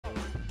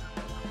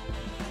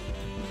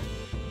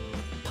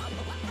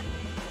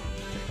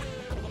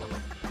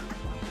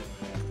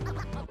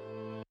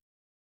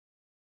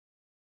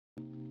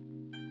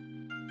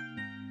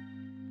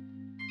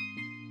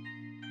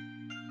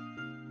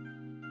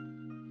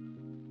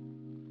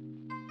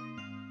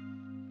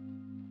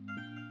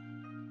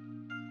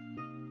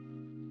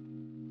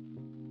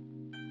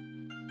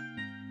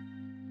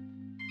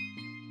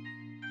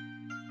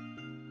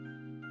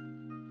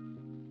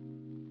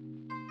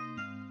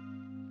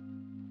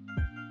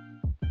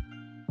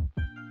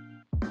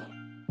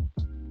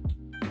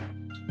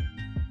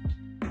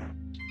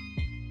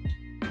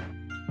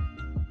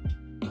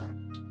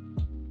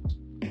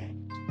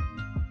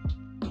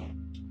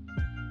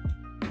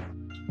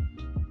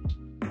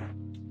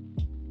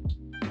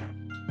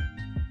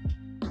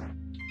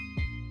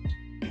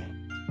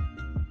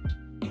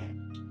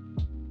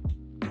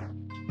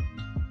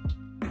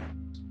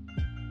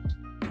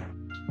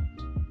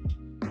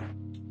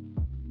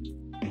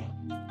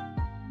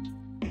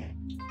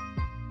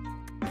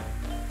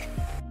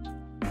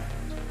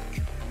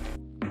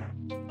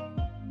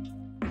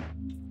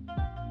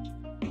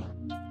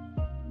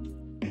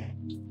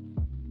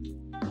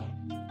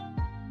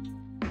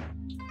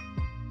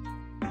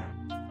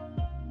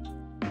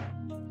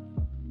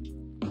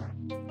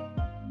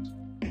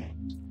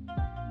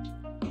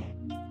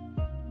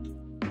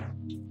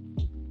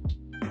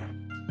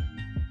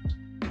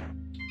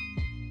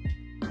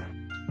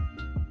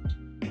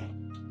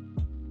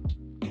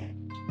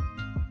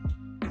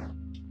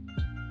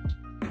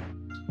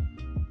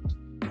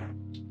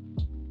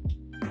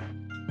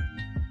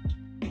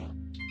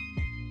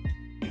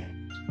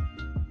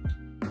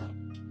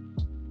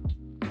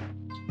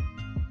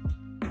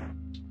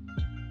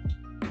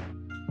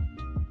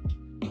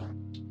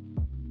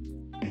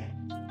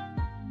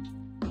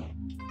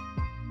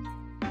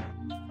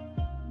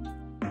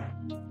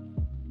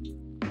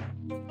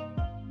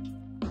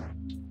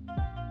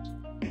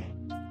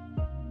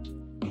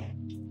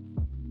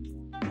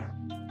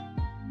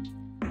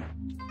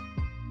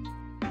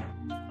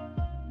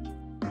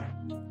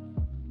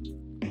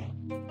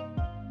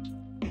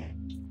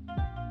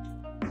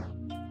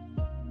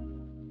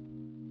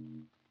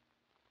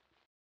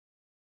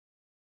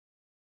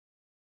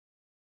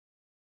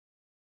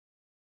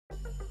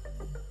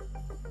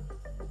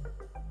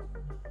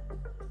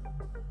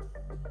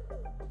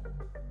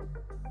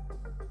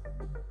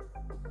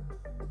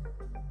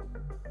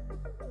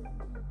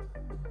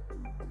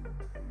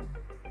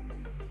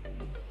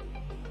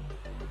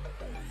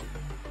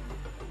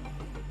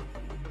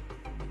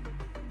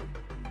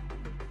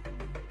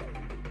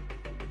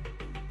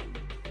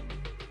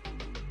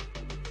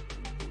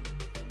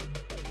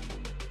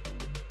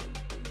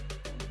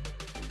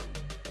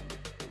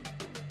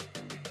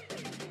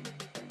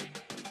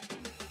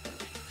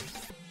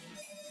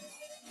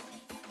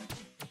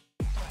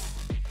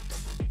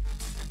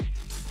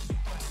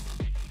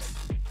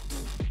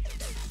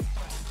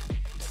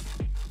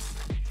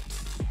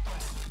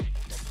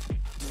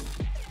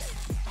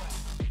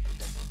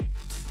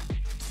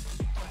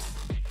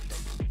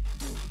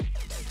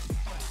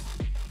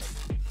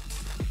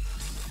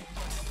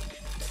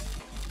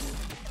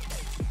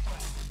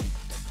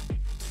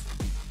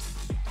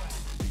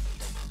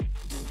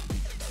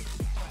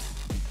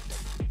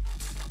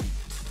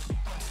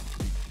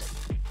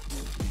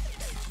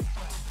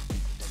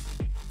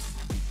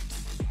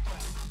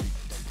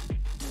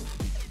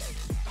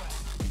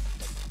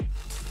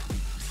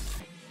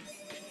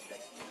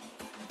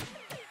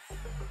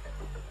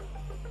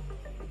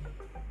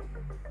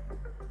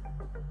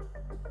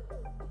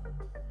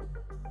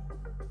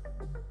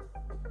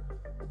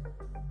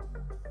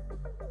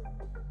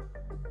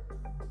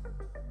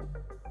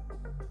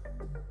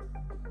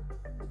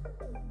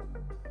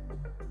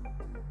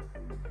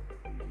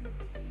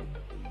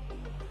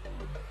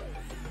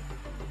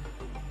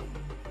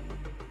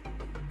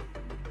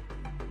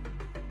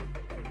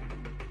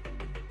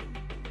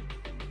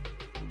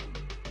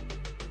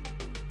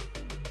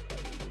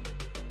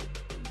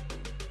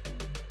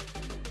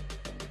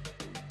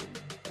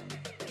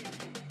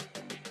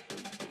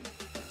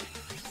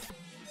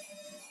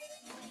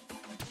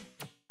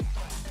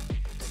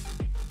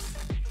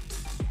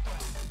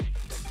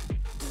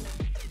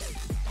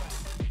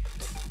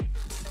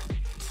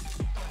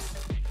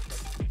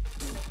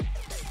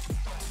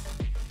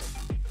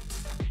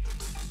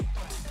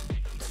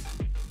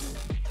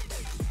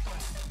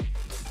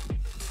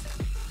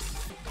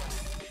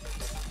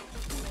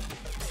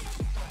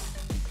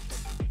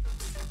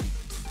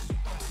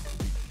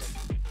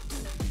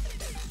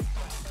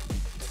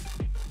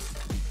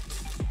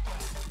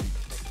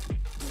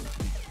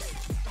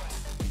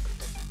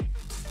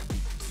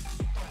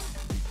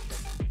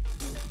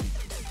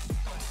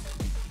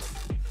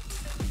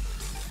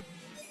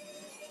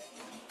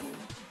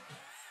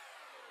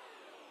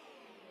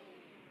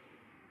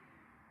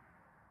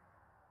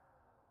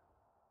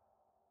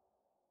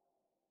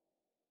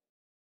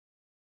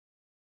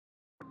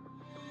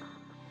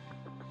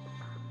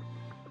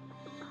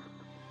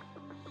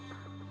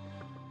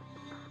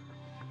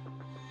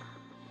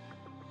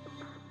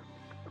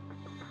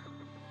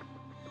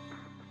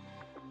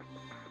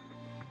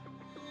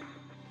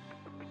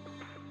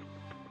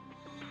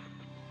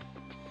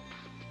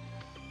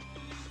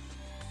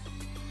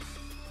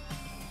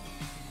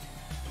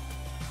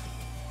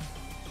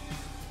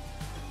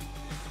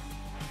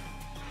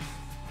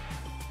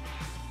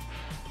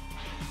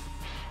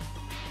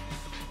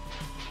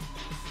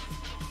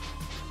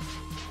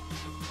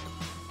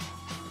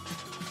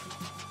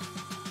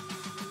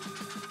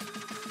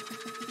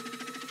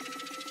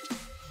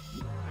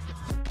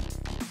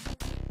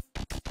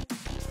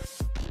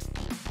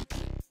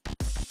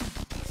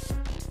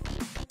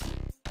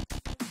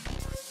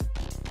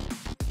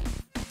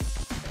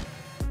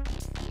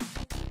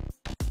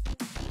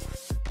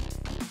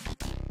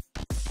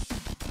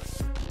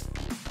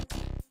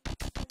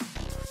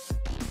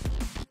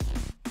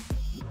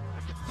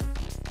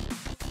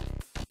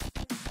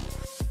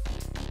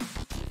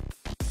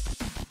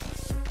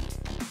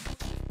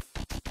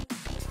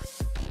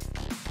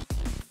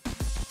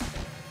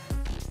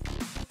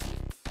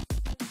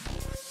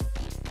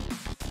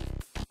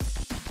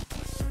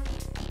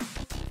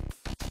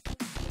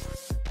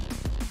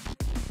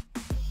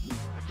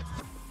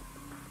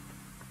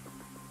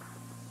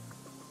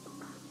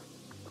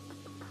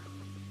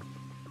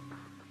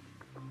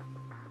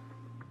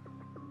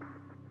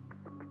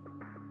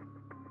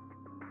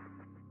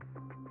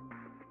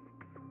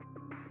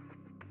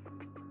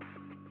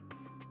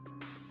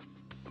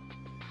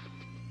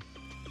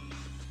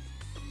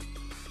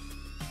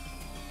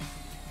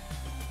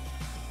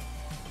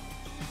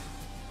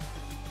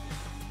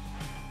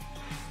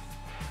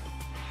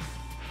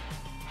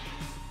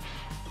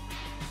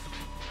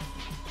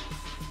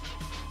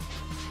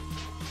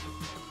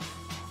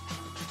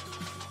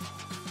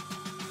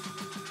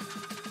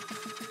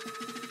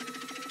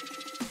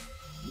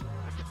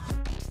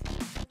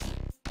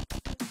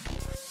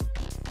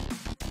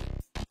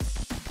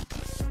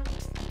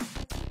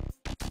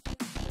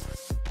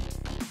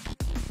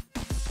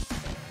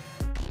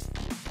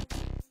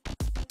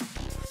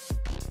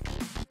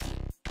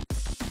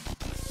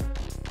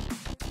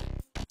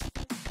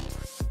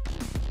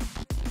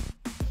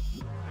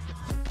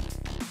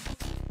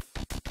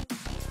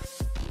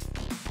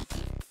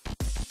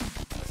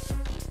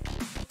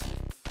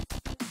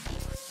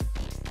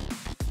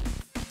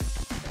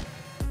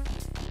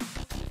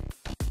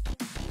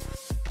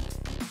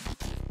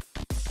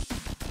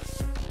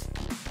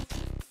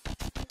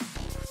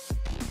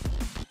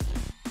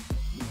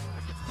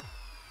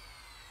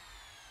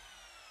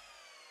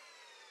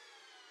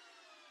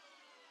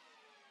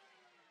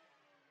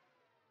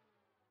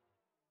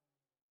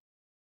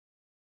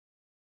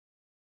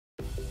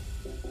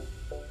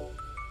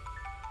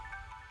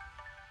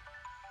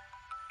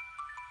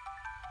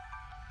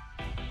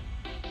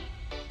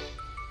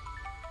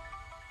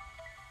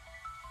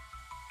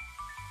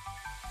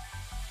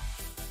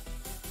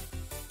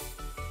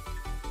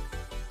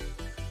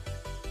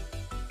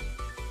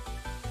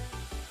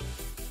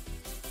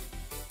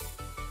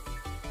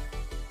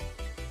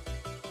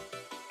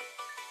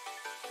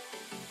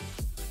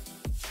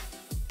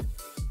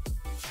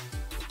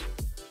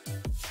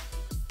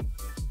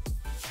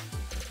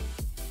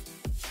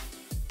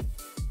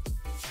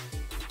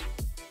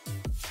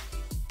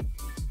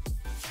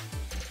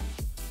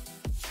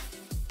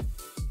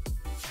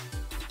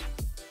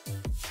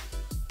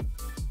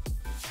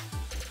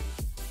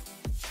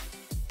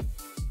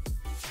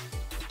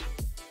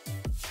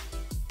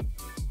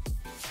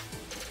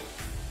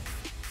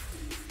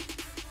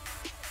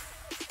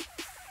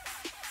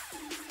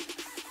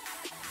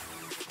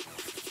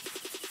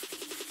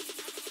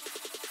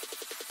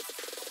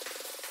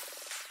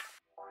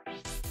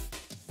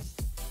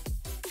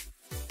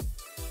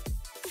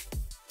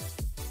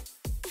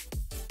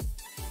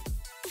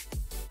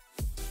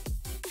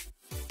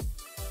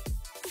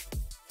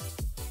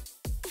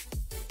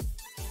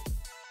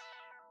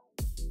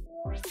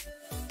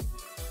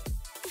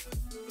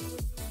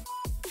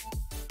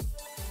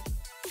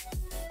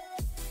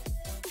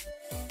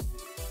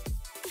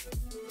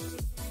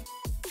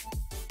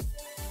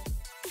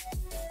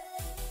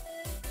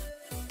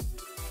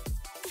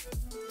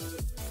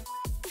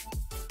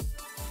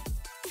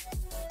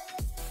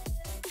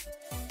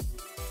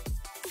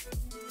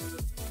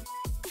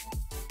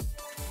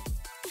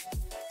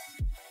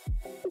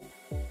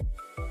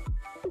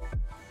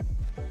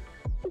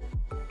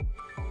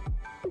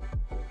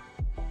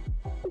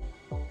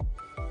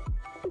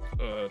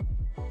We're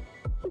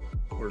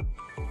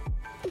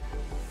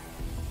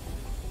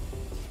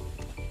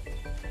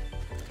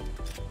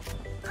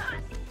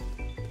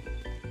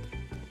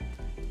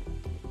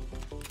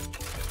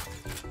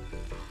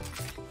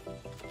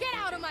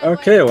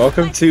Okay,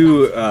 welcome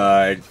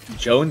to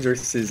Jones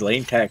versus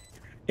Lane Tech.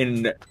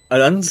 In an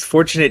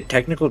unfortunate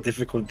technical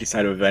difficulty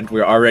side of event,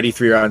 we're already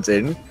 3 rounds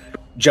in.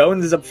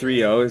 Jones is up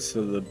 3-0,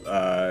 so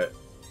the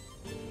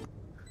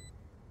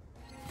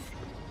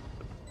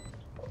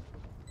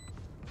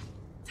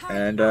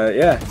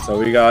yeah, so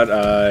we got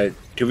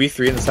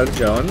 2v3 in the side of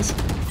Jones.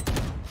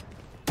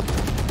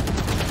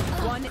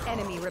 One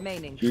enemy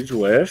remaining. Huge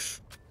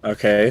whiff.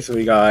 Okay, so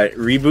we got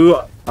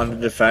Reboot on the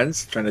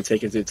defense, trying to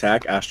take it to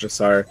attack.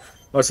 Astrosar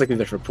most likely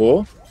there for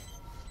pool.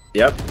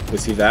 Yep, we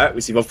see that.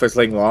 We see both players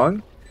laying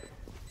long.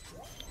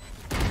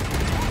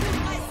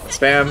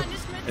 Spam,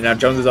 and now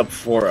Jones is up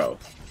 4-0.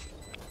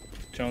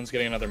 Jones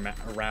getting another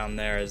round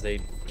there as they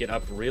get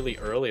up really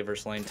early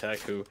versus Lane Tech,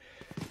 who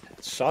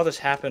saw this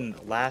happen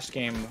last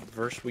game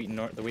versus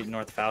the Wheaton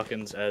North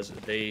Falcons, as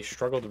they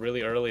struggled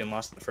really early and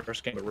lost the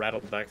first game, but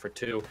rattled back for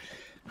 2.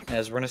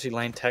 As we're going to see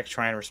Lane Tech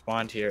try and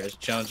respond here, as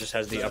Jones just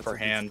has the upper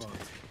hand.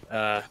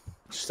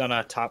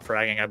 Stunna top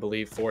fragging, I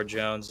believe, for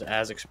Jones,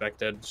 as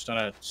expected.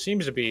 Stunna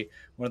seems to be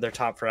one of their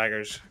top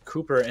fraggers.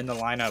 Cooper in the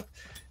lineup,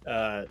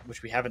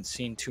 which we haven't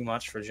seen too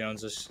much for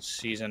Jones this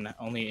season,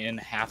 only in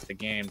half the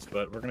games,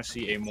 but we're going to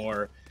see a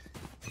more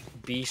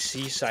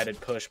BC-sided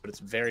push, but it's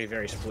very,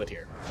 very split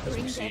here, as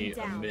we see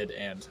a mid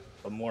and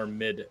a more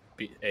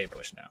mid-A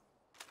push now.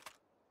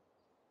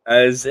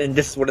 And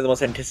this is one of the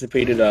most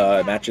anticipated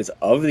matches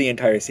of the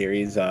entire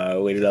series.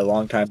 Waited a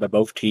long time by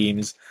both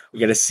teams. We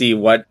get to see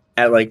what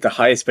at like the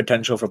highest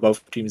potential for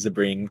both teams to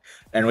bring,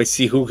 and we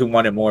see who can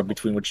want it more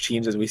between which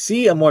teams. As we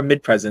see a more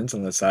mid presence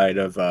on the side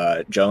of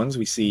Jones,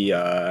 we see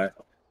the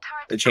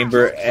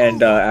Chamber and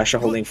Asha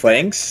holding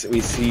flanks.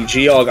 We see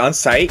Geog on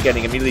site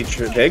getting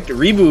immediately picked.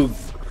 Reboot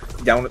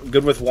down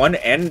good with 1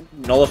 and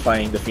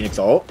nullifying the Phoenix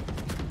ult.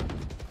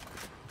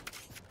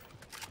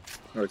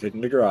 We're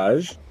taking the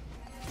garage.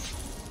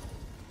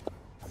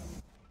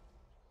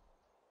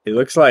 It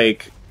looks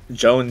like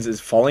Jones is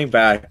falling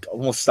back,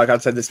 almost stuck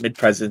outside this mid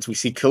presence. We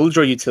see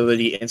Killjoy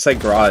utility inside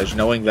garage,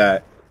 knowing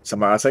that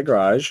somewhere outside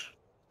garage.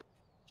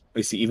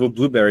 We see Evil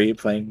Blueberry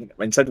playing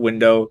inside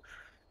window,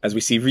 as we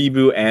see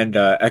Reboot and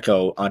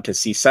Echo onto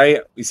C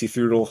site. We see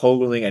Thrudel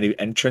holding any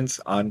entrance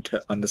on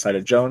the side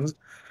of Jones,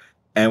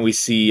 and we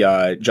see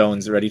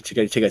Jones ready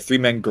to take a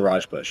 3-man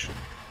garage push.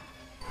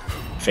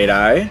 Fade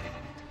Eye,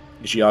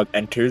 Geog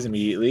enters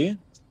immediately.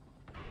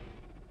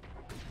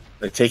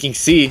 They're taking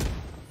C.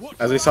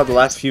 As we saw the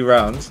last few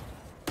rounds,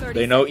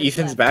 they know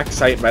Ethan's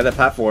backside by the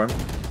platform.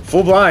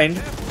 Full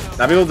blind,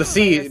 not able to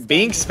see,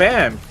 being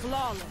spammed.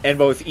 And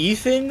both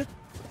Ethan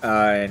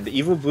and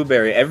Evil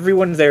Blueberry,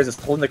 everyone there is just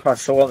holding the cross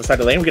so well on the side of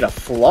the lane. We get a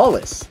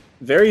flawless,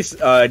 very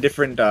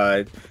different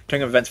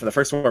turning of events for the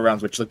first 4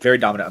 rounds, which look very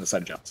dominant on the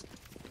side of Jones.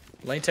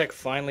 Lane Tech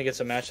finally gets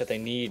a match that they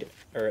need,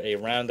 or a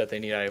round that they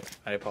need, I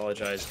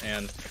apologize,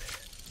 and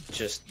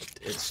just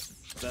it's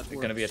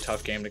going to be a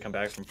tough game to come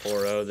back from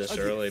 4-0 this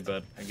early,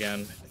 but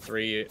again,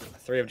 three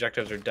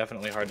objectives are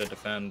definitely hard to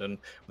defend, and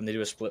when they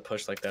do a split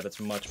push like that, it's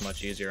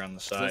much easier on the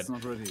side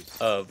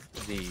of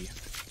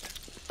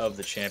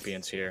the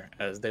champions here,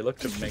 as they look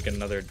to make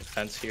another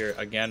defense here.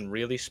 Again,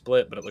 really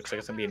split, but it looks like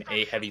it's going to be an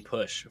A-heavy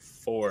push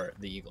for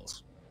the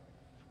Eagles.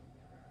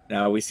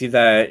 Now we see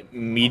that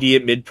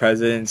immediate mid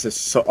presence,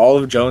 so all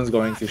of Jones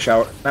going through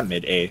shower, not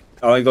mid A,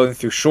 only going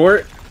through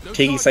short,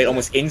 taking site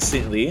almost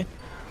instantly.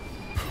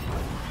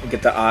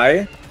 Get the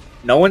eye.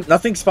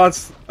 Nothing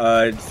spots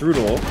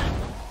Thrudel.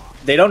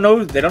 They don't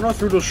know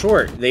Thrudel's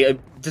short. They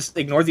just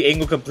ignore the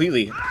angle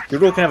completely.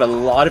 Thrudel can have a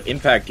lot of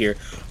impact here.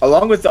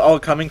 Along with the all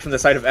coming from the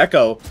side of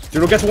Echo,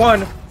 Thrudel gets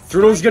 1.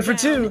 Thrudel's good for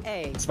 2.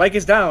 Spike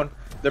is down.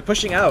 They're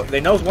pushing out. They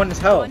know 1 is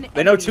hell.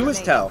 They know 2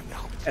 is tell.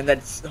 And that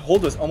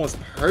hold was almost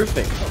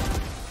perfect.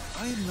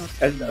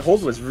 And the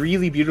hold was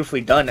really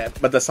beautifully done,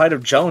 but the side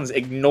of Jones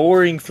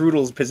ignoring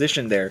Thrudel's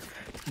position there,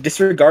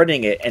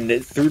 disregarding it, and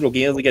Thrudel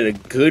being able to get a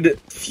good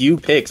few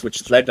picks,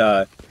 which led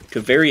to a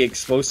very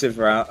explosive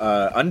round,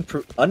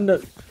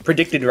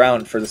 unpredicted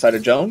round for the side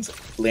of Jones.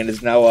 Land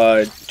is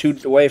now 2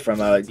 away from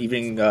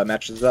evening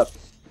matches up.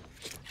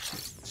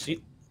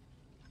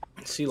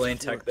 See Lane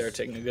Tech there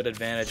taking a good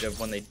advantage of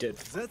when they did.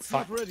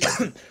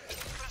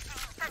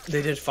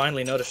 They did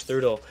finally notice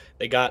Thrudel.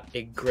 They got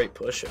a great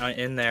push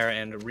in there,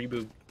 and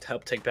Reboot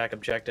helped take back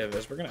objective,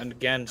 as we're going to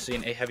again see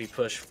an A-heavy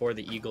push for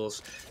the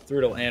Eagles.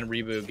 Thrudel and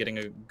Reboot getting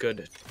a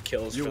good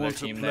kills for their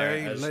team there.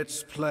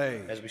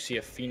 As we see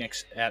a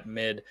Phoenix at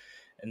mid,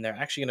 and they're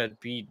actually going to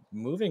be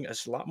moving a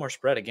lot more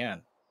spread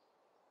again.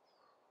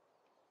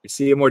 We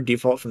see a more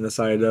default from the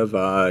side of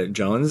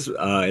Jones,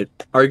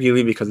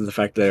 arguably because of the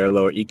fact that they're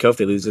lower eco. If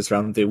they lose this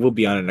round, they will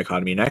be on an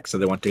economy next, so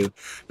they want to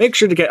make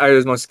sure to get either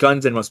as most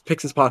guns and most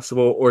picks as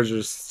possible, or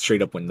just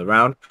straight up win the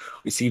round.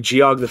 We see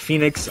Geog the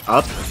Phoenix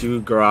up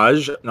through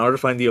garage in order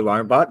to find the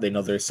alarm bot. They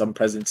know there's some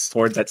presence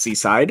towards that C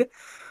side.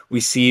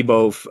 We see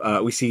both.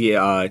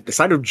 The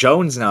side of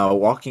Jones now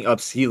walking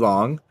up C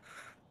long.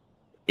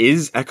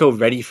 Is Echo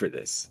ready for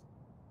this?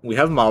 We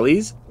have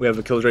mollies. We have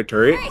a Killjoy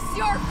turret.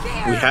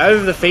 We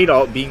have the Fade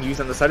ult being used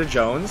on the side of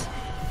Jones.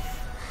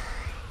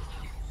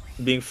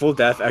 Being full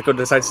death, Echo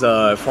decides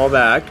to fall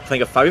back,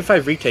 playing a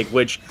 5v5 retake,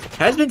 which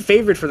has been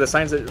favored for the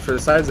sides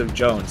of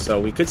Jones. So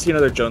we could see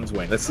another Jones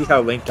win. Let's see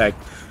how Lane Tech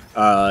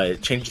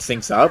changes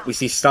things up. We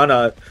see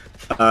Stunna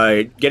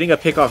getting a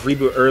pick off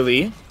Reboot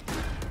early.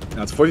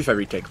 Now it's a 45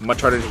 retake,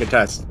 much harder to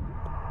contest.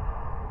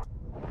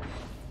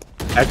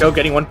 Echo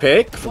getting one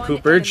pick for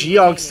Cooper.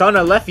 Geog,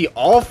 Stunna, Leffy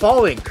all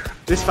falling.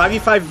 This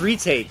 5v5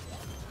 retake.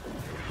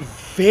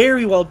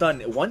 Very well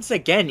done. Once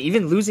again,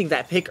 even losing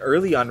that pick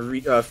early on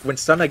when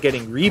Stunna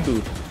getting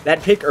Reboot,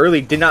 that pick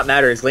early did not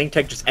matter as Lane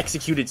Tech just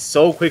executed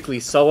so quickly,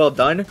 so well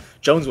done.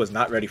 Jones was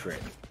not ready for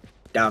it.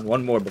 Down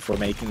one more before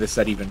making this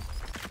set even.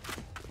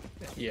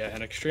 Yeah,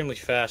 an extremely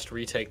fast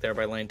retake there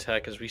by Lane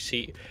Tech as we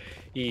see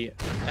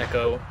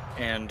Echo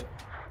and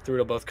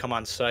Thrudel both come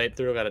on site.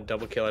 Thrudel got a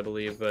double kill, I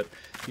believe, but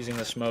using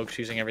the smokes,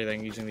 using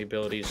everything, using the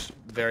abilities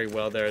very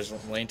well there as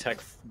Lane Tech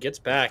gets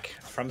back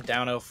from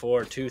down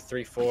 0-4 to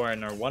 3-4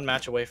 and are one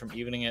match away from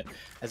evening it.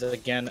 As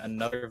again,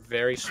 another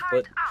very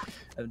split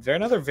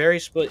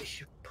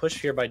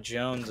push here by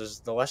Jones. As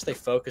the less they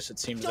focus, it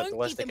seems that the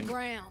less they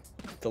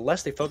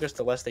focus,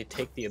 the less they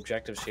take the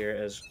objectives here.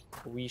 As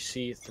we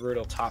see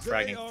Thrudel top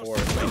fragging for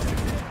Lane Tech.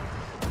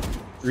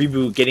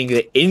 Reboot getting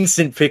the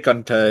instant pick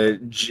onto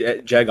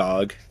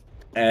Jegog,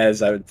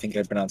 as I would think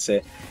I pronounce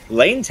it.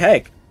 Lane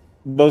Tech,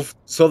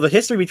 so the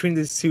history between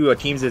these two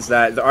teams is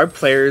that there are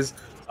players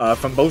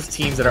from both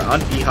teams that are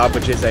on B-Hop,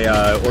 which is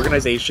a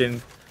organization,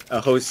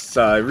 hosts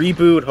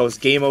Reboot, hosts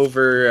Game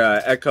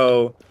Over,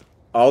 Echo,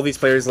 all these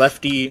players,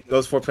 Lefty,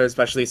 those 4 players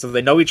especially, so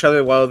they know each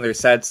other well in their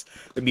sets.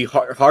 They'd be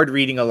hard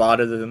reading a lot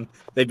of them.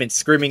 They've been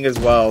scrimming as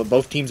well.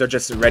 Both teams are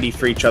just ready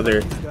for each other.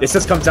 This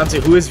just comes down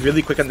to who is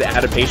really quick on the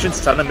adaptation.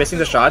 Stunna missing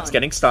the shots,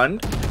 getting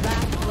stunned.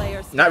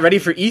 Not ready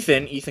for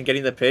Ethan. Ethan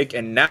getting the pick,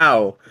 and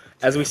now,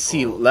 as we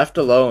see, left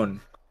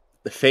alone,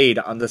 the Fade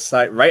on the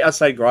side, right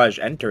outside garage,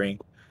 entering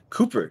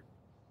Cooper.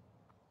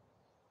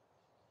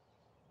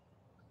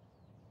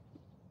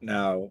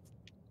 Now,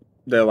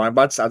 the alarm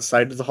bot's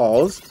outside of the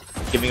halls,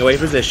 giving away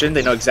position.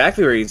 They know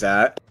exactly where he's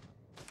at,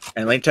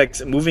 and Lane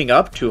Tech's moving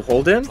up to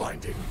hold him.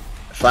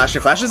 Flash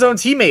his own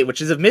teammate,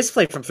 which is a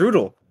misplay from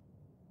Thrudel.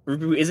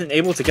 Rubu isn't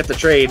able to get the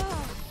trade,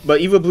 but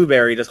Evil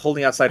Blueberry just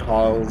holding outside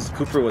halls.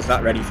 Cooper was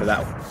not ready for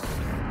that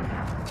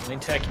one. Lane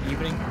Tech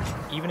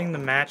evening the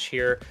match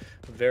here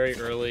very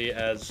early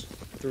as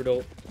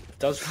Thrudel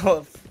does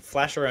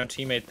flash around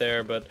teammate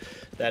there, but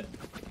that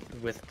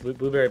with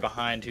Blueberry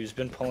behind, who's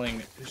been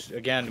pulling,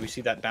 again, we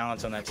see that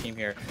balance on that team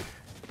here.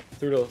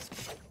 Thrudel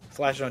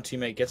flashes on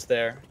teammate, gets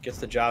there, gets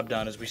the job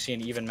done as we see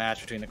an even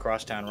match between the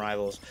crosstown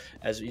rivals.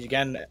 As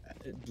again,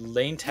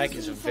 Lane Tech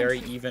is a very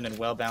even and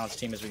well-balanced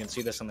team, as we can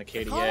see this on the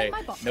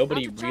KDA.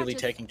 Nobody really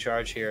taking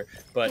charge here,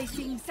 but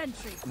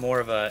more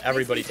of a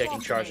everybody taking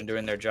charge and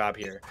doing their job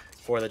here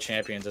for the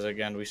champions. As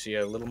again, we see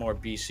a little more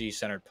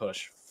BC-centered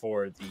push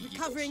for the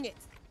Eagles.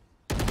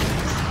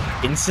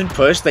 Instant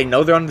push. They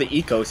know they're on the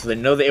eco, so they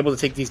know they're able to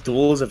take these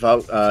duels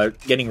without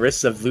getting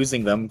risks of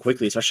losing them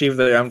quickly, especially if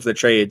they're down for the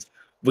trades.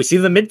 We see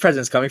the mid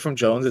presence coming from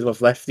Jones, as both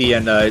Lefty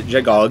and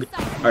Jegog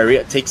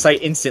take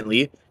site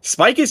instantly.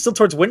 Spike is still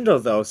towards window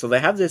though, so they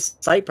have this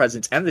site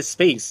presence and this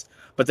space,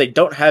 but they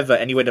don't have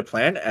any way to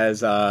plant.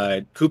 As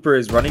Cooper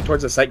is running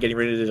towards the site, getting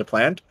ready to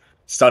plant.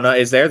 Stunna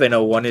is there. They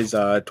know one is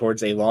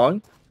towards A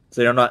long,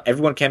 so they know not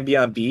everyone can be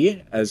on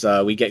B. As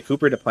we get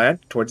Cooper to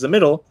plant towards the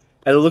middle.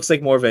 And it looks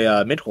like more of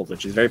a mid-hold,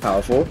 which is very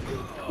powerful.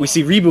 We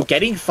see Reboot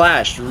getting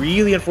flashed.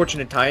 Really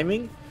unfortunate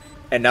timing.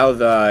 And now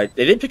they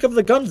didn't pick up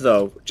the guns,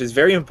 though, which is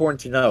very important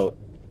to note.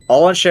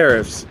 All on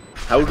Sheriffs.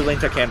 How would Lane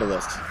Tech handle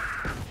this?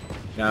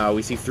 Now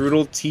we see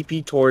Thrudel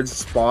TP towards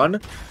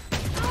spawn.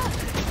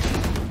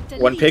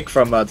 One pick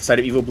from the side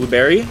of Evil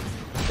Blueberry.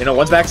 You know,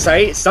 one's back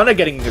sight. Stunna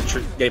getting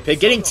a pick.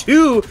 Getting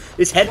 2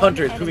 is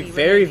Headhunter, proving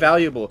very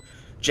valuable.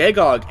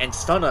 Jegog and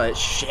Stunna,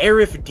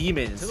 Sheriff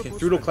Demons. Can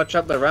Thrudel clutch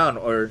out the round,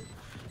 or...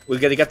 we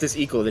gotta get this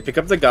equal. They pick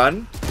up the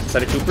gun.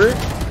 Side of Cooper.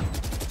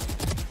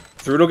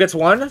 Thrudel gets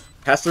 1.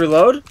 Has to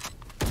reload.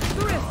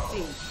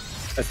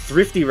 A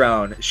thrifty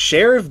round.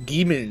 Sheriff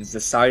Demons, the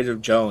side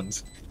of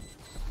Jones.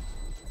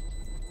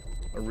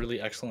 A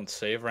really excellent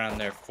save round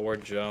there for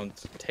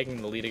Jones,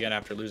 taking the lead again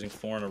after losing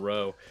 4 in a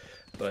row.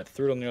 But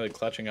Thrudel nearly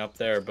clutching up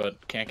there,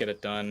 but can't get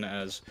it done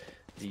as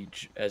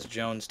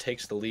Jones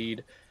takes the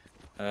lead.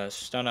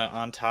 Stunna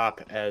on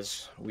top,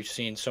 as we've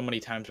seen so many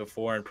times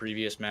before in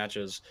previous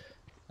matches.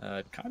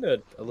 Kind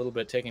of a little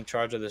bit taking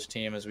charge of this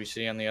team, as we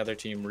see on the other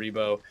team,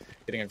 Rebo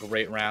getting a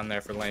great round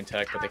there for Lane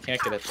Tech, but they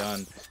can't get it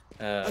done.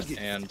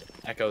 And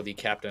Echo, the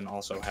captain,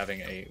 also having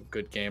a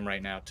good game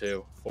right now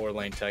too for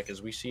Lane Tech,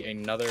 as we see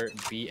another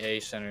BA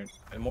centered,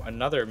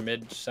 another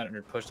mid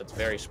centered push that's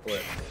very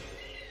split.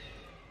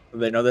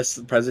 They know this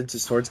presence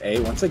is towards A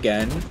once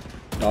again.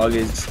 Dog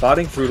is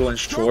spotting Thrudel in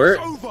short.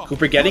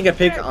 Cooper getting a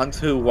pick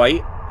onto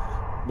White.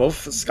 Both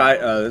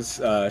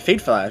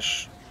Fade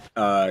Flash.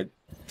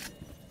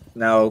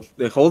 Now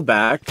they hold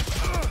back.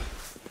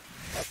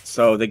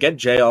 So they get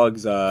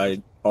Jayog's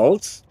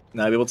ult,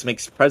 not able to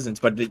make presence,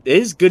 but it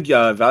is good,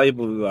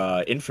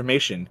 valuable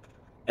information,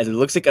 as it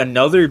looks like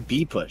another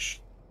B push.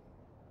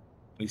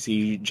 We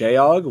see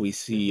Jayog, we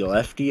see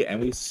Lefty, and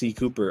we see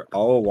Cooper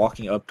all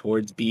walking up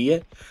towards B,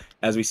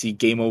 as we see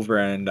Game Over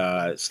and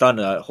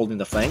Stunna holding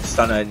the flank.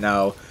 Stunna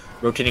now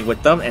rotating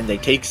with them, and they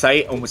take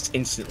sight almost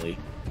instantly.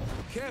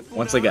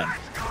 Once again.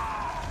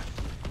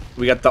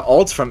 We got the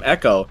ult from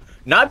Echo.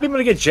 Not being able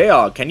to get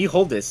Jayog. Can you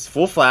hold this?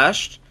 Full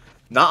flashed.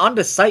 Not on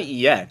the site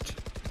yet.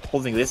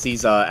 Holding this.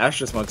 These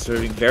Astra Smokes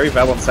serving very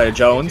valuable inside of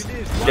Jones.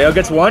 Jayog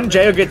gets one.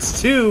 Jayog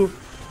gets two.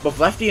 Both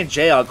Lefty and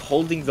Jayog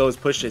holding those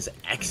pushes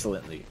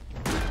excellently.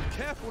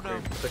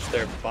 Push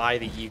there by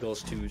the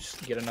Eagles to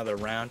get another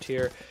round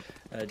here.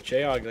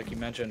 Jayog, like you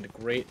mentioned,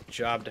 great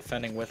job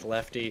defending with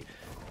Lefty.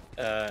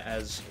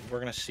 As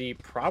we're going to see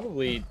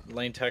probably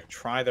Lane Tech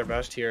try their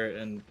best here,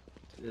 and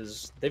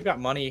they've got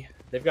money,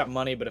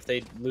 but if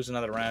they lose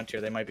another round here,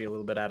 they might be a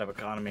little bit out of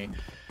economy.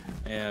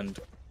 And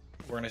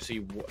we're going to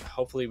see,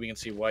 hopefully we can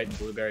see White and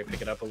Blueberry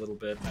pick it up a little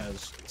bit,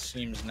 as it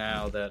seems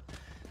now that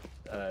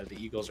the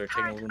Eagles are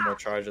taking a little more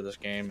charge of this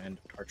game and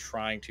are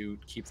trying to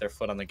keep their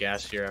foot on the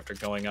gas here after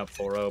going up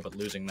 4-0 but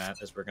losing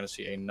that, as we're going to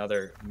see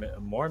another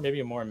maybe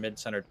a more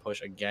mid-centered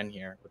push again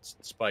here with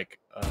Spike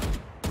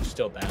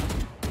still down.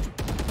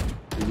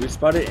 We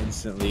spotted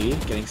instantly,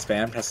 getting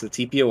spammed, has the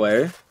TP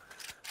away.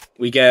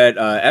 We get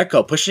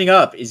Echo pushing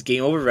up. Is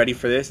Game Over ready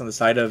for this on the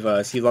side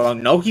of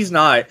C-Long? No, he's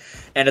not.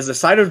 And as the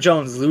side of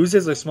Jones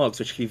loses their smokes,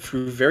 which he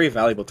proved very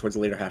valuable towards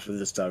the later half of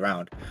this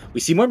round, we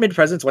see more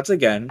mid-presence once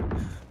again.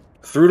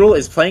 Thrudel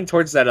is playing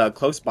towards that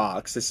close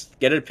box. Just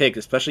get it picked,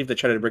 especially if they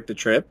try to break the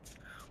trip.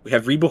 We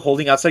have Rebo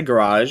holding outside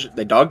Garage.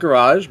 They dog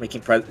Garage,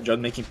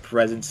 Jones making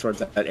presence towards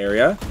that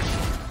area.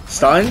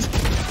 Stunned.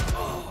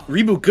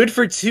 Rebo good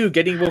for 2,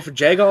 getting both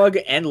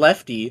Jagog and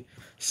Lefty.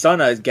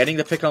 Stunna is getting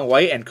the pick on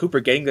White, and Cooper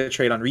getting the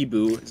trade on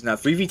Rebo. It's now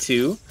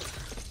 3v2.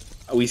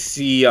 We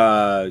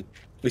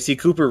see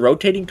Cooper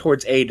rotating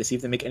towards A to see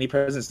if they make any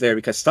presence there,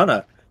 because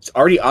Stunna is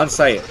already on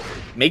site.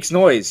 Makes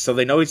noise, so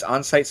they know he's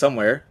on site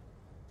somewhere.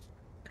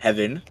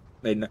 Heaven.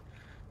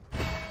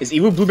 Is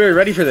Evil Blueberry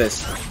ready for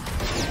this?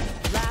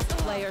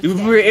 Evil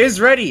Blueberry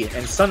is ready,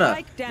 and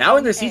Stunna now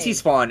in the CT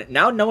spawn,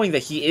 now knowing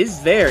that he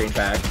is there, in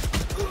fact.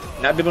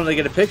 Not being able to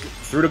get a pick,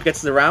 Fruto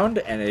gets the round,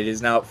 and it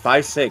is now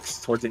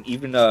 5-6 towards an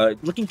even,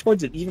 looking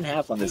towards an even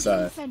half on this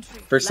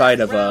first side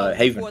of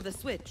Haven.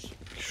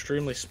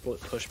 Extremely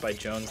split push by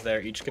Jones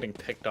there, each getting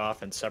picked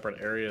off in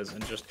separate areas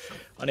and just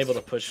unable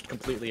to push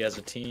completely as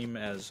a team,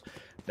 as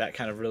that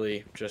kind of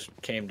really just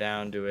came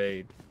down to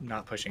a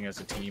not pushing as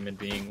a team and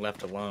being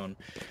left alone.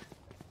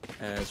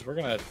 As we're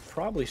gonna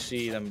probably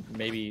see them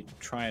maybe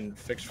try and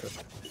fix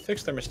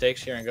their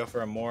mistakes here and go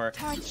for a more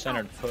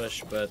centered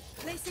push, but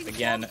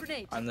again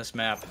on this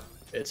map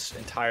it's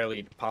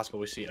entirely possible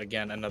we see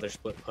again another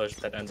split push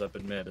that ends up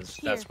in mid, as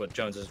that's what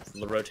Jones has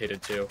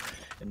rotated to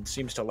and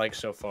seems to like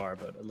so far,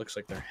 but it looks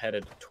like they're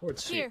headed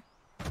towards C.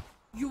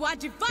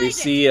 We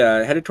see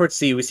headed towards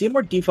C. We see a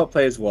more default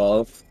play as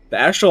well. The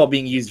actual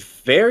being used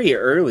very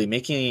early,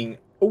 making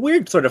a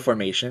weird sort of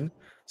formation.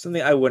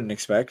 Something I wouldn't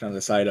expect on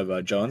the side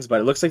of Jones, but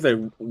it looks like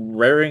they're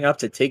raring up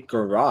to take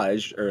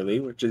Garage early,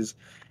 which is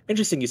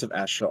interesting use of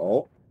Astra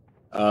ult.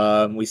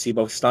 We see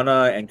both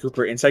Stunna and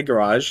Cooper inside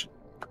Garage,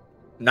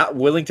 not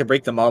willing to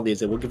break the Molly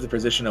as they will give the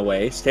position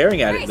away.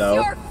 Staring at it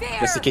though,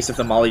 just in case if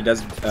the Molly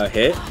does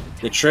hit.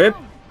 The trip,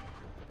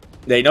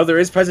 they know there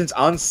is presence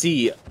on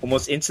C,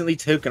 almost instantly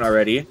taken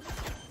already.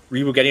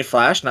 Rebo getting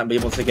flashed, not being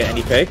able to get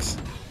any picks.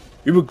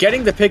 Rebo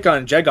getting the pick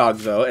on Jagog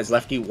though, as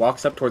Lefty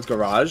walks up towards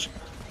Garage.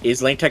 Is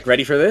Lane Tech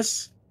ready for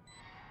this?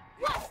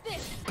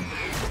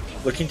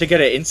 Looking to get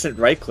an instant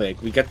right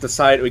click. We get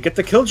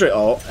the Killjoy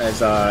ult as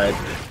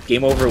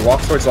Game Over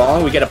walks towards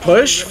Long. We get a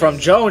push from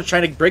Jones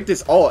trying to break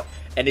this ult,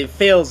 and it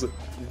fails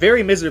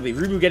very miserably.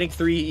 Rebo getting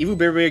 3, Evu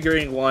Bear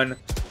getting 1.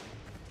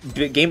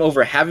 Game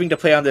Over having to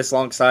play on this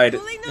long side,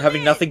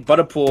 having nothing but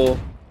a pool.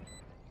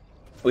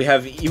 We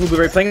have Evu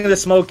Bear playing in the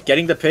smoke,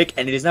 getting the pick,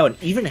 and it is now an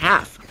even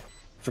half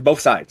for both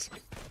sides.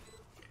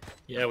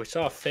 Yeah, we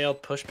saw a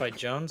failed push by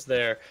Jones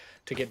there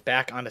to get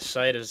back onto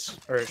site, a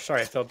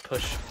failed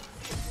push,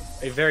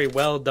 a very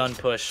well done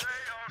push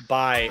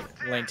by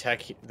Lane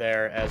Tech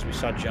there, as we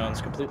saw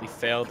Jones completely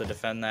fail to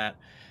defend that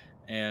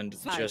and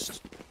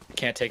just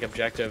can't take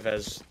objective,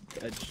 as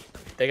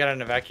they got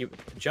an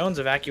Jones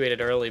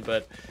evacuated early,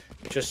 but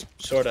just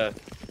sort of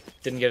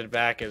didn't get it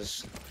back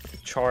as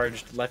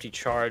Lefty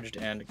charged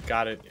and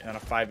got it on a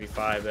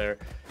 5v5 there.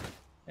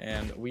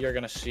 And we are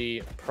going to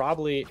see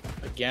probably,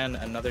 again,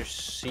 another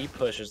C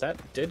push, as that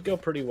did go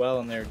pretty well,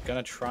 and they're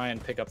going to try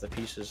and pick up the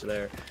pieces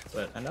there.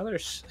 But another,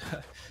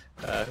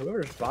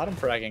 whoever's bottom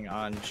fragging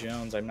on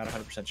Jones, I'm not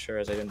 100% sure,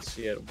 as I didn't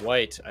see it.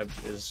 White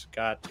has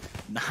got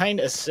 9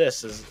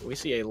 assists, as we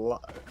see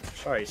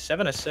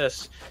 7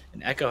 assists,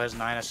 and Echo has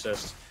 9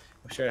 assists.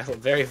 I'm sure a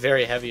very,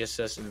 very heavy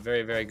assists and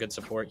very, very good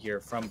support here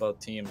from both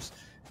teams,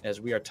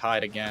 as we are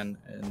tied again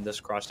in this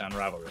crosstown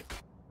rivalry.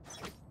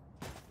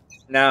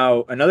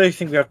 Now, another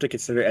thing we have to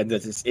consider, and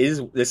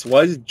this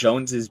was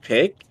Jones's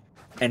pick,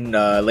 And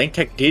Lane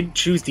Tech did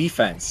choose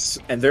defense,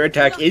 and their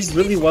attack is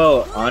really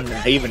well on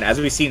Haven,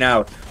 as we see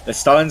now. The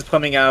stuns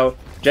coming out.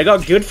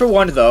 Jegog good for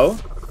one, though.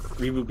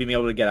 Reboot being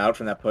able to get out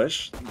from that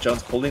push.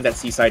 Jones holding that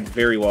C-side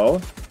very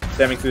well.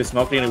 Spamming through the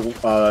smoke, getting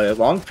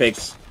long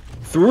picks.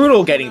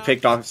 Thrudel getting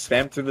picked off,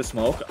 spam through the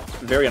smoke.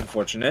 Very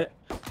unfortunate.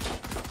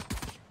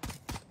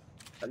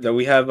 Then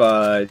we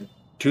have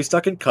 2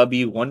 stuck in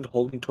Cubby, 1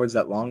 holding towards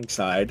that long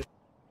side.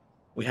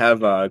 We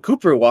have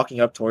Cooper walking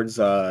up towards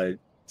to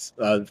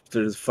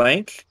his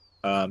flank.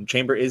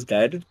 Chamber is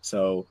dead,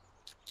 so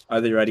are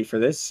they ready for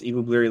this?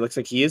 Evil Blurry looks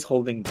like he is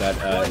holding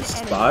that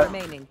spot.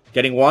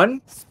 Getting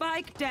one.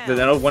 Spike down.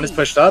 The other one is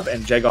pushed up,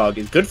 and Jegog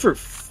is good for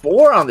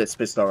 4 on this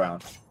pistol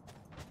round.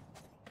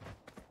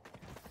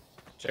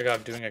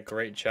 Jegog doing a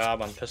great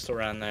job on pistol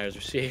round there as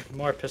we see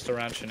more pistol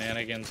round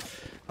shenanigans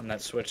on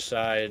that switch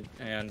side,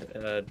 and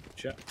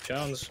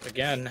Jones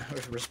again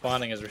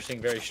responding as we're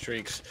seeing very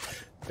streaky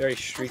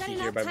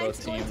here by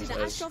both teams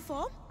as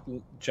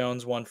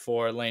Jones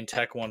 1-4, Lane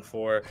Tech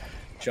 1-4,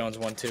 Jones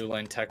 1-2,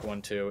 Lane Tech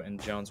 1-2, and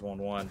Jones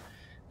 1-1.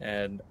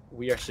 And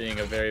we are seeing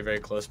a very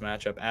close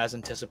matchup as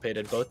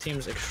anticipated. Both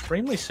teams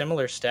extremely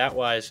similar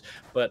stat-wise,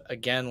 but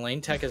again,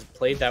 Lane Tech has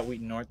played that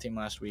Wheaton North team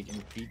last week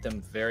and beat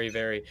them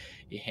very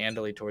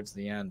handily towards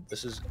the end.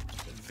 This is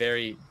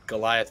very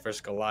Goliath versus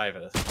Goliath.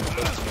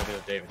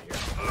 David here.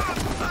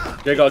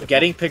 Jegog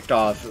getting picked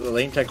off.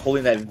 Lane Tech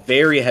holding that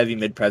very heavy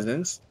mid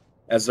presence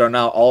as they're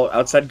now all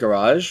outside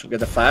garage. We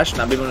got the flash,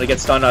 not being able to get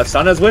Stunna.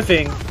 Stunna's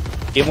whiffing.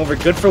 Game over.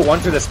 Good for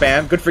 1 through the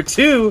spam. Good for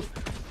 2.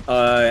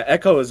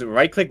 Echo's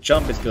right-click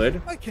jump is good.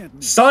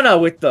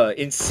 Stunna with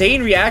the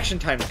insane reaction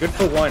time. Good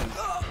for 1.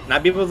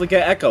 Not be able to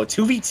get Echo.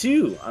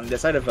 2v2 on the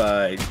side of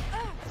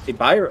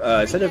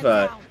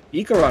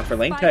Eco-Run for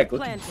Lane Tech.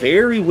 Looking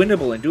very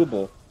winnable and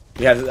doable.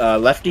 We have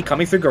Lefty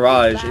coming through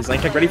garage. Is Lane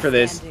Tech ready for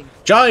this?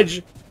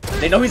 Judge!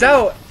 They know he's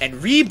out! And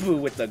Reboot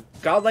with the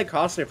godlike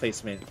crosshair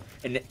placement.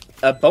 And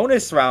a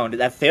bonus round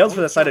that failed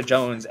for the side of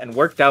Jones and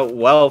worked out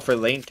well for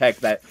Lane Tech,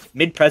 that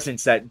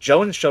mid-presence that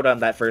Jones showed on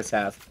that first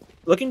half.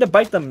 Looking to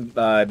bite them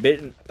a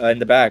bit in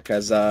the back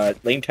as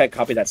Lane Tech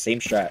copied that same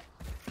strat.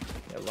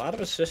 A lot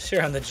of assists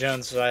here on the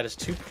Jones side as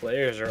 2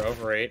 players are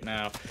over 8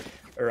 now.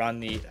 Or on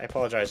the,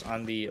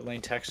 on the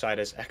Lane Tech side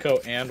as Echo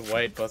and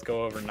White both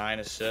go over 9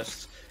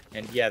 assists.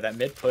 And yeah, that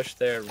mid push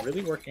there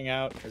really working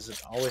out as it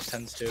always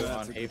tends to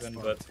on Haven.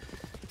 But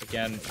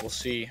again, we'll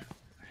see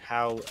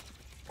how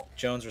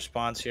Jones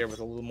responds here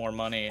with a little more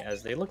money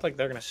as they look like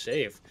they're going to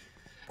save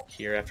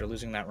here after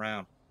losing that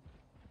round.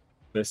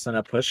 This on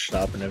a push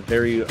up in a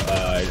very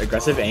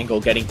aggressive angle,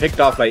 getting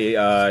picked off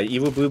by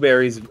Evil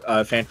Blueberry's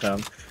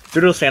Phantom.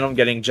 Thrudel's Phantom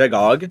getting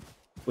Jegog.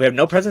 We have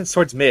no presence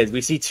towards mid.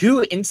 We see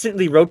 2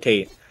 instantly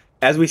rotate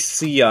as we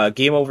see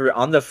game over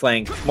on the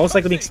flank, most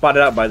likely being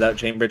spotted out by the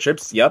Chamber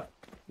Trips. Yep.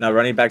 Now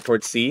running back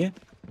towards C.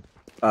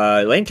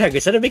 Lane Tech,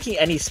 instead of making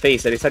any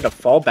space, they decided to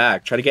fall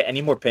back, try to get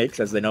any more picks,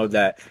 as they know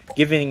that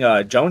giving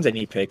Jones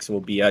any picks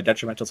will be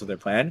detrimental to their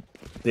plan.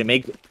 They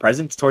make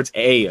presence towards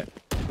A.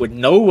 With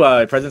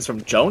no presence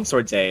from Jones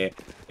towards A,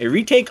 a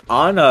retake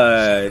on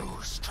the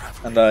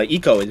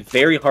Eco is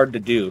very hard to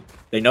do.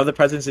 They know the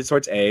presence is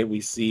towards A.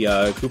 We see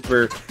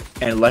Cooper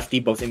and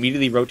Lefty both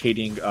immediately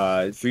rotating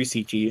through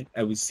CT,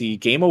 and we see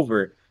game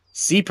over.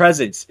 C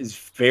presence is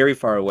very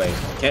far away.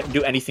 Can't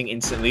do anything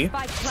instantly.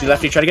 See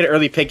Lefty try to get an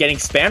early pick, getting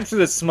spammed through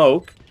the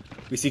smoke.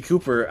 We see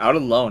Cooper out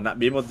alone, not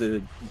being able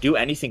to do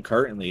anything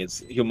currently.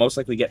 He'll most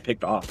likely get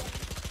picked off.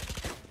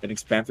 Getting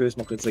spammed through the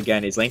smoke once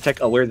again. Is Lane Tech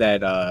aware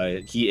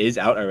that he is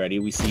out already?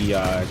 We see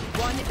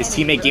his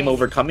teammate game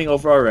over coming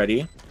over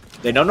already.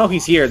 They don't know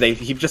he's here.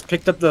 He just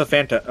picked up the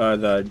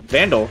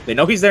Vandal. They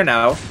know he's there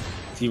now.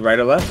 Is he right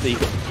or left?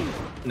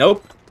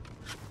 Nope.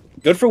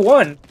 Good for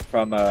 1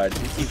 from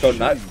Eco,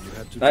 not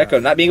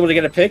being able to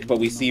get a pick, but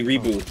we see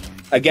Reboot.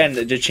 Again,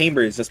 the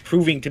Chamber is just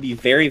proving to be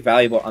very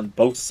valuable on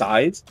both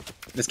sides.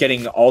 Just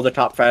getting all the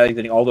top frags,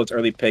 getting all those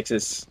early picks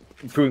is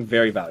proving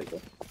very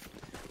valuable.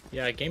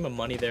 Yeah, a game of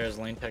money there as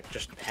Lane Tech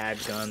just had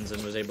guns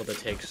and was able to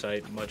take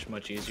sight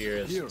much easier.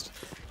 It's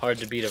hard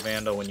to beat a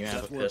Vandal when you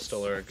have a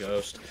pistol or a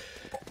Ghost.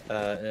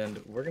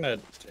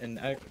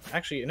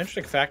 Actually, an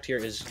interesting fact here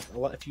is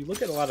if you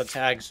look at a lot of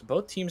tags,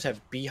 both teams have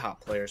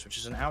B-Hop players, which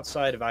is an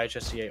outside of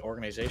IHSEA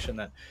organization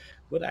that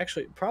would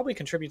actually probably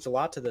contributes a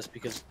lot to this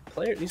because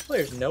these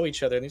players know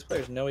each other, and these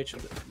players know each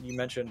other. You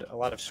mentioned a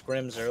lot of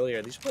scrims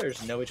earlier. These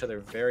players know each other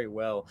very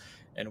well,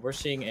 and we're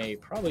seeing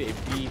probably a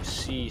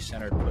B-C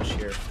centered push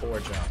here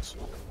for Jones.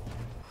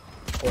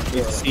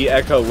 We see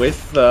Echo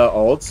with the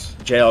ult.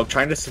 JL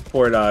trying to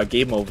support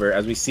game over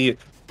as we see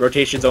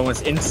rotations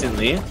almost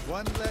instantly.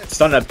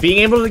 Stunna being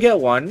able to get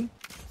 1.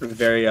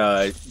 Very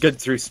good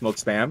through smoke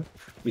spam.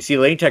 We see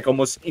Lane Tech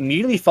almost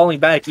immediately falling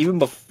back even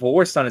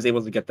before Stun is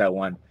able to get that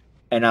 1.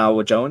 And now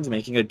with Jones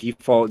making a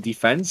default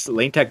defense,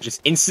 Lane Tech just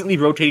instantly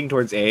rotating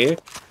towards A.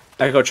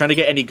 Echo trying to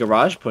get any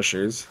garage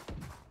pushers.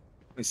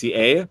 We see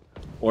A,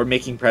 or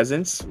making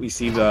presence. We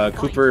see the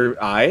Cooper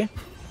I.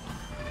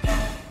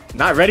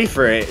 Not ready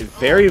for it.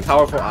 Very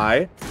powerful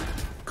I.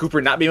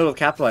 Cooper not being able to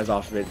capitalize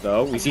off of it,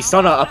 though. We see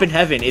Stunna up in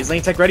heaven. Is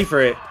Lane Tech ready for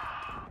it?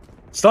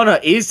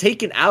 Stunna is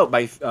taken out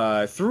by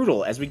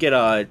Thrudel as we get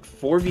a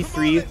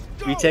 4v3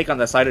 retake on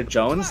the side of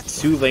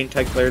Jones. Two lane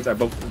tech players are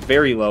both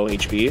very low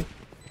HP.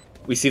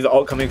 We see the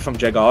ult coming from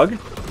Jegog.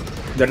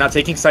 They're not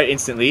taking sight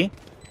instantly.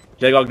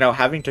 Jegog now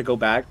having to go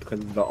back because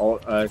of the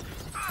ult.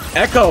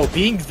 Echo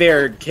being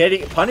there,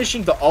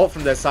 punishing the ult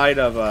from the side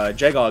of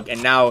Jegog,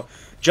 and now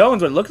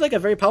Jones, what looked like a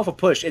very powerful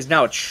push, is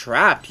now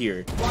trapped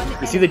here.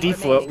 We see the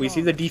defloat, we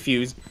see the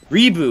defuse.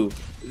 Rebu,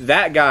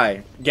 that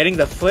guy, getting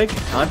the flick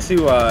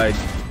onto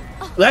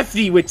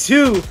Lefty with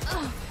 2.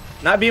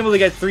 Not being able to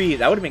get 3.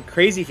 That would have been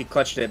crazy if he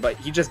clutched it, but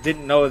he just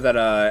didn't know that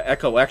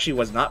Echo actually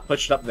was not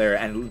pushed up there.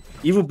 And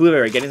Evil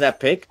Blueberry getting that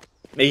pick,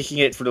 making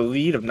it for the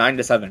lead of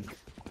 9-7.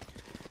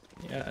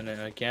 Yeah, and then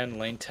again,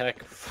 Lane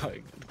Tech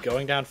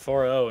going down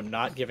 4-0,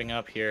 not giving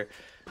up here,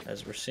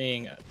 as we're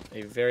seeing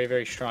a very,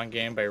 very strong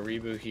game by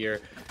Rebu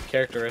here.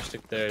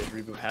 Characteristic there is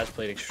Rebu has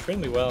played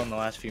extremely well in the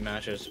last few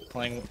matches,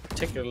 playing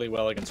particularly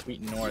well against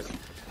Wheaton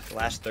North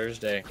last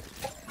Thursday.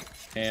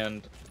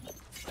 And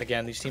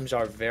again, these teams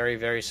are very,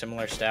 very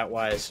similar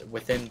stat-wise,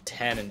 within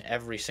 10 in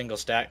every single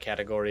stat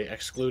category,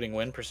 excluding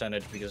win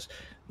percentage, because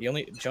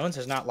Jones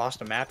has not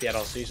lost a map yet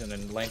all season,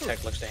 and Lane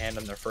Tech looks to hand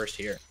them their first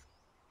here.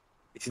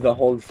 You see the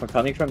hold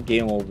coming from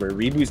Game Over.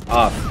 Rebu's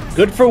op.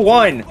 Good for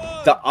 1.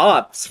 The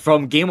ops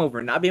from Game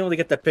Over not being able to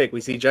get the pick.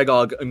 We see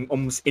Jegog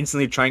almost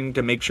instantly trying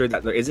to make sure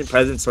that there isn't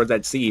presence towards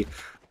that C.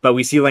 But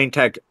we see Lane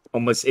Tech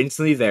almost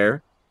instantly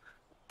there.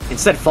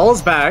 Instead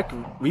falls back.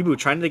 Rebu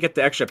trying to get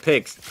the extra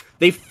picks.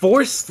 They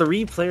force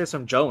 3 players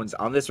from Jones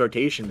on this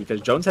rotation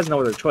because Jones has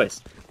no other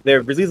choice.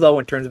 They're really low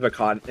in terms of a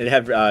con. They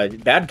have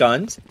bad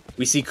guns.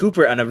 We see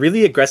Cooper on a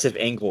really aggressive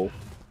angle.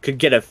 Could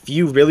get a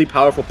few really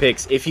powerful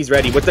picks if he's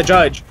ready with the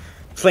judge.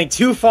 Playing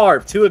too far,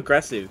 too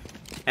aggressive.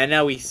 And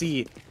now we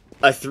see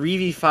a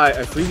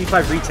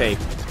 3v5 retake.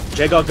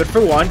 Jegog good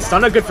for 1,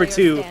 Stunna good for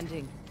 2.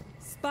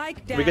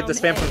 We get the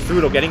spam from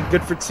Thrudel getting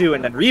good for 2,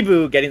 and then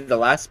Rebu getting the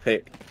last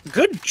pick.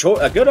 Good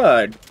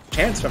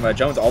chance from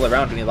Jones all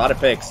around, getting a lot of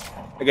picks.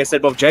 Like I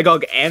said, both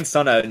Jegog and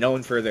Stunna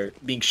known for their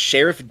being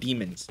sheriff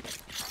demons.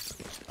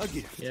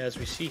 Yeah, as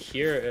we see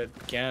here,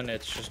 again,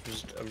 it's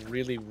just a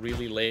really,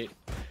 really late,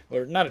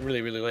 or not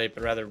really, really late,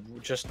 but rather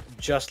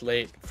just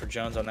late for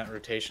Jones on that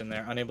rotation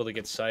there. Unable to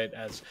get sight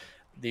as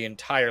the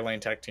entire Lane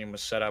Tech team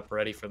was set up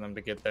ready for them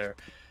to get there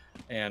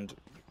and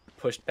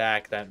pushed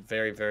back that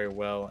very, very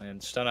well.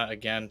 And Stunna,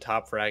 again,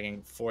 top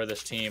fragging for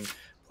this team,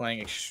 playing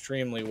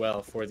extremely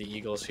well for the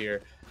Eagles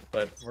here.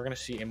 But we're going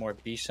to see a more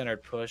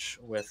B-centered push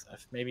with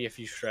maybe a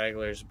few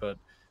stragglers, but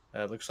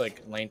it looks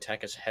like Lane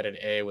Tech is headed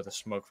A with a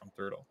smoke from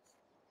Thrudel.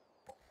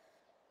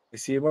 We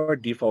see more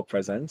default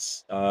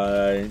presence.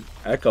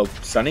 Echo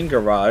stunning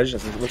Garage.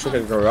 It looks like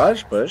a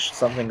Garage push.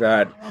 Something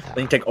that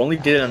Lane Tech only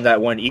did on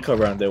that one eco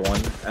round they won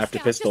after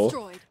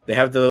Pistol. They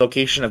have the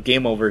location of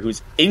Game Over,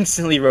 who's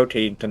instantly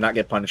rotating to not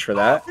get punished for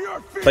that.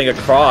 Playing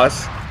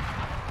across.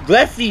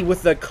 Lefty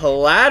with the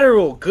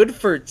collateral. Good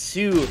for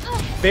 2.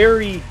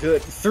 Very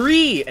good.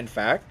 3, in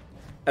fact.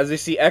 As we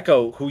see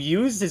Echo, who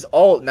used his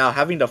ult, now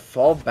having to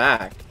fall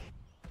back.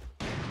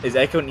 Is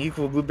Echo and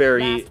Equal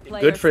Blueberry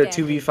good for a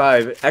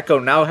 2v5? Echo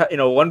now in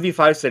a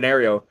 1v5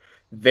 scenario,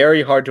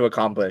 very hard to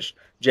accomplish.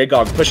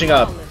 Jegog pushing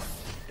up.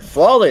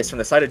 Flawless from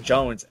the side of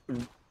Jones.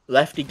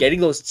 Lefty getting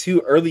those 2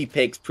 early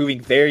picks,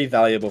 proving very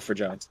valuable for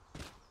Jones.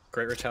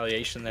 Great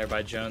retaliation there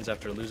by Jones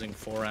after losing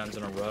 4 rounds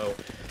in a row,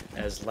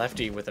 as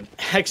Lefty with an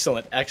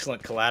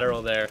excellent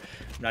collateral there.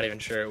 I'm not even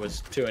sure it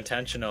was too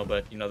intentional,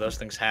 but you know, those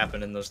things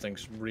happen, and those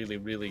things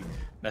really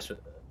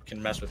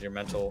can mess with your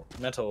mental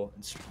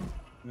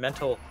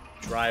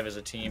drive as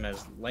a team,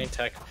 as Lane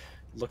Tech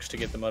looks to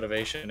get the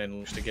motivation and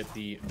looks to get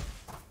the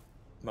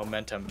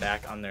momentum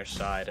back on their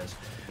side, as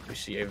we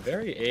see a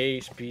very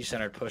A-B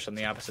centered push on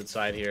the opposite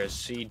side here, as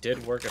C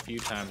did work a few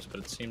times, but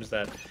it seems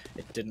that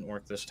it didn't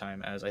work this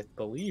time, as I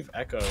believe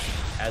Echo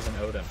has an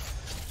Odin,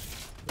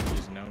 which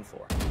he's known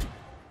for.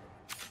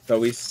 So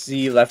we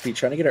see Lefty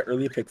trying to get an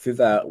early pick through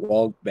that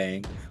wall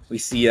bang. We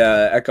see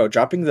Echo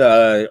dropping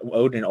the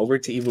Odin over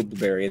to Evil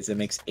Blueberry as it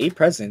makes a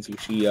presence. We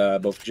see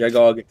both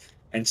Jegog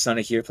and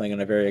Stunna here playing on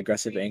a very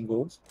aggressive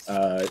angle,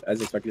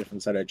 as expected from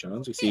the side of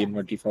Jones. We see a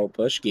more default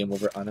push, Game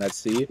Over on that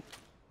C,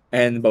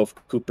 and both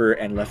Cooper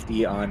and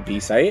Lefty on B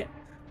site.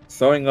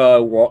 Throwing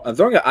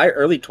an eye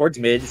early towards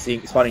mid,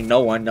 spotting no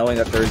one, knowing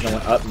that there is no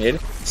one up mid.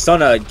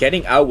 Stunna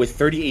getting out with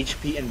 30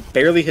 HP and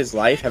barely his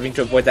life, having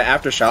to avoid the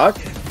aftershock.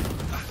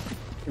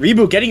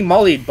 Rebu getting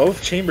mollied,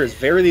 both chambers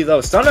very low.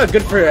 Stunna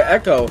good for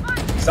Echo.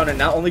 Stunna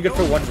not only good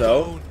for 1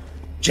 though.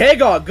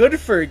 Jegog good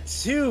for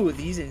 2.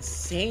 These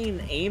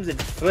insane aims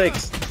and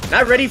flicks.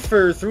 Not ready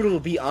for Thrudel to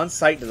be on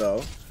site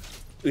though.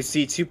 We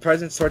see 2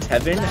 presents towards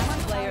heaven.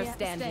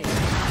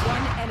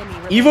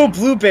 Evil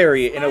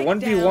Blueberry in a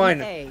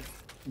 1v1.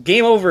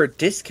 Game Over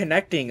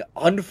disconnecting.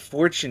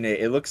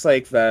 Unfortunate. It looks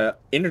like the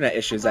internet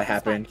issues that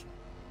happened.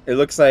 It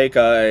looks like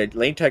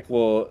Lane Tech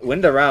will win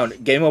the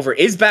round. Game Over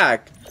is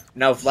back.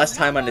 Now with less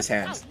time on his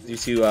hands due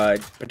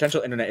to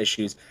potential internet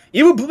issues.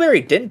 Evil Blueberry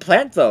didn't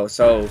plant though,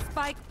 so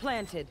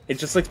it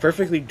just looks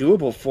perfectly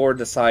doable for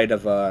the side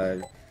of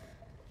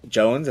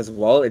Jones as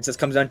well. It just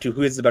comes down to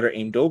who is the better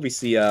aim duel. We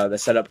see the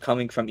setup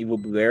coming from Evil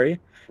Blueberry.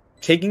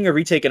 Taking a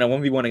retake in a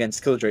 1v1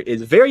 against Killjoy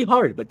is very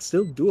hard, but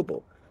still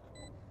doable.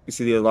 You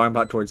see the alarm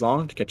bot towards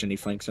long to catch any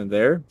flanks from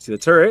there. See the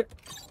turret.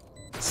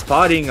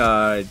 Spotting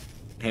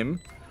him.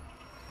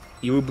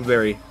 Evil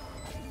Blueberry.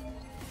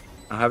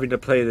 Having to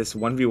play this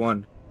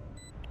 1v1.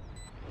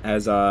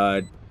 As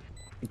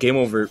Game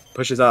Over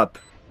pushes up.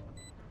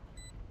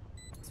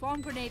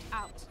 Swarm grenade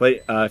out.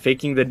 But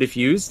faking the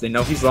defuse. They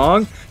know he's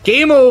long.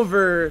 Game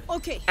Over!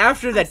 Okay.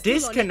 After that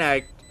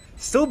disconnect,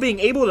 still being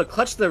able to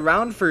clutch the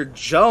round for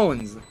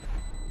Jones.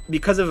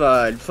 Because of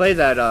a play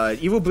that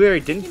Evil Blueberry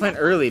didn't plan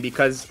early,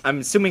 because I'm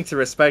assuming to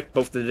respect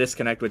both the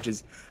disconnect, which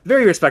is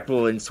very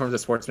respectable in terms of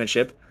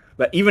sportsmanship,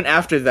 but even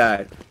after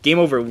that, Game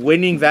Over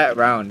winning that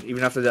round,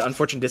 even after the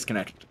unfortunate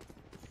disconnect.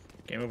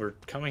 Game Over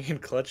coming in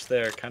clutch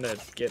there, kind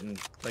of getting,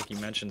 like you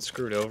mentioned,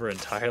 screwed over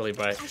entirely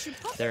by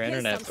their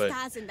internet, but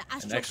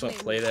an excellent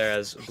play there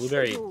as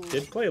Blueberry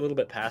did play a little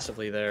bit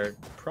passively there,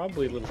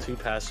 probably a little too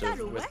passive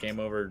with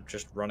Game Over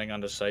just running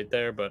onto site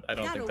there, but I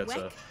don't think that's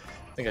I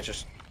think that's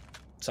just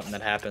something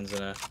that happens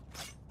in a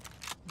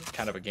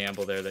kind of a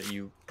gamble there that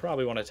you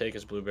probably want to take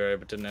as Blueberry,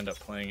 but didn't end up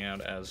playing out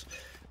as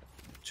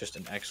just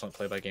an excellent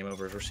play by Game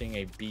Over. We're seeing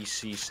a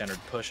BC-centered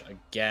push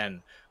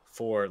again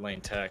for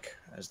Lane Tech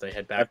as they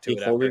head back to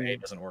it after A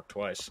doesn't work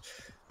twice.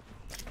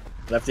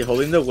 Lefty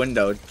holding the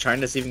window, trying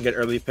to see if he can get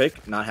early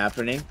pick, not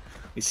happening.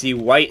 We see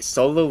White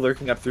solo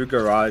lurking up through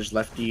garage,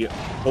 Lefty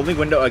holding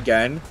window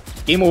again.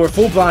 Game Over,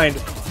 full blind.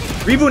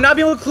 Reboot not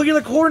being able to clear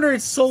the corner.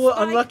 It's solo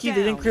unlucky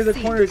they didn't clear the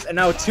corners, and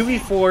now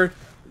 2v4.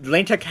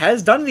 Lane Tech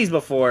has done these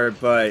before,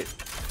 but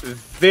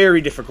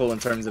very difficult in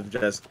terms of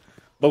just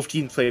both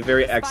teams play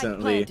very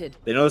excellently.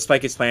 They know the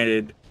spike is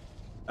planted.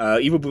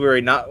 Evil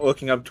Blueberry not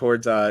looking up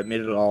towards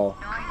mid at all.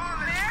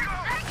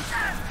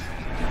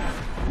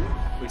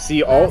 We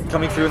see ult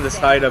coming through on the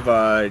side of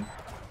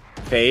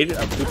Fade,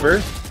 of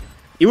Cooper.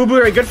 Evil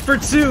Blueberry good for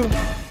 2.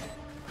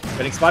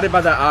 Getting spotted by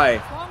the eye.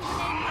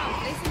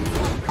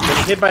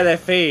 Getting hit by that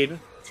Fade.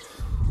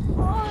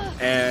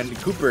 And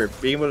Cooper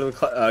being able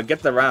to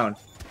get the round.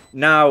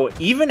 Now,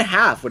 even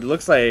half would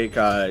look like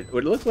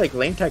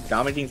Lane Tech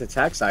dominating the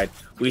attack side.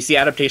 We see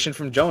adaptation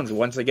from Jones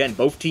once again.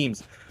 Both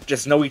teams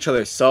just know each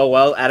other so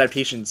well,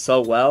 adaptation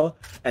so well,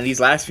 and these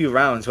last few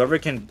rounds, whoever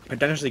can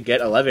potentially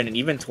get 11 and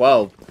even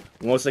 12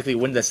 will most likely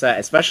win the set,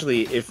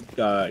 especially if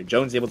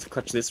Jones is able to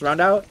clutch this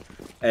round out,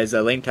 as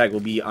Lane Tech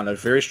will be on a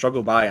very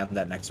struggle buy on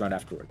that next round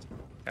afterwards.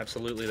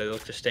 Absolutely, they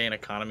look to stay in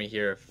economy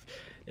here.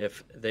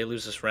 If they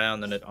lose this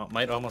round, then it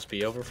might almost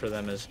be over for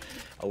them. As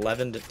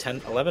 11 to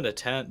 10,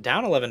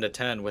 down 11 to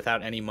 10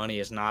 without any money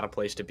is not a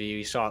place to be.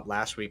 We saw it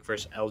last week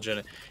versus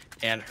Elgin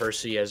and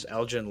IHSEA, as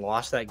Elgin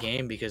lost that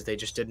game because they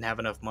just didn't have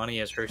enough money,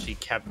 as IHSEA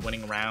kept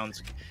winning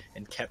rounds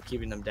and kept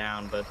keeping them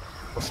down. But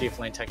we'll see if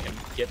Lane Tech can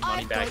get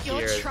money back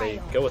here as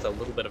they go with a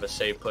little bit of a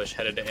save push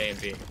headed to A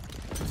and B.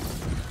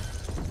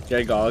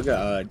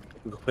 Jagog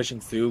pushing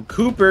through.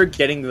 Cooper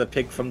getting the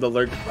pick from the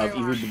lurk of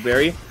Evil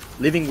Blueberry,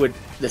 living with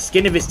the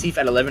skin of his teeth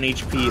at 11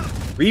 HP.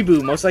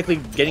 Reboot most likely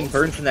getting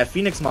burned from that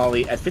Phoenix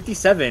Molly at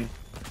 57.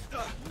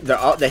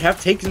 They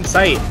have taken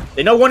sight.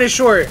 They know one is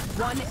short.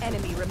 One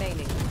enemy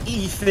remaining.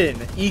 Ethan,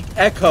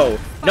 Echo,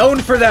 known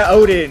for that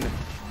Odin,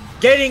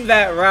 getting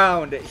that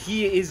round.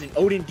 He is an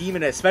Odin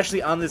demon,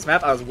 especially on this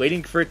map. I was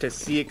waiting for it to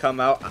see it come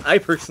out. I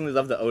personally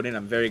love the Odin.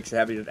 I'm very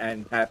excited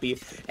and happy.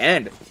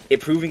 And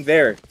it proving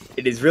there,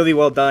 it is really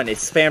well done. It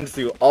spammed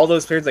through all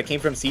those players that came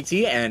from CT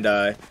and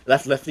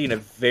left Lefty in a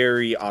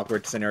very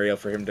awkward scenario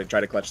for him to try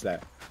to clutch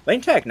that.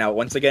 Lane Tech now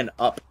once again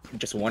up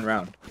just one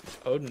round.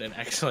 Odin, an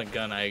excellent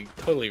gun. I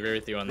totally agree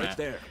with you on that.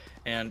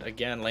 And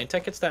again, Lane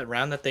Tech gets that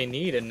round that they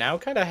need, and now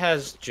kind of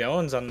has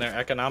Jones on their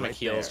economic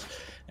heels.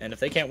 And if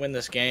they can't win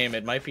this game,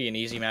 it might be an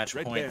easy match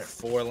point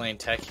for Lane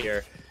Tech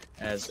here.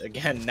 As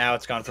again, now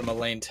it's gone from a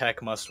Lane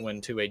Tech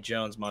must-win to a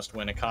Jones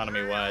must-win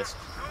economy-wise,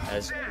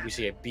 as we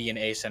see a B and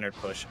A centered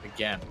push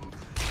again.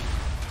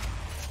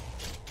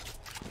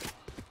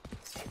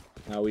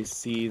 Now we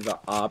see the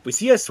op. We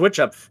see a switch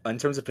up in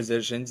terms of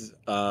positions.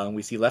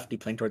 We see Lefty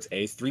playing towards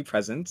A, 3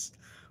 presents.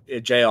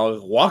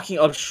 JL walking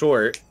up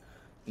short,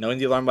 knowing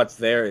the alarm bot's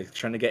there,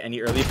 trying to get any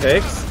early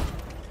picks.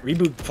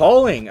 Reboot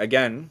falling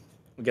again.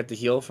 We get the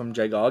heal from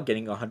Jagog,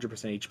 getting 100%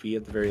 HP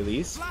at the very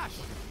least.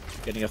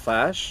 Getting a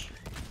flash.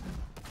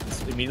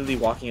 Just immediately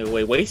walking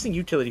away, wasting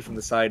utility from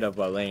the side of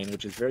lane,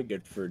 which is very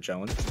good for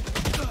Jones.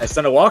 As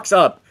Stunna walks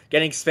up,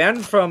 getting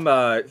spammed from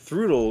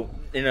Thrudel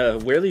in a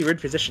weirdly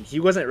weird position he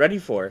wasn't ready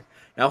for.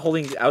 Now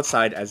holding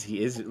outside as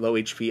he is low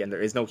HP and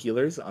there is no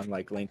healers,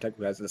 unlike Lane Tech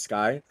who has the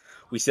Sky.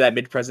 We see that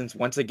mid presence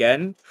once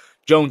again.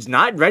 Jones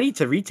not ready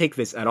to retake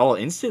this at all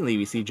instantly.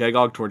 We see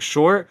Jagog towards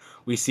short,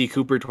 we see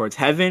Cooper towards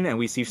heaven, and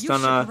we see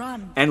Stunna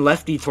and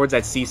Lefty towards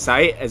that C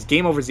site, as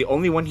Game Over is the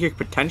only one here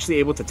potentially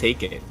able to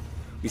take it.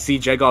 We see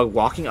Jagog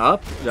walking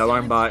up, the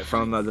alarm bot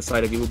from the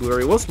side of Evil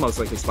Blueberry will most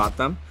likely spot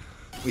them.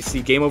 We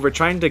see Game Over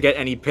trying to get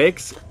any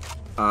picks,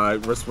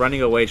 just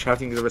running away,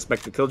 trying to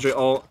respect the Killjoy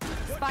ult,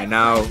 and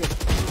now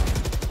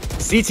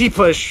CT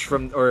push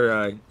from,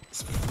 or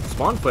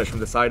spawn push from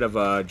the side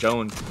of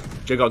Jones.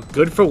 Jiggle,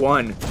 good for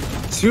one.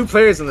 2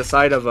 players on the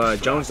side of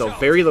Jones, though.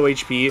 Very low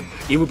HP.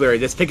 Evil Berry,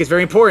 this pick is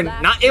very important.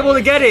 Not able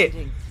to get it!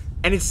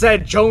 And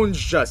instead, Jones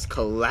just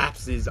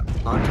collapses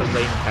onto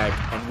lane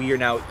tech, and we are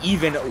now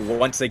even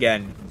once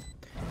again.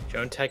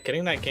 Joan Tech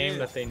getting that game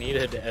that they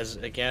needed, as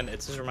again, it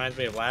just reminds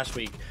me of last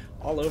week.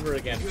 All over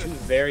again, 2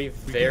 very,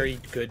 very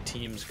good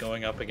teams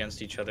going up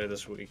against each other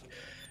this week.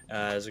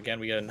 As again,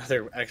 we get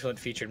another excellent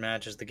featured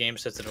match as the game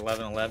sits at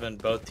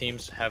 11-11. Both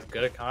teams have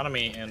good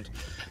economy, and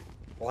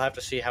we'll have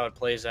to see how it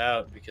plays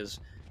out because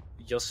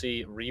you'll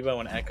see Rebo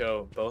and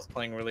Echo both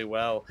playing really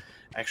well.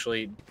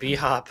 Actually,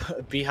 B-Hop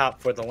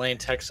for the lane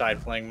tech side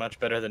playing much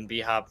better than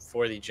B-Hop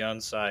for the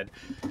Jones side.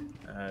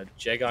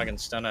 Jagog and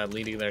Stunna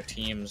leading their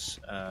teams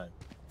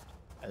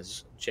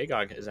as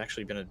Jagog has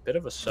actually been a bit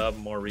of a sub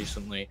more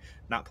recently,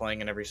 not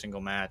playing in every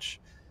single match.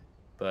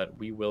 But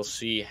we will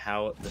see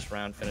how this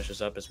round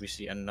finishes up as we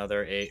see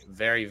another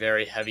very,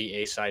 very heavy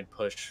A-side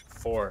push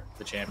for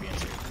the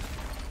champions here.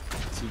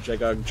 See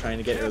Jagog trying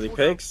to get early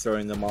picks,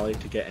 throwing the molly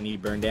to get any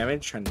burn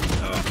damage. Trying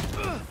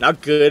to,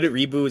 not good.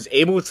 Rebu is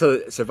able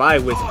to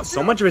survive with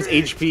so much of his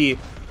HP.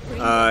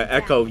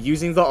 Echo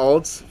using the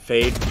ults.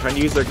 Fade trying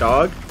to use their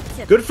dog.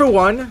 Good for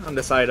one on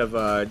the side of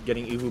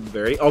getting Uhu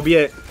Berry.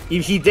 Albeit,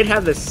 he did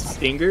have the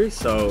Stinger,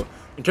 so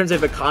in terms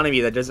of economy,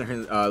 that doesn't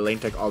hurt lane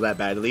tech all that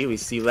badly. We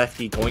see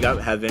Lefty going up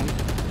heaven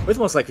with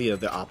most likely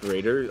the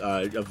operator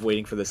of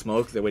waiting for the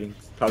smoke. They're waiting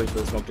probably for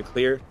the smoke to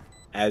clear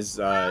as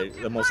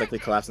the most likely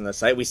collapse on the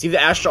site. We see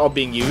the Astral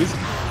being used.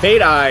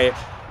 Fade Eye,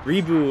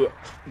 Rebu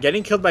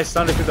getting killed by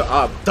Stunner through the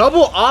op.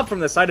 Double op from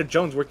the side of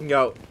Jones working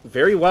out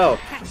very well.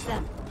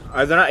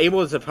 They're not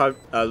able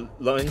to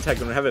lane tech. They're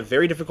going to have a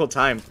very difficult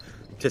time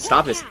to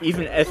stop this,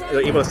 even if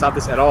they're able to stop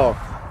this at all.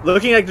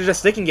 Looking like they're just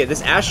sticking it.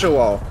 This Astral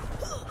Wall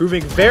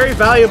proving very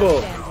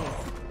valuable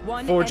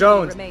for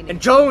Jones.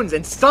 And Jones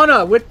and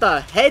Stunna with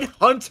the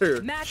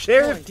Headhunter,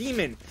 Sheriff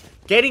Demon,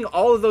 getting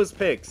all of those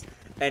picks.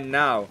 And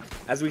now,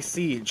 as we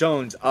see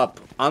Jones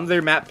up on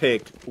their map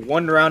pick,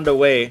 1 round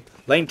away,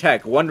 lane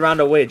tech, 1 round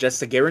away just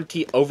to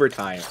guarantee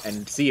overtime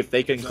and see if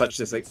they can clutch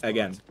this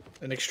again.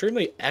 An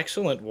extremely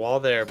excellent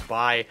wall there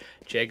by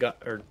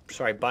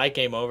by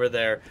Game Over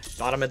there,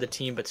 bottom of the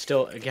team, but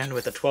still, again,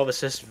 with the 12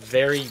 assists,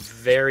 very,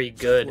 very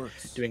good.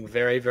 Doing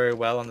very, very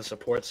well on the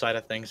support side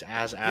of things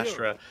as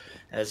Astra,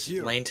 as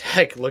Lane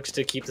Tech looks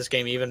to keep this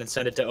game even and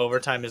send it to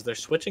overtime as they're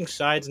switching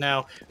sides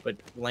now, but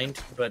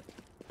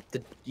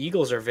the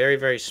Eagles are very,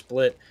 very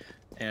split,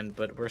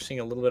 but we're seeing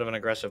a little bit of an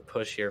aggressive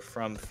push here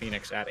from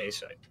Phoenix at A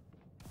site.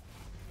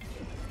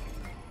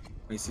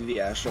 We see the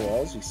Astra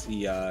walls, we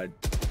see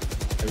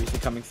everything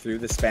coming through,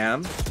 the spam,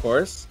 of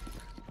course.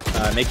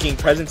 Making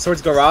presence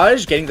towards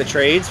Garage, getting the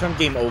trades from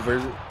Game Over.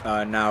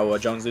 Now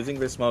Jones losing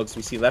the smokes.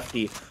 We see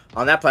Lefty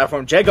on that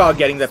platform. Jagog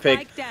getting the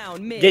pick,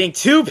 getting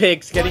 2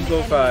 picks, getting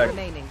both.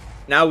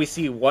 Now we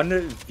see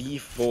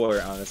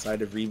 1v4 on the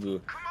side of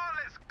Rebu.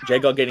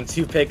 Jagog getting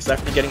 2 picks,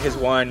 Lefty getting his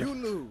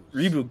 1.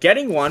 Rebu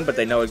getting 1, but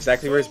they know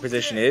exactly where his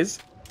position is.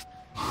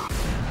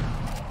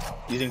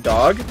 Using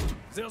Dog.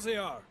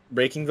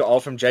 Breaking the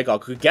ult from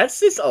Jagog, who gets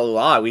this a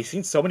lot. We've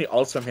seen so many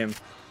ults from him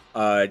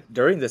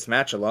during this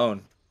match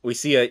alone. We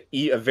see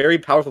a very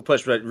powerful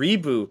push, but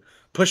Rebu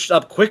pushed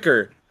up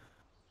quicker,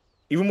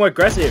 even more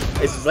aggressive.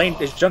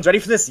 Is Jones ready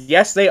for this?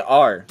 Yes, they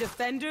are.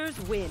 Defenders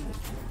win.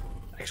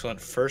 Excellent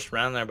first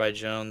round there by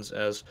Jones,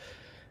 as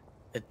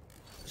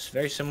it's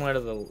very similar to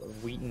the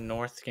Wheaton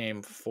North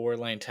game for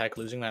Lane Tech,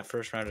 losing that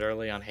first round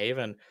early on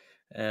Haven.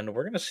 And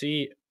we're going to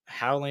see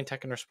how Lane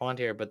Tech can respond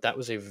here, but that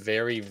was a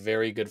very,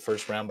 very good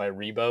first round by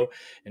Rebo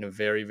and a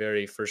very,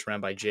 very first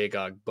round by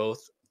Jagog.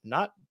 Both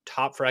not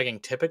top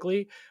fragging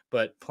typically,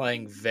 but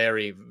playing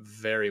very,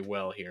 very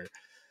well here.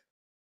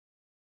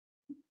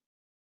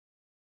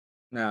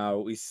 Now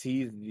we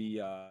see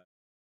the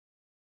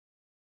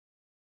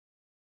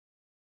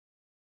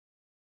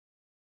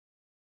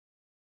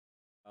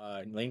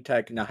Lane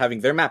Tech now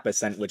having their map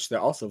Ascent, which they're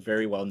also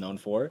very well known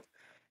for.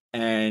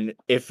 And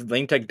if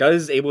Lane Tech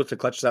does able to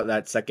clutch out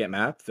that second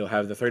map, they'll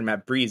have the third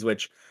map Breeze,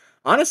 which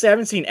honestly I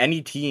haven't seen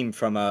any team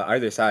from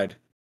either side.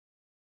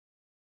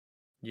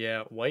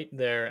 Yeah, White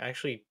there,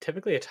 actually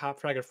typically a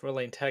top fragger for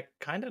Lane Tech,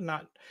 kind of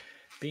not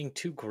being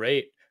too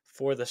great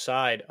for the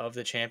side of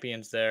the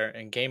champions there,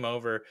 and Game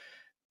Over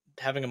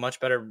having a much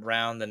better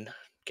round than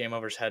Game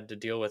Over's had to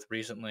deal with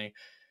recently.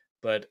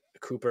 But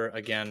Cooper,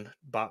 again,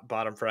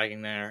 bottom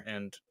fragging there,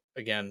 and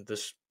again,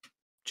 this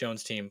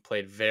Jones team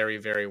played very,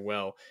 very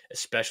well,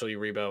 especially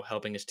Rebo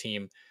helping his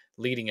team,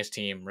 leading his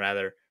team,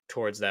 rather,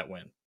 towards that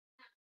win.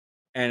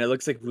 And it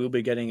looks like we'll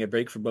be getting a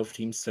break for both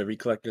teams to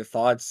recollect their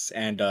thoughts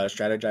and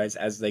strategize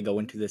as they go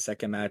into the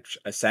second match,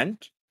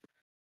 Ascent.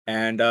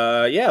 And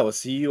yeah, we'll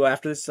see you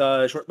after this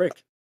short break.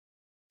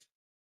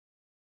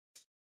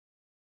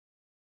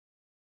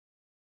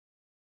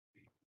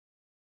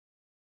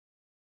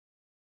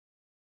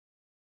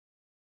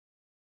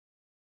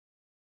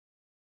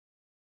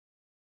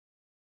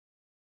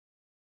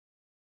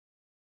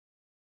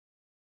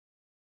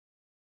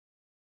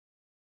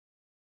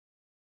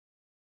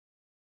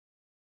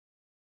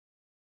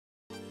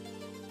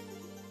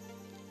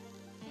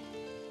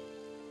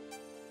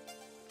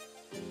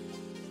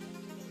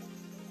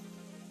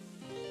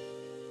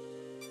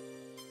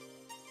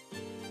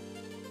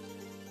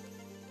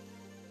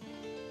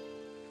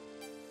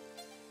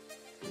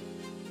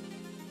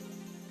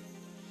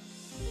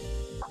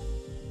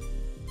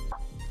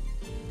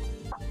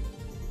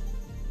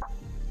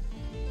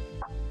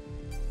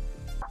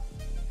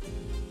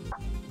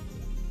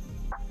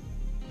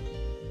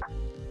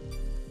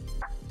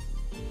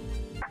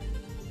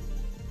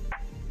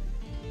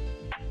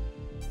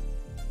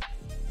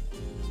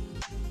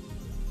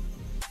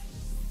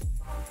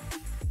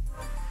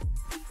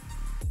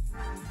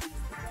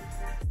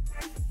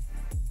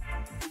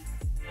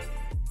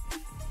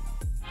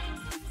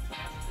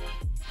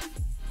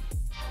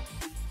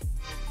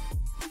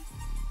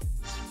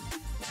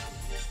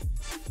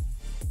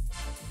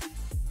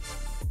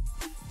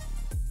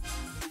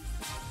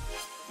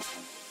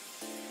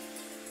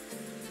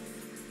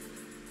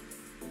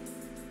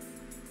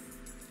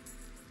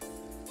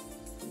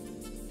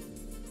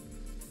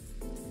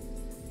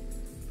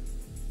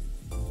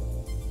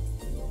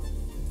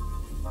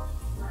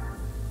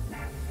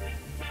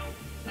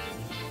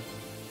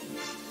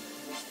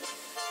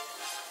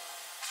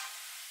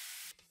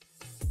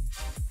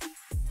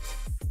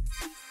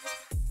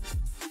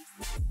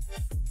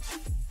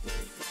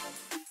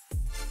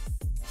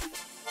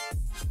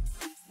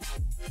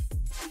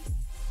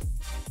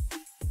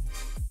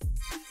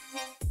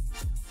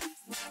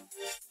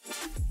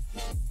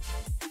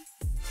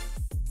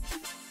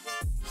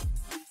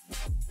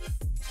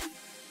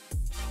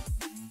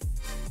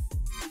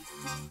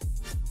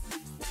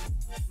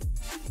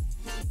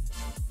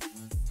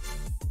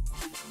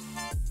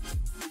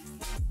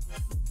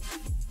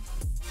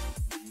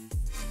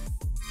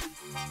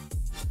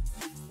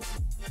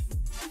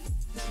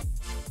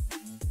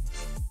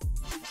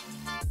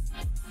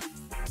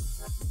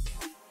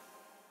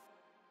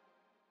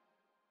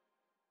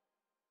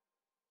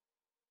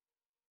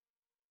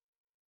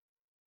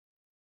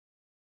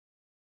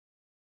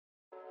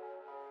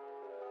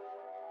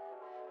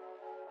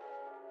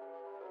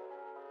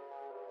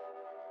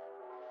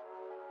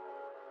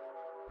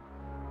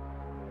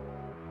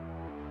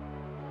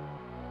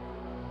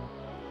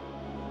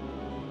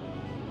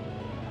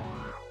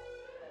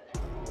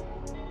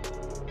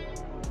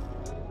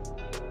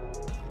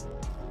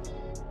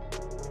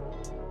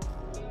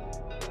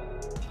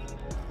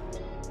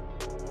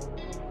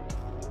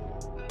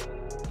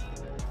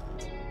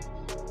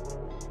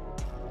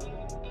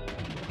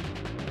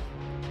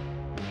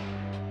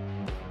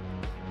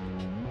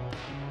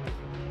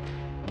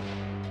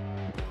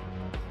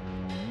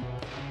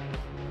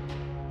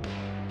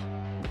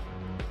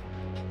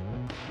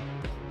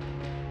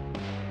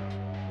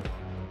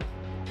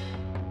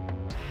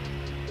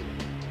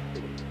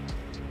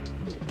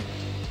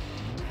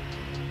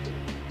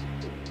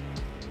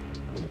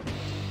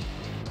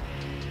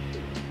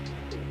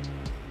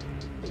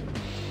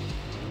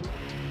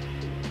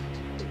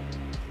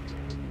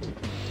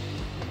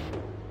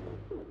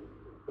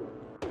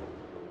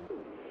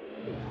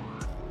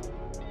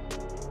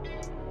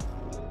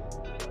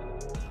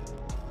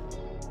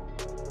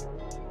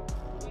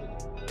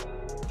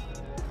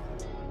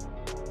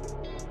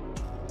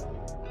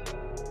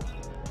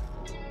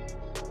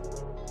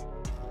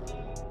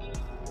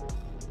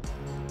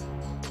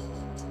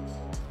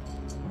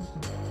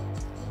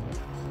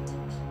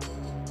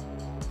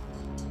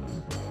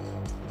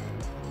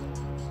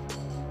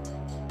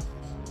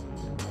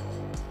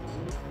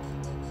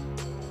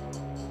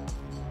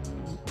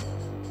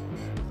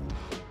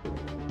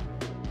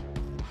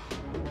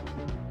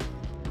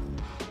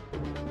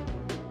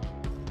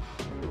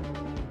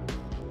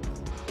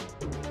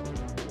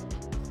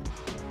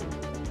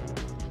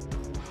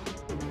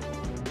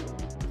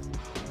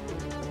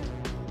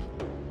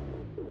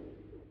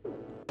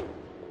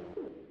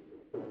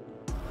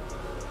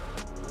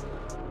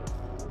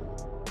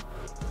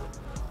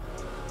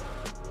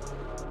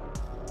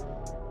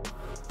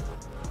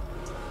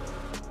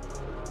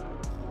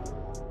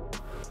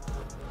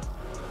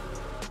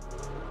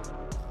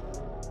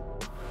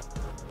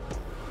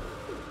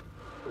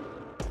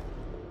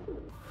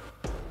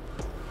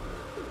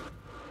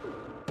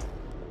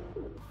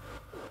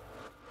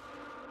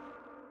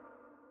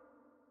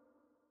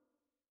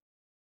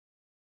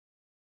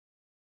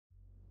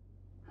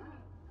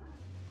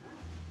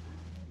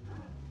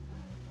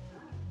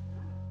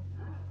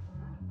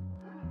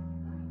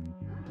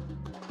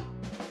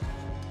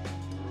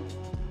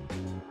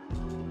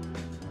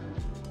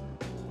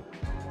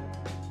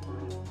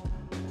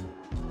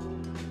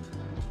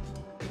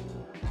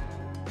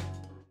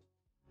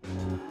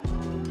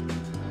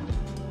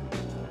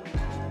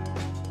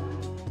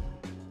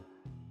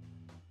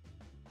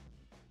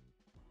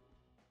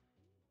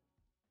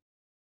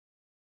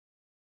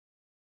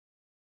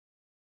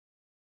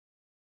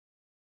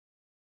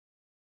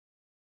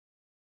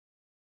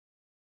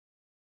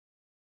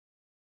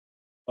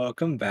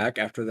 Welcome back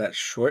after that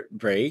short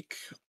break.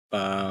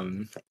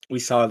 Um, we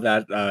saw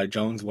that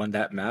Jones won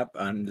that map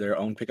on their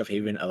own pick of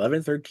Haven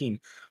 11-13.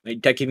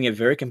 Tech keeping it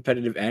very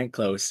competitive and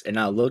close, and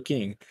now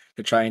looking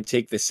to try and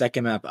take the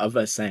second map of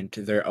Ascent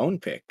to their own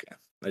pick.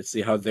 Let's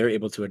see how they're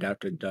able to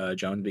adapt to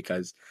Jones,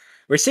 because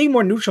we're seeing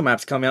more neutral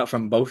maps coming out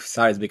from both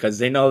sides, because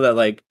they know that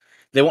like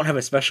they won't have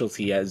a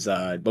specialty, as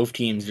both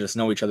teams just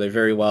know each other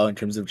very well in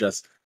terms of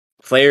just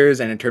players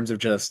and in terms of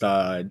just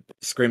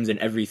scrims and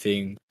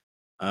everything.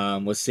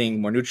 Was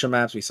seeing more neutral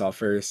maps. We saw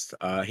first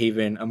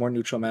Haven, a more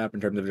neutral map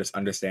in terms of just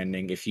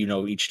understanding if you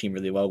know each team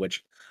really well,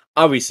 which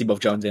obviously both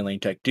Jones and Lane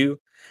Tech do.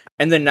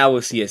 And then now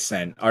we'll see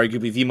Ascent,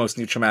 arguably the most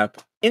neutral map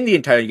in the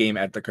entire game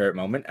at the current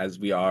moment, as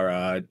we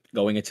are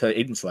going into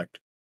Aiden Select.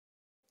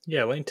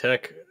 Yeah, Lane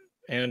Tech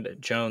and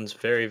Jones,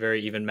 very,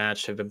 very even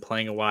matched, have been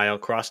playing a while,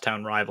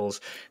 crosstown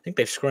rivals. I think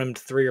they've scrimmed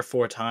 3 or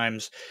 4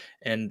 times,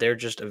 and they're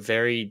just a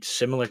very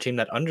similar team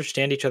that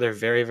understand each other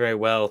very, very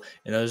well.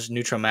 In those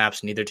neutral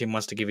maps, neither team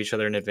wants to give each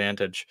other an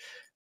advantage.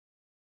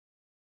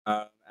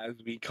 As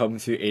we come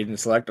to Aiden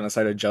Select on the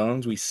side of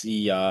Jones, we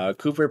see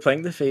Cooper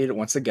playing the Fade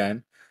once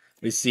again.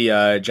 We see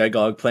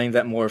Jegog playing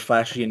that more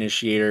flashy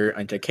initiator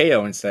into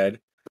KO instead.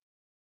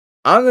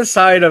 On the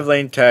side of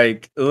Lane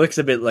Tech, it looks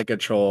a bit like a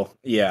troll.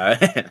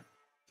 Yeah.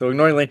 So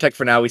ignoring Lane Tech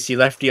for now, we see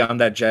Lefty on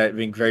that Jet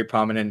being very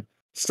prominent.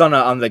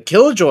 Stunna on the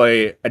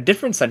Killjoy, a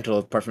different Sentinel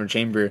apart from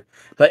Chamber,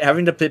 but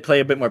having to play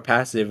a bit more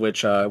passive,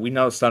 which we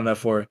know Stunna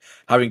for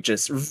having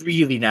just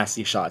really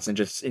nasty shots and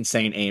just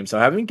insane aim. So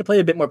having to play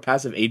a bit more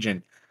passive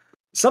agent,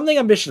 something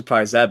I'm a bit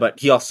surprised at, but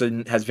he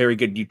also has very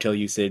good util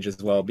usage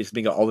as well, just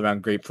being an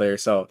all-around great player.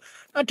 So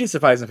not too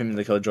surprised of him in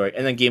the Killjoy.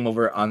 And then game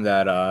over on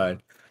that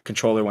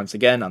controller once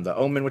again on the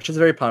Omen, which is a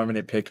very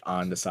prominent pick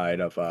on the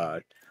side of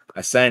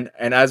Ascent.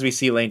 And as we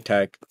see Lane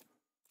Tech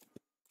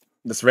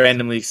just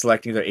randomly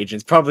selecting their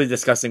agents, probably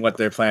discussing what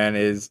their plan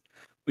is.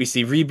 We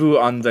see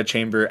Reboot on the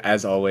Chamber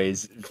as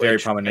always, very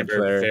prominent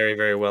player. Very,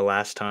 very well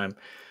last time.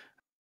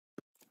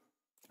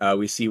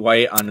 We see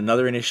White on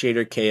another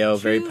Initiator KO,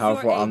 very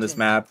powerful on this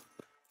map.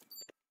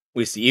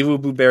 We see Evil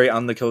Blueberry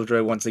on the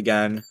Killjoy once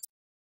again.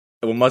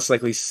 We'll most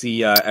likely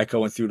see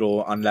Echo and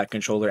Thudel on that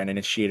controller and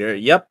Initiator.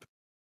 Yep.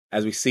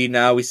 As we see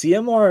now, we see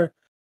a more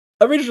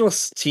original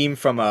team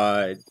from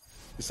the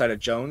side of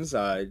Jones,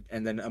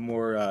 and then a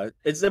more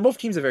both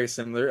teams are very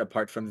similar,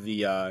 apart from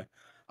the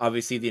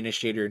obviously the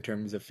Initiator in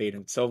terms of Fade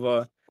and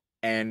Silva,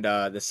 and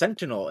the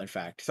Sentinel. In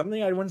fact,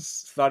 something I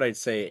once thought I'd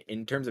say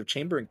in terms of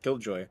Chamber and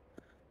Killjoy.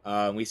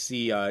 We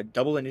see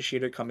double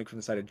Initiator coming from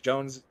the side of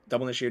Jones,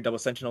 double Initiator, double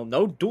Sentinel,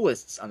 no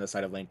duelists on the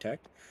side of Lane Tech,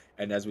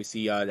 and as we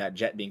see that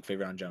Jet being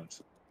favored on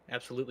Jones.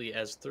 Absolutely,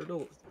 as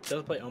Thurdle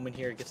does play Omen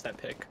here, gets that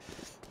pick.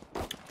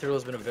 Thurdle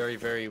has been a very,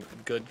 very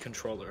good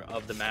controller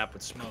of the map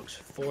with smokes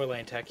for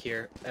Lane Tech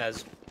here,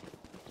 as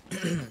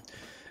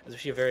we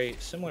see a very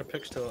similar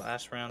picks to the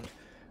last round,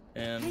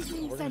 and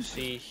we're going to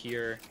see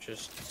here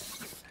just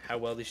how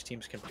well these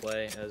teams can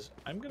play. As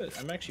I'm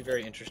actually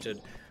very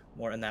interested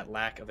more in that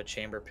lack of a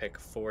Chamber pick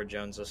for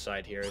Jones'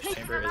 side here. As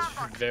Chamber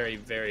is very,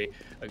 very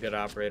a good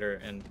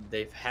operator, and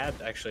they've had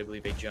actually, I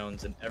believe, a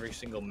Jones in every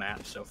single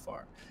map so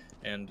far.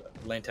 And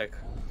Lane Tech,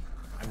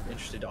 I'm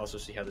interested to also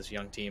see how this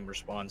young team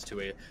responds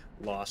to a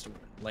lost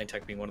Lane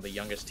Tech being one of the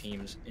youngest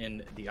teams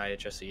in the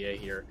IHSEA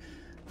here.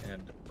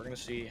 And we're going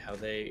to see how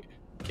they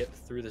get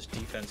through this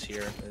defense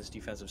here, this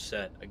defensive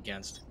set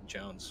against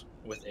Jones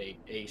with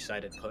a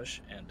sided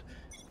push, and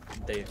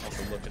they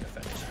also look to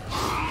defend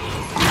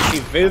this.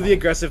 A very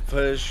aggressive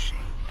push,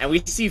 and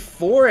we see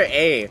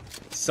 4A.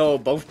 So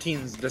both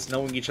teams just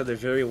knowing each other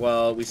very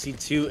well. We see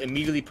 2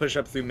 immediately push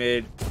up through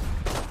mid.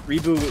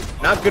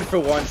 Reboot not good for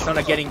 1.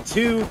 Stunna getting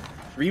 2.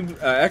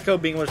 Echo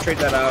being able to trade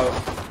that out.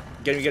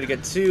 Gonna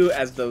get 2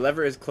 as the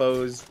lever is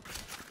closed.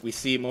 We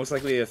see most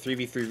likely a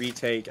 3v3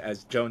 retake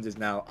as Jones is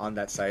now on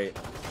that site.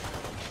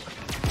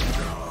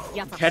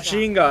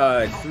 Catching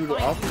through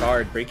off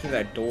guard, breaking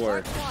that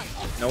door,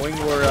 knowing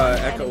where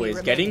Echo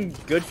is, getting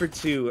good for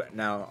 2.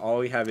 Now all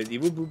we have is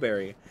Evil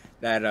Blueberry,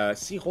 that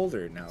C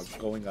holder now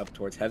going up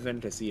towards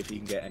Heaven to see if he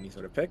can get any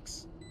sort of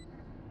picks.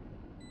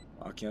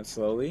 Walking up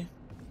slowly.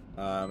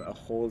 A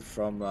hold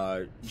from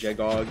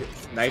Jegog,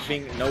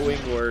 knifing, knowing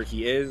where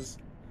he is.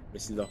 We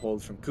see the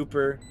hold from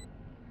Cooper,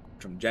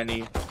 from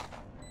Jenny,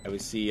 and we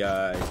see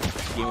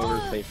game over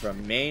play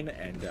from Main,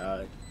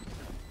 and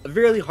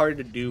really hard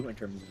to do in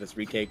terms of this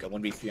retake, a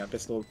 1v3 on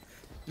pistol.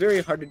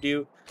 Very hard to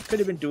do. Could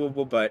have been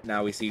doable, but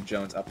now we see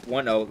Jones up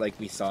 1-0 like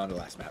we saw in the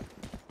last map.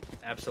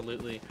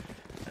 Absolutely.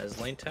 As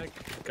Lane Tech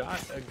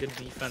got a good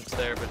defense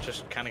there, but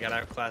just kind of got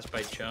outclassed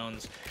by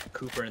Jones.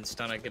 Cooper and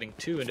Stunna getting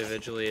 2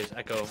 individually, as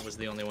Echo was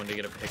the only one to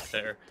get a pick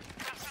there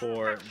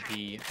for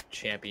the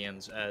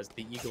champions, as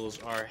the Eagles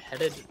are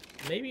headed,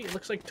 maybe it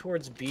looks like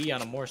towards B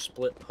on a more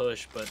split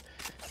push, but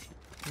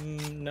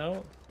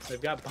no,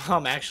 they've got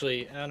Bomb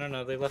actually. I don't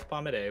know, they left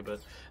Bomb at A,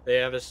 but they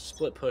have a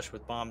split push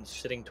with Bomb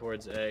sitting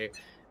towards A,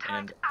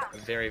 and a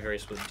very, very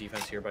split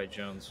defense here by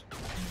Jones.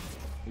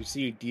 We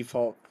see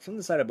default from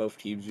the side of both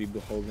teams. We've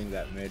been holding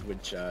that mid,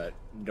 which there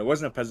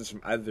wasn't a presence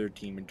from either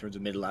team in terms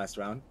of mid last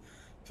round.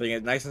 Playing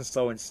it nice and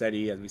slow and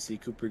steady as we see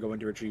Cooper going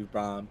to retrieve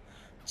bomb.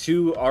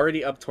 2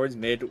 already up towards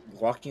mid,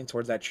 walking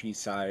towards that tree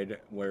side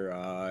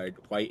where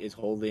White is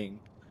holding.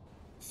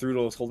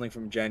 Thrudel is holding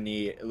from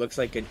Jenny. It looks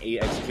like an 8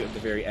 execute at the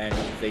very end.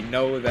 They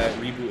know that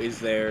Rebu is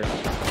there.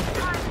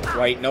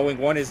 White knowing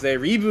 1 is there.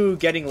 Rebu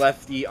getting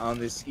lefty on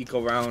this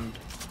eco round.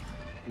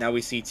 Now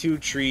we see 2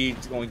 trees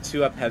going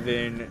 2 up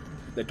heaven.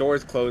 The door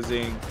is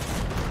closing.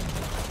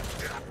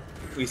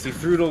 We see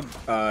Thrudel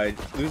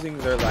losing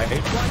their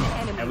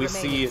life. And we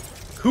see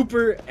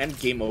Cooper and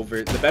game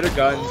over. The better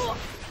guns.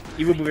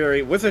 Evil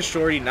Blueberry with a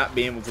shorty not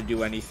being able to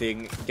do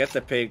anything. Get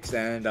the picks.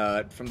 And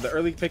from the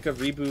early pick of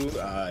Rebu,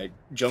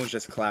 Jones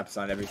just collapsed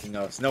on everything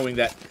else. Knowing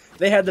that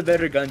they had the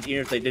better guns,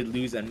 even if they did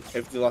lose and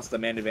if they lost the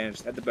man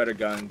advantage, had the better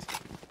guns.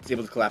 Was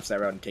able to collapse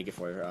that round and take it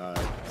for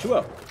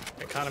 2-0.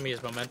 Economy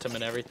is momentum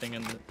and everything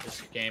in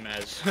this game,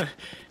 as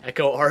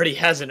Echo already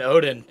has an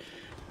Odin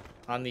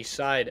on the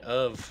side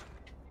of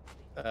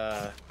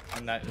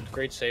on that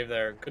great save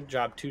there. Good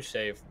job to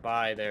save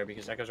by there,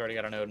 because Echo's already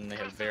got an Odin. They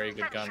have very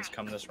good guns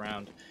come this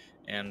round,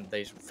 and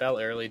they fell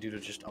early due to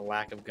just a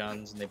lack of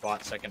guns, and they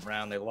bought second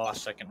round. They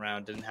lost second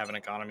round, didn't have an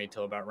economy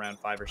till about round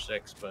 5 or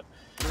 6, but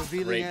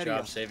great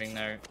job saving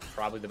there.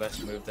 Probably the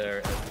best move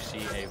there, as we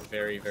see a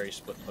very, very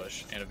split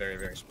push and a very,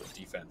 very split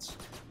defense.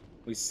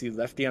 We see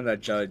Lefty on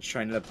that judge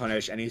trying to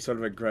punish any sort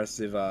of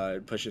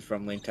aggressive pushes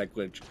from lane tech,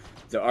 which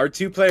there are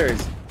 2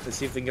 players. Let's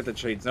see if they can get the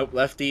trades. Nope,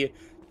 Lefty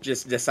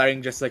just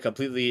deciding just to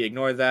completely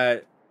ignore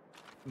that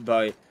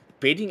by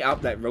baiting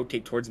out that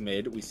rotate towards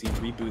mid. We see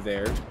Rebu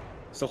there,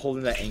 still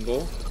holding that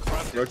angle,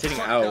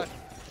 rotating out.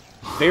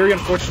 Very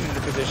unfortunate in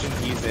the position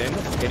he's in.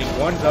 Getting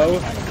 1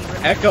 though.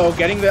 Echo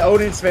getting the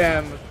Odin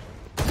spam.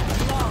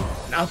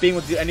 Not being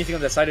able to do anything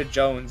on the side of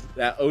Jones.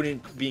 That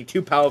Odin being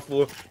too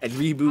powerful, and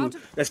Rebu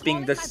just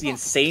being the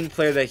insane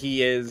player that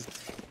he is,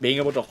 being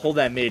able to hold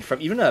that mid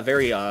from even a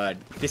very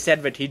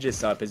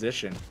disadvantageous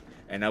position.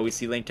 And now we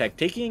see Lane Tech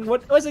taking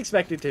what was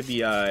expected to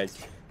be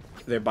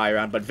their buy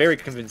round, but very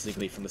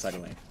convincingly from the side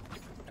of lane.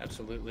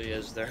 Absolutely,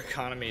 as their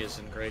economy is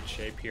in great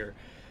shape here.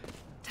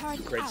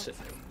 Great,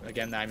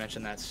 again, I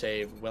mentioned that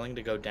save, willing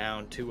to go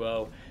down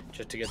 2-0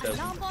 just to get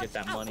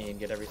that money and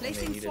get everything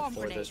they needed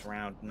for this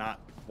round. Not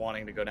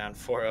wanting to go down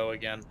 4-0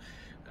 again,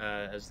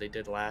 as they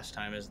did last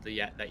time. As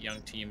that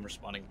young team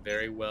responding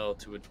very well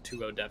to a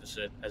 2-0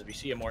 deficit, as we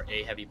see a more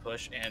A-heavy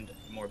push and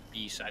more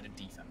B-sided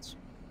defense.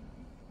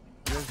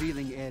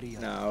 Revealing area.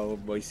 Now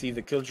we see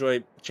the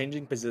Killjoy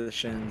changing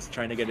positions,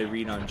 trying to get a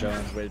read on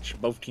Jones, which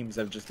both teams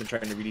have just been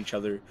trying to read each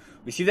other.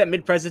 We see that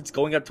mid presence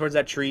going up towards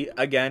that tree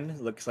again.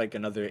 Looks like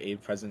another A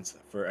presence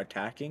for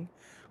attacking.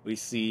 We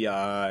see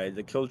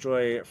the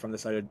Killjoy from the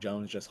side of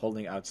Jones just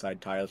holding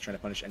outside tiles, trying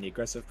to punish any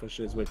aggressive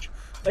pushes, which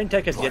Lane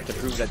Tech has yet to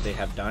prove that they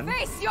have done.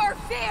 Face your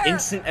fear!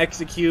 Instant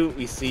execute.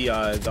 We see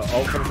the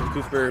ult coming from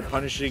Cooper,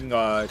 punishing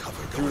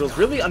Thrudel's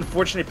really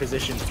unfortunate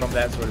positions from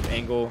that sort of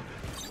angle.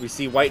 We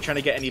see White trying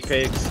to get any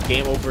picks.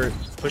 Game over.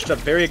 Pushed up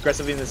very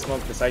aggressively in the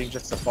smoke, deciding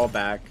just to fall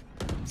back.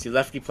 We see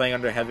Lefty playing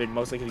under Heaven,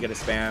 most likely to get a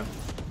spam.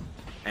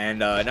 And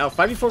now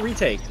 5v4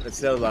 retake. That's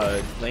still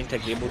Lane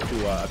Tech able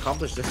to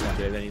accomplish this one. Do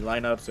they have any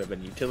lineups? Do they have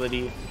any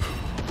utility?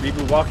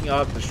 Rebu walking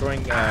up,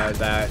 destroying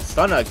that.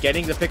 Stunna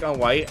getting the pick on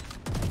White.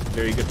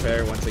 Very good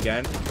player once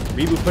again.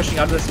 Rebu pushing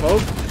out of the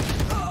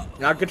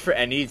smoke. Not good for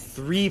any.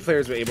 3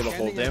 players were able to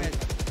hold him.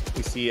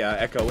 We see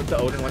Echo with the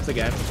Odin once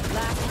again.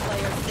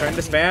 Trying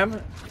to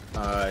spam.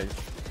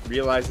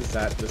 Realizes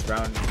that this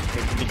round is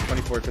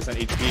 24%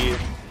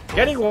 HP.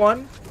 Getting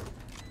 1.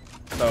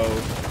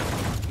 So,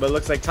 but it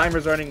looks like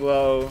timer's running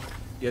low.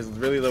 He has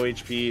really low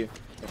HP.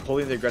 They're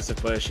pulling the aggressive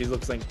push. He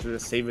looks like to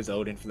save his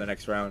Odin for the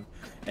next round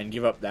and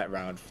give up that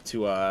round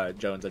to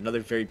Jones. Another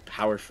very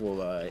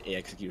powerful A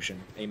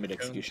mid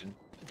execution.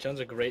 Jones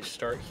a great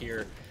start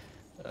here.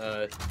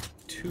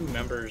 2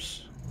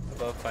 members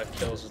above 5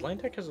 kills. Lane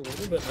Tech has a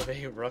little bit of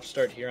a rough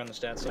start here on the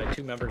stat side.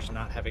 2 members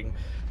not having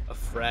a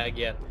frag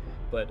yet,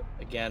 but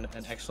again,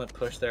 an excellent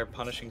push there,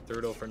 punishing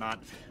Thrudel for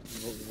not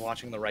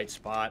watching the right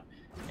spot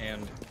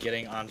and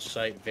getting on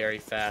site very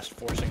fast,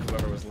 forcing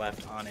whoever was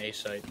left on A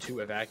site to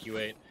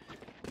evacuate.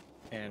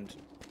 And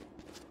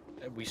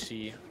we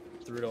see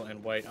Thrudel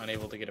and White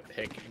unable to get a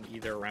pick in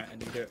either round,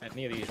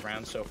 any of these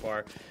rounds so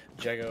far.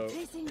 Jago,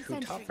 who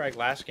top fragged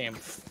last game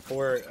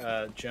for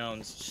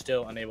Jones,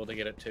 still unable to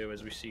get it too,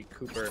 as we see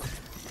Cooper,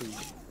 who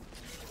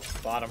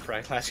bottom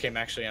frag last game,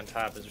 actually on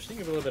top, as we're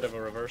seeing a little bit of a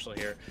reversal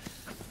here,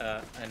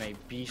 and a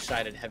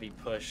B-sided heavy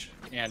push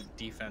and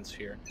defense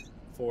here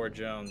for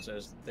Jones,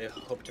 as they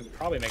hope to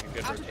probably make a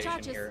good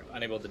rotation here,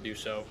 unable to do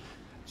so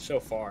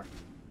far.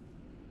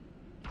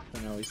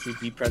 Now we see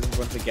B presence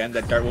once again.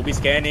 That dart will be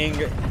scanning.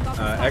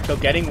 Echo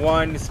getting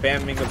 1,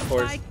 spamming, of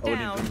course.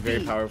 Odin being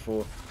very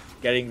powerful.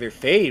 Getting their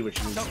fade, which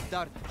is,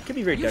 could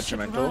be very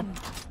detrimental.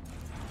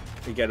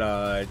 We get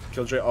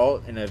Killjoy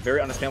ult in a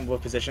very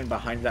unspammable position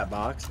behind that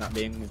box, not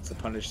being able to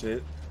punish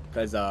it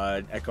because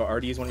Echo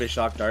already used one of his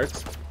shock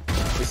darts.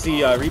 We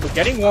see Rebu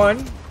getting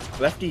 1.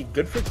 Lefty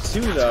good for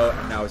 2 though.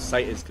 And now his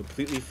sight is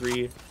completely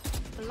free,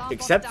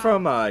 except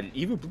from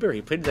Evil Blueberry.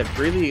 He played that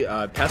really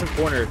passive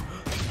corner.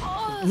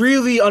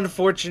 Really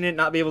unfortunate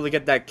not be able to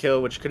get that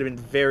kill, which could have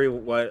been very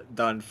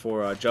done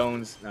for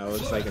Jones. Now it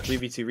looks like a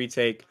 3v2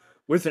 retake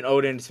with an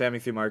Odin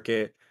spamming through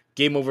market.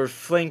 Game over,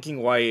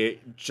 flanking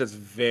White. Just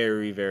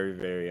very, very,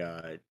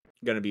 very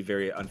gonna be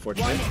very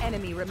unfortunate. One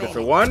enemy Good remaining.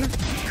 for one.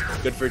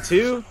 Good for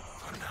two.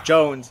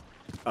 Jones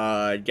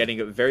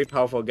getting very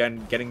powerful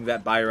again, getting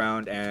that buy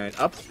round and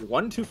up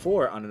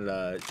 1-4 on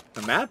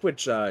a map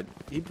which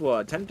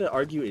people tend to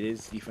argue it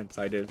is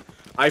defense-sided.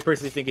 I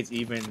personally think it's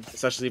even,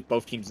 especially if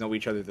both teams know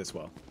each other this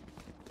well.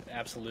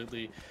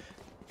 Absolutely.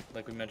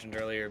 Like we mentioned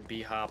earlier,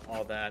 B-hop,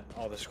 all that,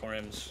 all the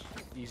scrims,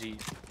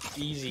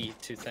 easy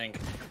to think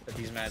that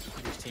these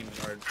teams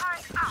are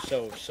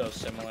so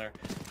similar.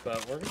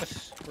 But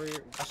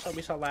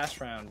we saw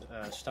last round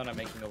Stunna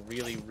making a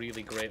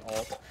really great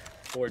ult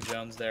for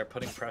Jones there,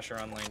 putting pressure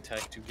on lane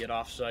tech to get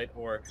off site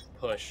or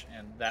push,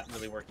 and that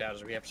really worked out.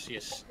 As we have to see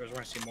we're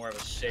going to see more of a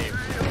save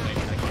for lane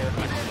tech here,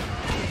 but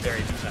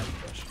very decided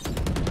push.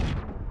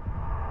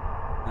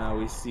 Now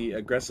we see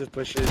aggressive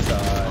pushes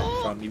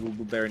from Evil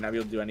Blueberry, not be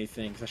able to do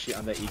anything, especially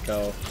on the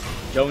eco.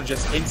 Jones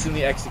just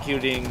instantly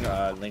executing,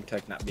 lane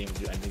tech not being able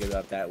to do anything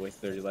about that with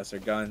their lesser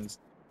guns.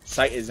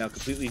 Site is now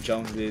completely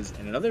Jones's,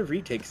 and another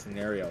retake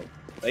scenario.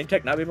 Lane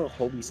tech not be able to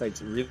hold these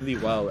sites really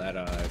well at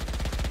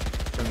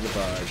in terms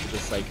of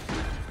just like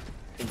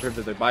in terms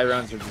of their buy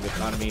rounds, in terms of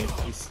economy.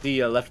 You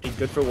see Lefty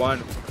good for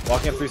one,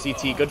 walking up through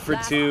CT, good for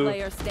two.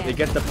 They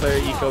get the player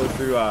eco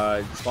through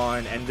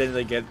spawn, and then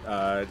they get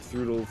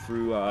Thrudel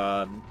through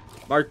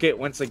market.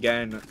 Once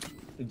again,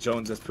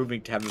 Jones is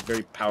proving to have a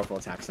very powerful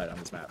attack side on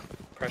this map.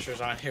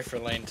 Pressure's on here for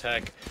lane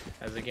tech,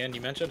 as again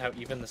you mentioned how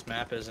even this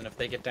map is, and if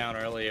they get down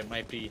early it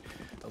might be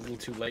a little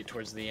too late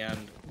towards the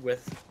end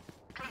with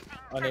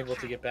unable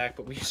to get back.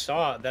 But we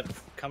saw that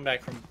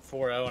comeback from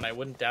 4-0, and I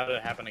wouldn't doubt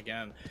it happen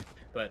again.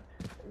 But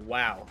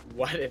wow,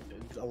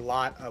 a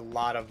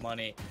lot of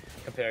money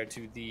compared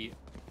to the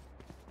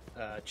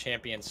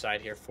champion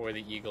side here for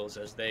the Eagles,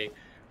 as they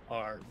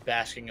are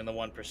basking in the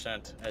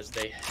 1% as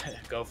they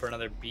go for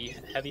another B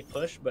heavy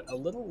push, but a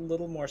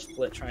little more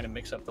split, trying to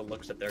mix up the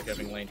looks that they're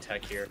giving lane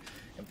tech here.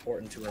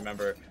 Important to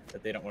remember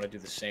that they don't want to do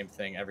the same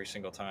thing every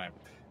single time.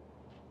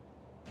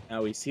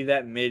 Now we see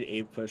that mid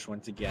A push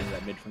once again,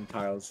 that mid from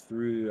tiles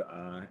through,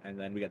 and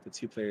then we got the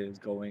two players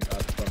going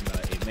up from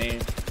A main.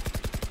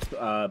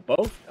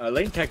 Both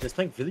lane tech is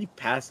playing really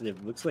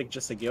passive. Looks like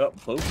just to give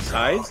up both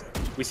sides.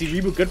 We see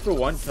Reboot good for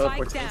one,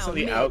 teleports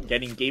instantly out,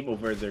 getting game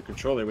over their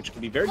controller, which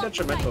can be very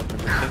detrimental in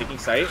terms of taking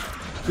site.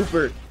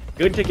 Cooper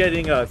good to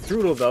getting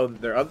Thrudel though,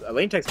 their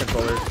lane tech's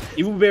controller.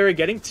 Evil Berry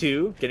getting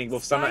two, getting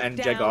both Summer and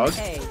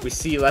Jagog. We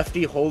see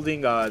Lefty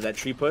holding that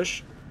tree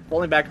push,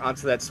 falling back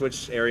onto that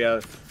switch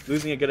area,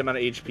 losing a good amount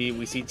of HP.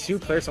 We see two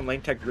players on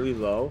lane tech really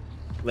low.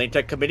 Lane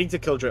tech committing to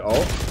Killjoy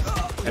ult.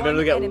 And then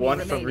we get one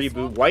from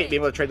Reboot. White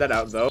being able to trade that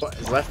out though,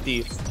 as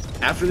Lefty,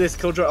 after this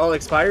Killjoy ult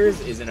expires,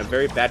 is in a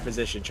very bad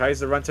position. Tries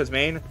to run to his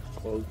main,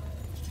 will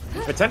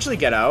potentially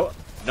get out.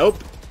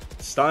 Nope.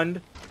 Stunned.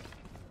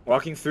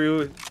 Walking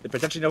through. They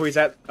potentially know where he's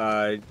at.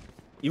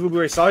 Evil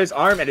Blue saw his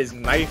arm and is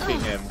knifing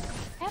him.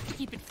 I have to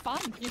keep it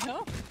fun, you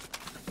know?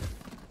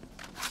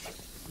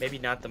 Maybe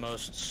not the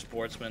most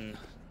sportsman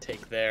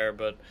take there,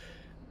 but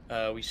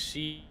we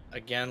see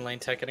again lane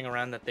tech getting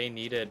around that they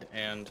needed,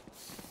 and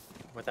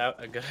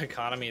without a good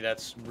economy,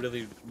 that's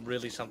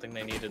really something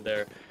they needed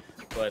there.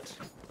 But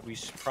we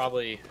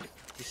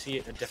see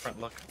a different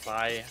look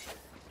by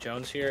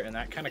Jones here, and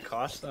that kind of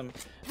cost them.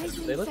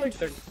 They look like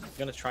they're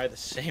gonna try the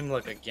same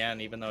look again,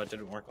 even though it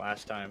didn't work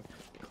last time.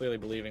 Clearly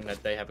believing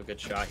that they have a good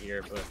shot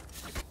here,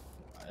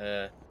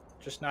 but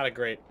just not a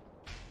great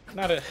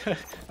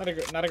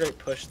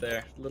push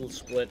there. Little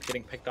split,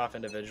 getting picked off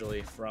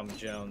individually from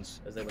Jones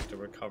as they look to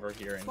recover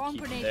here and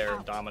keep their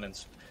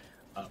dominance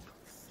up.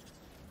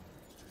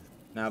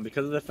 Now,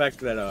 because of the fact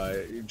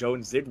that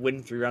Jones did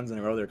win 3 rounds in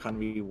a row, their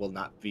economy will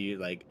not be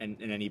like in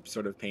any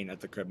sort of pain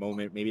at the current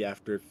moment. Maybe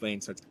after Flame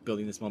starts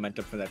building this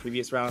momentum from that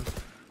previous round.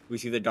 We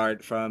see the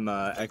dart from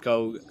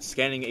Echo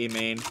scanning A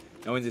main,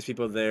 knowing there's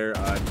people there.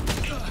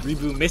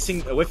 Reboot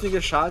missing, whiffing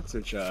the shots,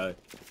 which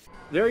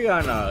very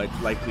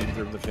unlikely in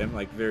terms of him,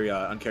 like very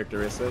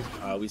uncharacteristic.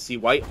 We see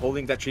White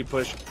holding that tree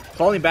push,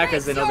 falling back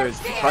as they know there's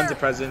tons of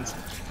presence.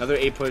 Another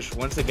A push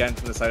once again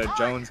from the side of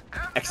Jones,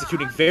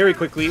 executing very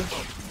quickly.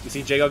 We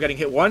see Jagog getting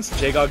hit once,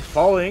 Jagog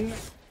falling.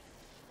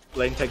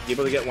 Lane tech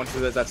able to get one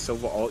through that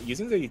Silva ult,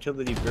 using their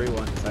utility very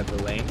well inside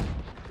the lane.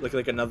 Looking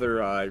like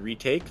another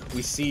retake.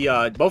 We see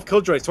both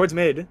Killjoys towards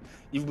mid.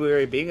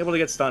 Evil being able to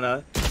get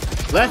Stunna.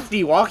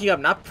 Lefty walking up,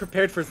 not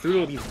prepared for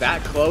Thrudel to be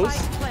that close.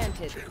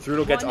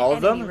 Thrudel gets all of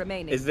them.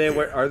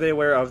 Are they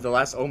aware of the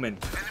last Omen?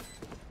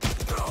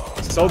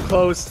 So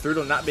close,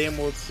 Thrudel not being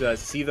able to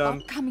see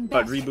them,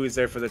 but Reboot is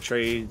there for the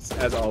trades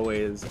as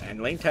always.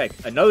 And lane tech,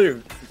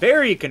 another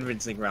very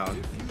convincing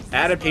round.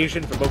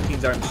 Adaptation for both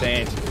teams are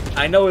insane.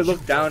 I know it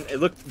looked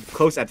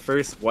close at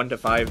first.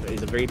 1-5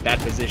 is a very bad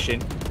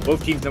position.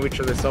 Both teams know each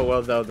other so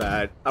well though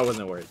that I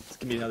wasn't worried. It's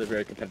gonna be another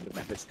very competitive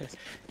match.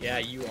 Yeah,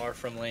 you are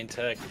from lane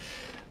tech.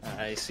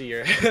 I see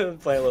you're playing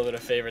a little bit of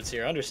favorites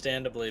here,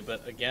 understandably,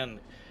 but again,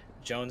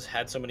 Jones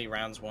had so many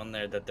rounds won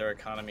there that their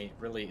economy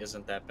really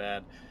isn't that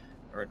bad,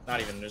 or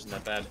not even isn't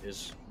that bad,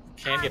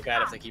 can get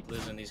bad if they keep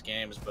losing these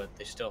games, but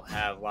they still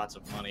have lots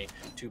of money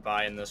to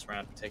buy in this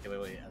round,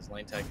 particularly as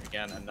Lane Tech,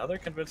 again, another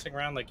convincing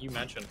round like you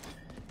mentioned,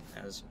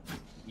 as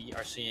we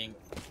are seeing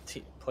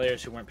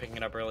players who weren't picking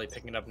it up early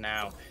picking it up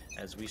now,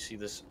 as we see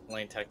this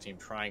Lane Tech team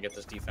try and get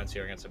this defense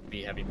here against a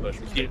B heavy push.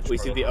 We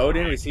see the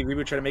Odin, we see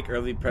Reboot try to make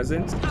early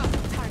presence.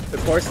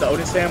 Of course, the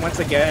Odin Sam once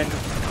again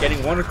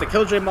getting one with the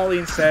Killjoy Molly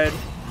instead.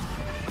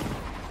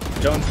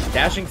 Jones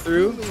dashing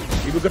through.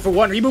 Reboot good for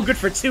one, Reboot good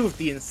for two with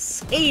the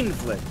insane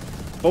flip.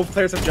 Both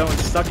players have Jones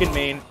stuck in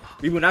main.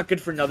 Reboot not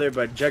good for another,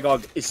 but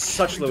Jegog is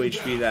such low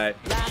HP that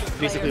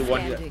basically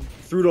won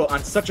Thrudel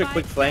on such a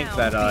quick flank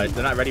that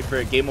they're not ready for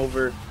it. Game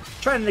over.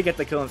 Trying to get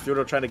the kill, and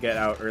Thrudel trying to get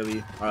out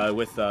early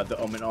with the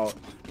Omen ult.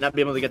 Not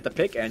being able to get the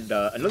pick, and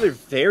another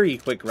very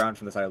quick round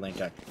from the side of Lane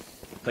Tech.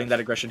 Playing that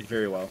aggression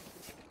very well.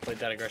 Played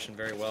that aggression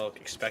very well,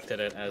 expected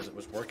it as it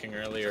was working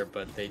earlier,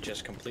 but they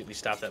just completely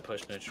stopped that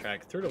push in its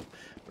track. Thrudel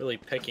really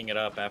picking it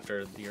up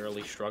after the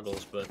early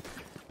struggles, but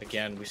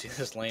again, we see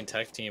this Lane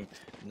Tech team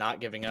not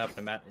giving up,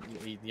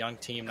 the young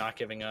team not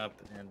giving up,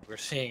 and we're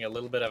seeing a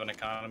little bit of an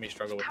economy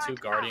struggle with two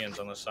Guardians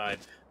on the side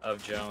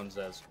of Jones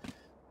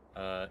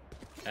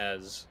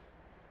as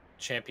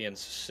champions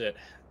sit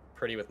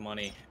pretty with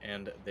money,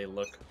 and they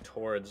look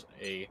towards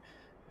a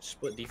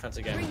split defense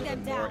again with a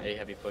more a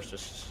heavy push,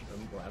 just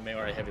a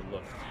more a heavy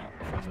look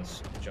from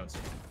this Jones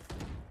team.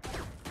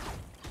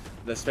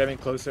 The spamming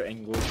closer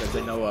angles, as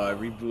they know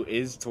Reboot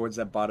is towards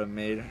that bottom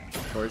mid,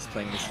 of course,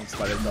 playing the same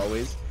spot as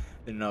always.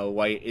 They know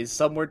White is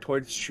somewhere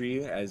towards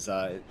tree, as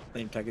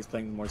Lane Tech is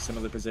playing more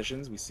similar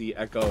positions. We see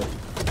Echo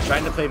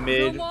trying to play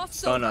mid,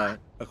 Stunna,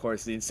 of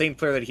course, the insane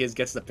player that he is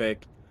gets the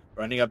pick,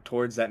 running up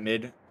towards that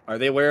mid. Are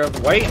they aware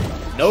of White?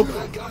 Nope.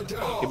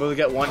 Able to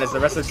get one, as the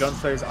rest of Jones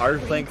players are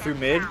playing through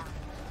mid,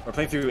 or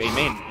playing through a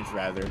main,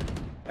 rather.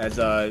 As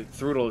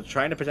Thrudel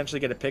trying to potentially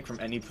get a pick from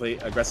any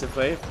aggressive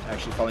play,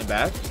 actually falling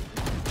back.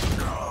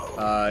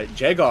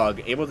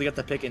 Jegog able to get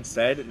the pick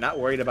instead, not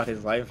worried about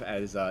his life,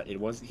 as he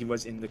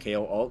was in the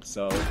KO ult,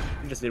 so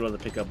he just able to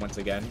pick up once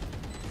again.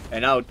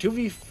 And now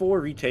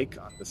 2v4 retake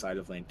on the side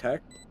of Lane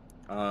Tech.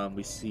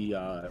 We see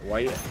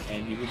White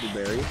and Evil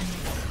Blueberry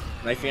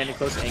knifing any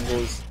close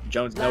angles.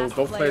 Jones knows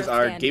both players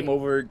are game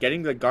over,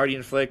 getting the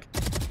Guardian flick.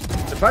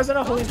 Surprised they're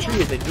not holding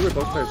tree, as they knew where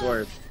both players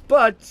were.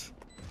 But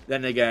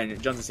then again,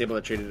 Jones is able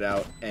to trade it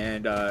out,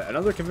 and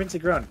another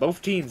convincing round.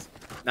 Both teams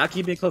not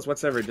keeping it close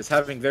whatsoever, just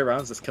having their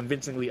rounds just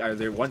convincingly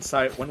either one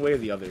way or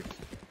the other.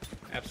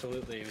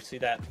 Absolutely, we see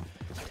that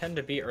tend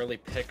to be early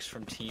picks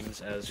from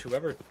teams, as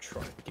whoever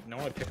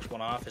normally picks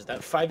one off is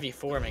that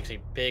 5v4 makes a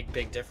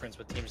big difference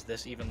with teams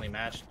this evenly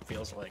matched, it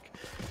feels like.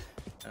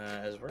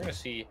 As we're gonna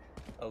see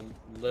a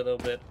little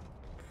bit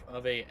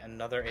of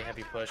another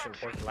heavy push.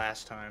 It worked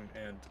last time,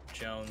 and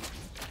Jones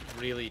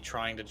really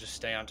trying to just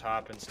stay on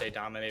top and stay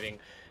dominating,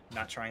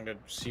 not trying to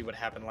see what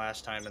happened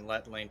last time and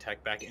let Lane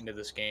Tech back into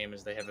this game,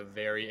 as they have a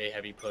very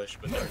heavy push,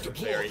 but there's a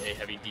very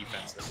heavy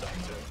defense this time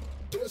too.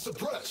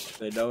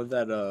 They know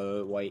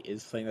that White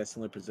is playing that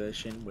similar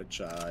position,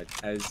 which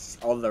as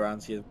all of the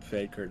rounds he has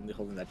played, currently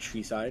holding that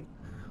tree side.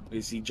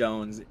 We see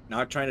Jones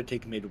not trying to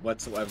take mid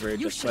whatsoever,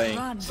 just playing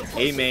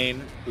a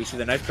main. We see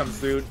the knife come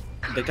through,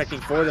 detecting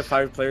 4 of the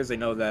 5 players. They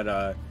know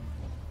that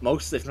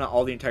most, if not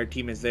all, the entire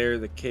team is there.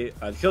 The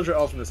Killjoy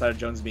ult from the side of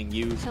Jones being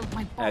used,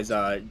 as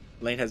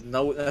Lane has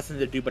nothing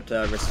to do but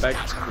to respect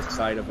the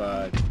side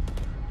of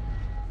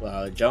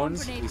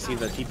Jones. We see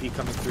the TP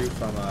coming through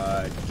from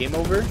Game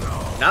Over.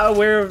 Not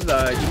aware of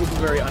the Evil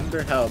Blueberry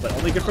under hell, but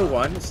only good for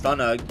one.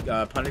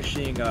 Stunna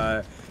punishing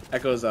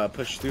Echo's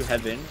push through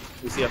heaven.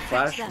 We see a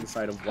flash from the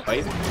side of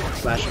White,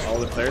 flashing all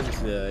the players. We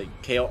see the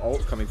KO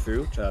ult coming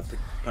through to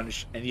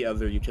punish any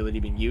other utility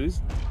being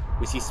used.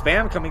 We see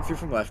spam coming through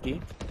from lefty.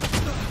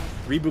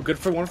 Reboot good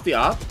for one with the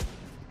op.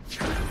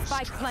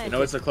 You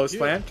know it's a close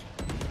plant.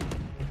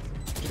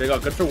 They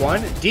got good for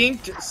one.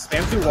 Dinked,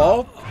 spam through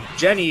wall.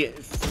 Jenny,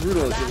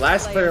 Thrudel, the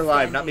last player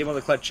alive, not being able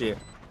to clutch it.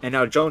 And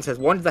now Jones has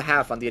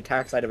 1.5 on the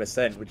attack side of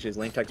Ascent, which is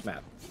Lane Tech's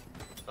map.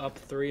 Up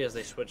 3 as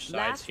they switch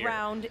sides here.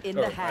 Round in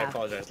the half. I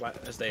apologize.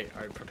 As they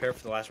are prepared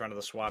for the last round of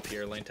the swap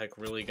here, Lane Tech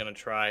really going to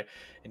try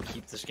and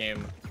keep this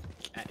game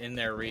in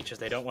their reach, as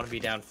they don't want to be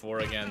down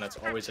 4 again. That's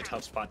always a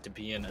tough spot to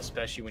be in,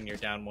 especially when you're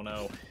down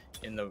 1-0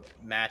 in the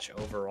match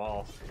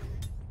overall.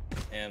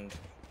 And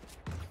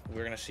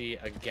we're going to see,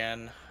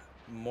 again,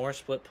 more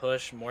split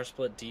push, more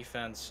split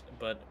defense,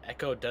 but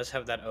Echo does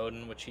have that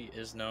Odin, which he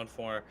is known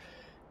for.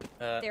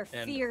 Their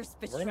fears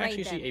betrayed them. We're gonna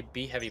actually see a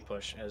B heavy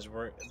push,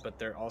 but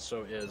there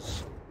also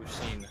is, we've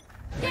seen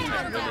Lane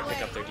Tech really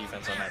pick up their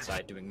defense on that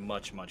side, doing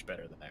much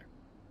better than there.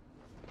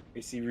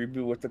 We see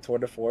Reboot with the Tour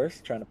de Force,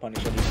 trying to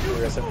punish any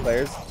fluorescent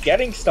players,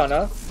 getting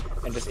Stunna,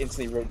 and just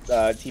instantly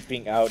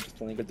TPing out, just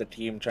playing with the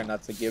team, trying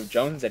not to give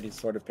Jones any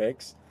sort of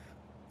picks.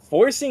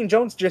 Forcing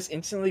Jones to just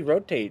instantly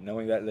rotate,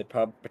 knowing that they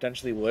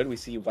potentially would. We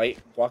see White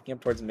walking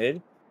up towards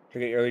mid to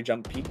get early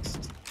jump peaks.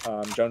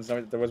 Jones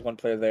knowing that there was one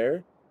player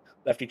there.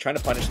 Lefty trying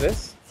to punish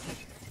this.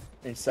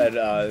 Instead,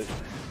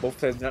 both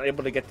players not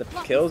able to get the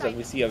kills, and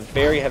we see a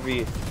very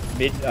heavy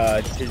mid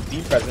to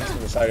D presence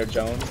from the side of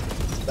Jones.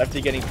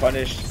 Lefty getting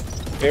punished.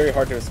 Very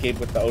hard to escape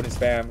with the Odin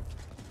spam.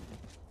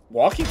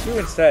 Walking through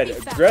instead.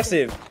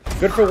 Aggressive.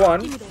 Good for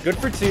 1. Good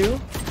for 2.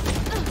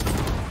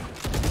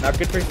 Not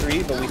good for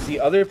 3, but we see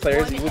other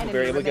players even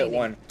were able to get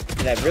 1. And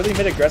that really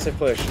mid-aggressive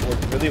push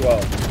worked really well.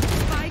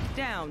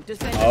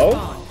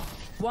 Oh?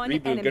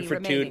 Reboot. Good for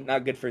 2.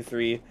 Not good for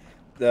 3.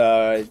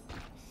 The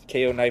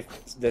KO knife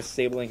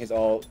disabling his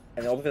ult.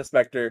 And over the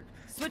Spectre.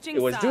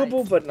 It was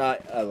doable, but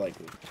not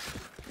likely.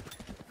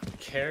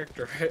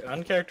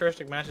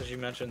 Uncharacteristic matches. You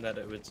mentioned that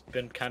it's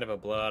been kind of a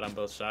blowout on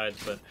both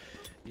sides, but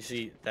you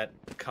see that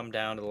come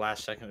down to the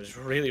last second. It was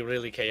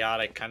really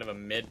chaotic, kind of a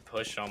mid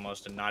push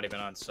almost, and not even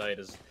on site,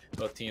 as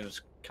both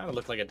teams kind of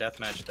looked like a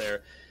deathmatch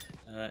there.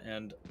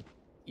 And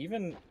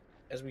even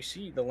as we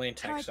see the lane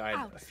tech side,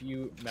 a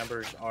few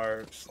members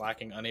are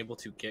slacking, unable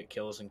to get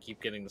kills and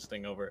keep getting this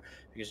thing over,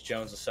 because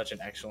Jones is such an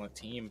excellent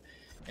team.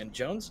 And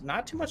Jones,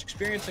 not too much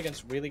experience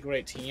against really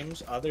great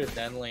teams other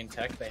than lane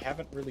tech. They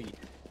haven't really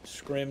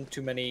scrimmed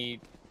too many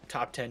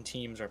top 10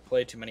 teams or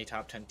played too many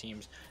top 10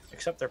 teams,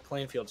 except their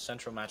Plainfield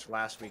Central match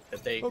last week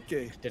that they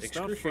did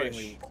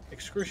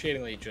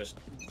excruciatingly just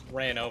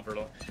ran over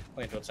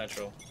Plainfield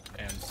Central,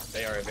 and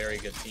they are a very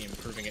good team,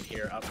 proving it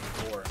here up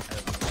 4.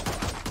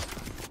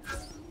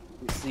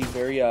 We see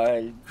very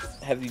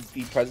heavy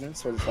B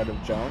presence for the side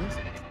of Jones,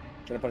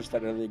 trying to punish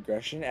that early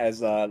aggression,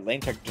 as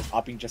lane tech just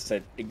opting just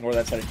to ignore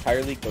that side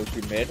entirely, go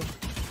through mid.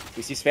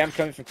 We see spam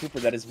coming from Cooper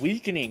that is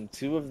weakening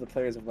 2 of the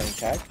players of lane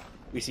tech.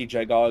 We see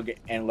Jagog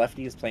and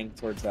Lefty is playing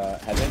towards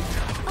Heaven.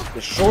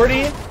 The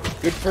shorty,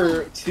 good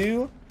for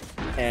 2,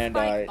 and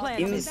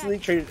instantly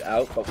traded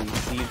out, but we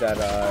see that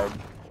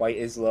White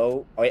is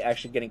low. White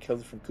actually getting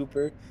killed from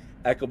Cooper.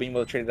 Echo being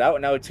able to trade it out,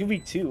 and now a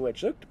 2v2,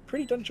 which looked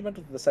pretty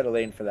detrimental to the side of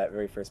lane for that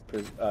very first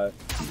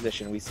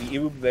position. We see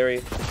Iwu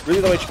very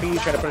really low HP,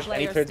 trying to punish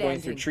any players going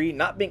through tree,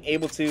 not being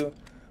able to.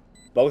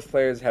 Both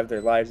players have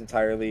their lives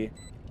entirely.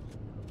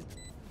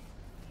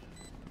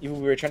 Iwu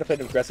we were trying to play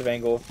an aggressive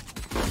angle,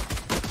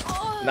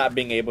 not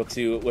being able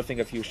to,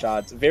 whiffing a few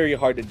shots. Very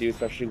hard to do,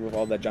 especially with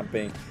all that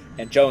jumping.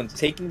 And Jones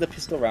taking the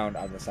pistol round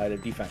on the side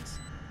of defense.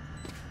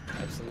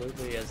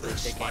 Absolutely, as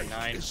they take a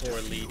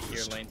 9-4 lead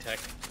here, lane tech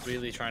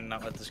really trying to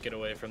not let this get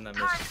away from them.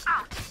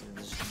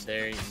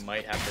 They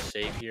might have to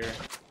save here,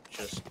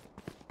 just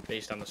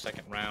based on the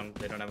second round.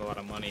 They don't have a lot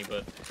of money,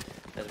 but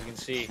as we can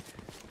see,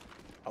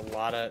 a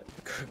lot of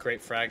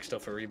great frags still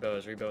for Rebo,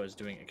 as Rebo is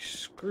doing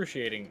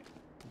excruciating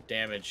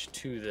damage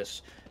to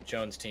this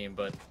Jones team,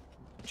 but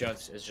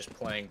Jones is just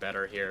playing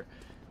better here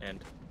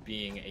and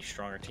being a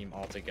stronger team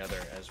altogether,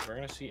 as we're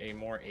going to see a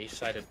more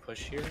ace-sided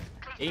push here,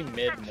 a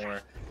mid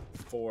more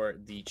for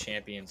the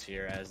champions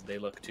here, as they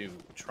look to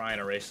try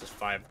and erase this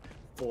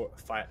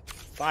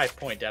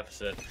 5-point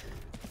deficit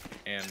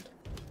and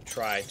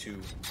try to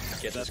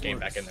get this game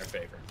back in their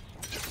favor.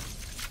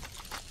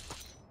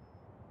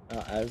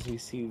 As we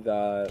see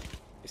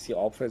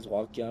all players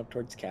walking up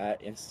towards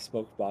Cat, instant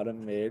smoke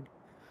bottom mid.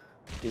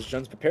 Is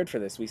Jones prepared for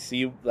this? We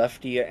see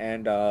Lefty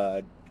and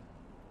Jagog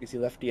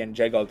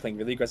playing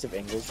really aggressive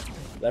angles.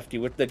 Lefty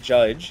with the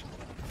Judge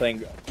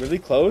playing really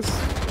close.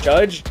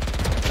 Judge,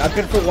 not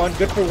good for 1,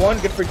 good for 1,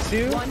 good for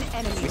 2.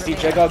 We see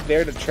Jagog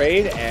there to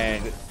trade,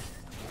 and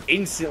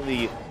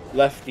instantly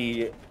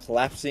Lefty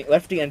collapsing.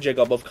 Lefty and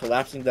Jagog both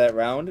collapsing that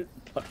round,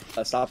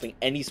 stopping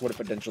any sort of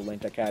potential lane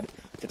tech had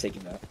to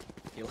taking that.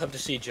 You love to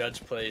see Judge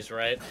plays,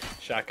 right?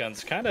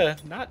 Shotgun's kind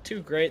of not too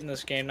great in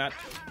this game.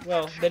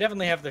 Well, they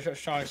definitely have their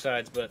strong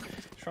sides, but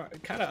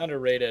kind of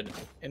underrated,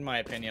 in my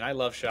opinion. I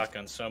love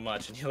Shotgun so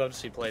much, and you love to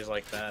see plays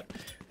like that.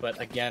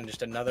 But again,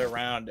 just another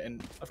round.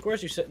 And of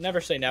course, you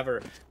never say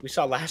never. We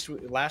saw last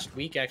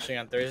week, actually,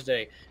 on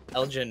Thursday,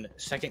 Elgin,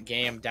 second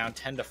game, down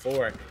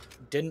 10-4,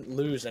 didn't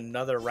lose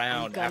another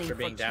round after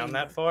being down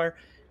that far,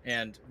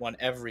 and won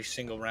every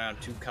single round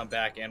to come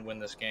back and win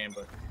this game.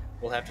 But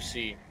we'll have to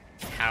see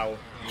how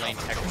lane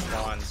tech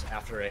responds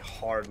after a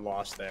hard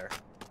loss there.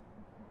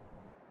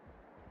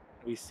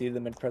 We see the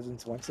mid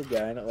presence once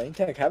again. Lane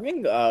tech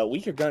having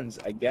weaker guns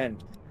again.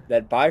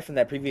 That buy from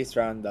that previous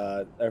round,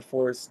 their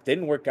force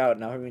didn't work out.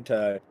 Now having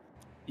to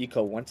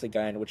eco once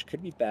again, which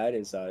could be bad,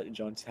 as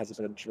Jones has the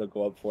potential to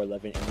go up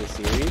 4-11 in this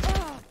series.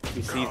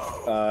 We see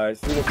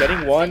through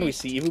getting 1, we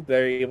see Evu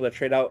very able to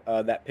trade out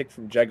that pick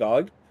from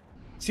Jagog.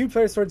 2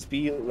 players towards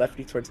B,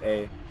 Lefty towards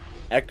A.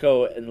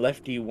 Echo and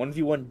Lefty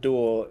 1v1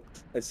 duel.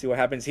 Let's see what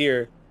happens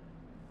here.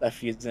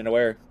 Lefty isn't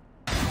aware.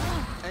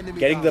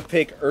 Getting the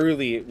pick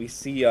early, we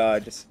see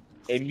just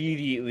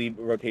immediately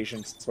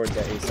rotations towards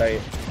that A site.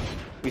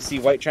 We see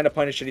White trying to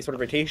punish any sort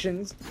of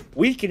rotations,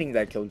 weakening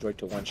that killjoy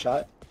to 1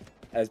 shot,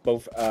 as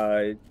both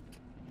players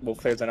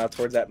are now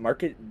towards that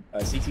market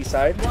CT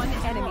side. One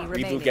enemy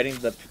remaining. Reboot getting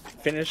the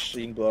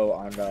finishing blow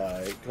on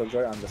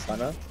killjoy on the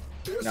Stunna.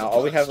 Now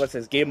all we have left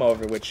is game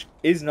over, which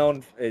is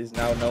now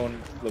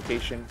known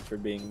location for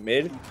being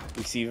mid.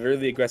 We see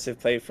really aggressive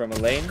play from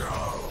Elaine,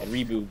 and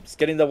Reboob's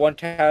getting the one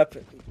tap.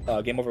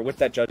 Game over with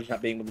that judge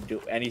not being able to do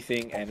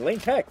anything, and Lane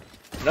Tech,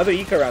 another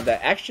eco round that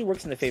actually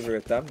works in the favor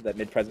of them. That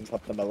mid presence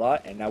helped them a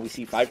lot, and now we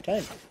see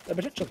 5-10, the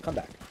potential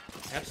comeback.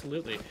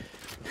 Absolutely.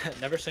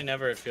 Never say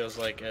never, it feels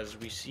like, as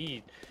we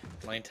see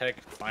Lane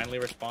Tech finally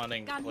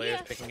responding,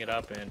 players picking it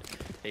up, and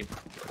they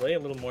play a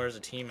little more as a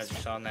team, as you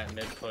saw in that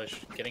mid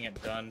push, getting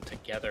it done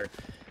together.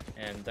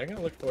 And they're going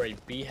to look for a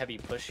B-heavy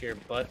push here,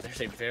 but there's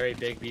a very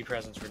big B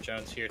presence for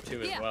Jones here too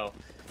as well.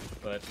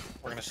 But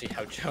we're going to see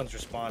how Jones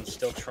responds,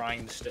 still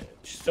trying to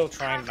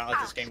not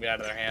let this game get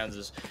out of their hands,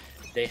 as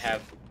they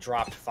have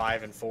dropped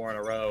 5 and 4 in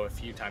a row a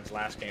few times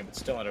last game, but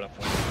still ended up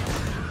winning.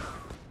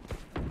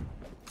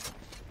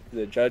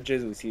 The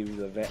judges, we see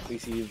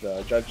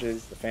the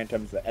judges, the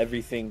phantoms, the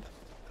everything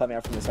coming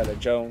out from the side of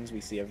Jones.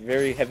 We see a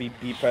very heavy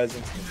B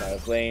presence from the side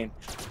of Lane.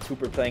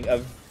 Cooper playing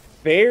a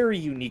very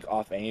unique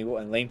off angle,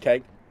 and Lane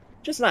Tech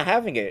just not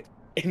having it,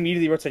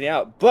 immediately rotating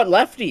out. But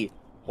Lefty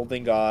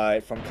holding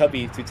from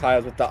Cubby to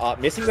tiles with the op,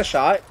 missing the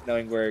shot,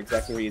 knowing where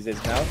exactly where he is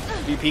now.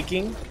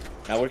 Re-peeking,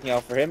 now working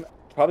out for him.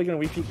 Probably going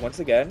to re-peek once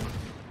again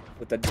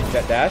with the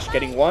jet dash,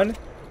 getting one.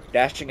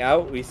 Dashing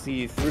out, we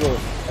see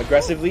Thrudel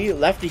aggressively.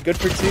 Lefty good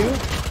for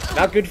 2,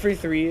 not good for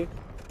 3,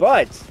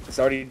 but it's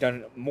already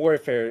done more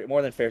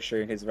than fair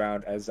share in his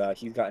round, as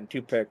he's gotten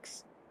 2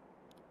 picks.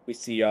 We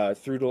see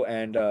Thrudel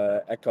and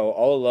Echo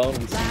all alone.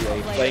 We see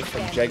a flank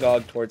from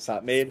Jegog towards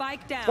top mid.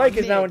 Spike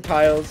is now in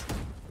tiles.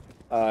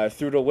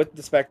 Thrudel with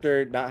the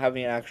Spectre, not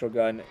having an actual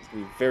gun. It's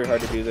going to be very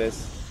hard to do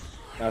this.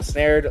 Now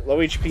snared, low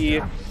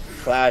HP,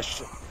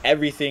 flash,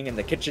 everything in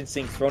the kitchen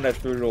sink thrown at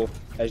Thrudel,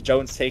 as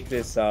Jones take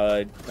this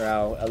now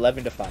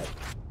 11-5.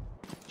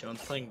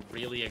 Jones playing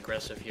really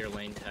aggressive here,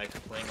 Lane Tech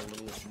playing a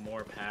little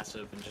more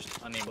passive and just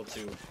unable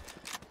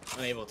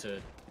to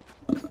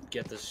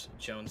get this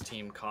Jones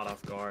team caught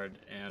off guard,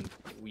 and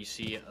we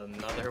see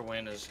another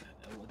win as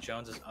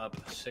Jones is up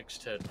 6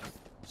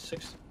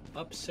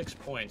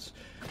 points,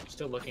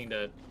 still looking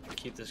to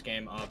keep this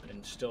game up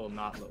and still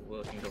not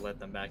looking to let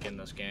them back in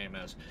this game,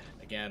 as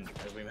again,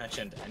 as we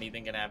mentioned,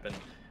 anything can happen.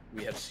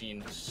 We have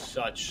seen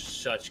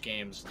such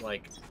games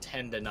like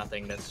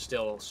 10-0 that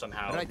still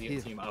somehow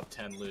the team up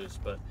 10 lose,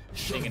 but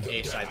seeing an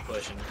A-side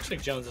push, and it looks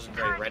like Jones isn't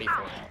very ready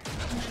for it.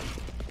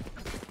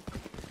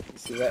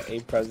 See that A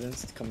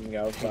presence coming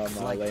out from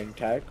Lane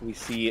Tech. We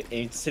see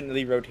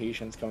instantly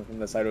rotations coming from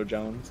the side of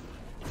Jones.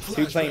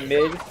 2 playing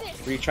mid,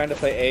 3 trying to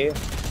play A.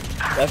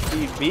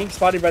 Lefty being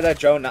spotted by that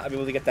drone, not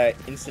able to get that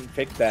instant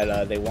pick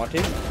that they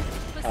wanted.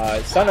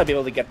 Sun not be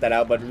able to get that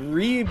out, but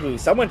Reboot,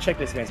 someone check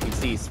this man's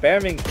PC,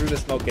 spamming through the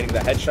smoke, getting the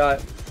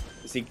headshot.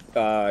 You see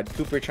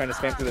Cooper trying to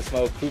spam through the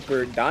smoke,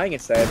 Cooper dying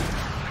instead.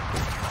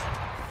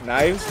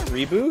 Knives,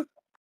 Reboot.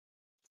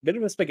 Bit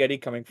of a spaghetti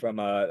coming from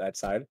that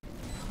side.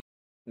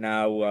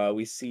 Now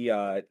we see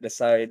the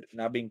side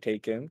now being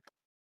taken.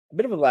 A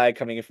bit of a lag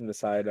coming in from the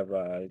side of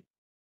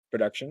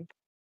production.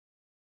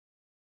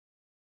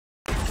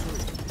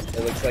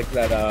 It looks like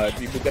that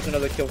Reboot gets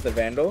another kill with the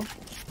Vandal.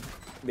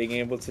 Being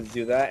able to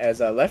do that, as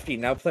Lefty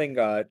now playing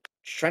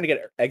trying to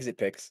get exit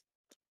picks.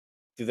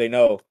 Do they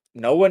know?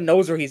 No one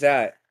knows where he's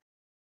at.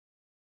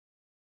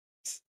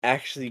 It's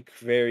actually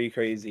very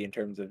crazy in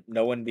terms of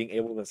no one being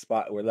able to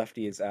spot where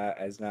Lefty is at,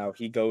 as now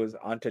he goes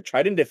on to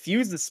try to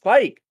defuse the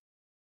spike.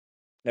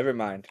 Never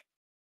mind.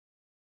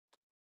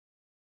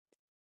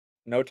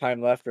 No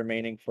time left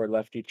remaining for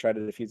Lefty to try to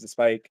defuse the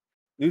spike.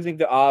 Losing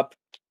the op,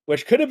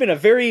 which could have been a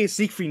very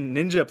Siegfried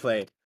Ninja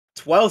play.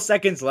 12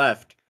 seconds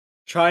left.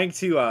 Trying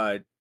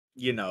to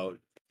you know,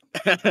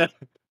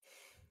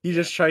 he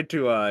just tried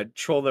to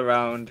troll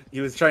around. He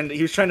was trying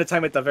to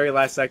time it the very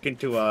last second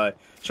to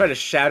try to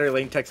shatter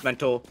Lane Tech's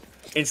mental.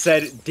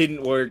 Instead, it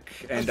didn't work,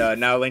 and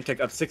now Lane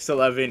Tech up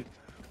 6-11,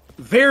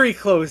 very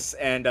close,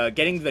 and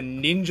getting the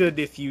ninja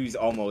defuse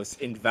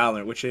almost in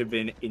Valorant, which would have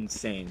been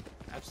insane.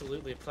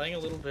 Absolutely, playing a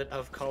little bit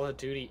of Call of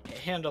Duty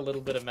and a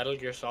little bit of Metal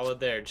Gear Solid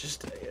there,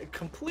 just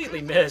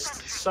completely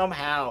missed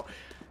somehow.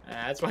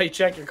 That's why you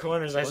check your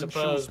corners, I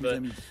suppose,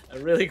 but a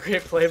really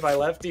great play by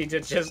Lefty to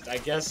just, I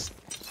guess,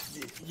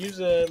 use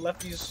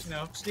Lefty's,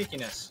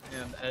 sneakiness.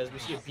 And as we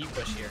see a B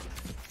push here,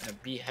 and a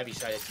B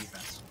heavy-sided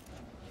defense.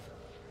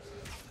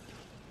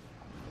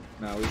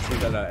 Now we see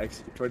that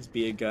execute towards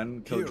B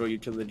again, Killjoy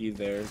utility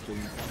there,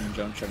 and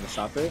Jones trying to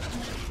stop it.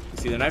 You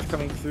see the knife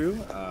coming through,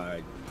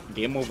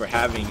 game over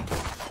having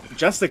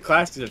just the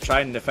class to try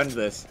and defend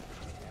this.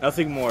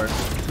 Nothing more.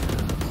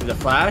 The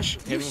flash,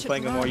 him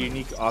playing a more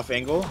unique off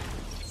angle.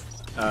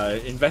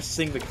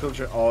 Investing the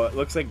Killjoy all, it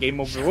looks like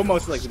game over. We'll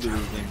most likely be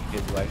losing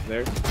his life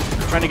there.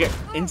 Trying to get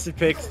instant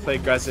picks, play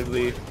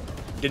aggressively.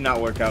 Did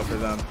not work out for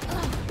them.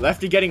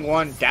 Lefty getting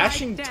 1,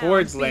 dashing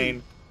towards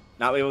lane.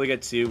 Not able to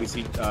get 2. We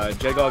see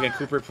Jegog and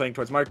Cooper playing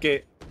towards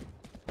market.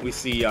 We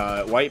see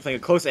White playing a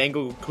close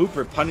angle.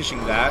 Cooper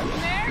punishing that.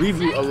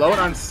 Reboot alone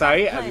on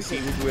site, as we see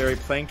Ubuary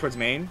playing towards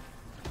main.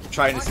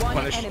 Trying to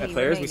punish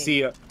players. We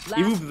see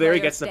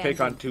Ubuary gets the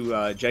pick onto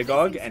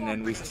Jegog, and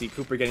then we see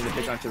Cooper getting the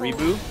pick onto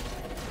Reboot.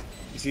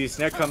 see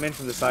Snare come in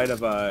from the side of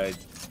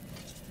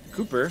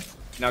Cooper.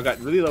 Now got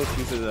really low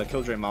speed to the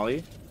Killjoy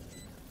Molly.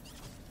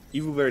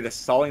 Evilberry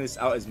just stalling this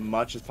out as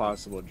much as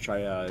possible to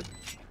try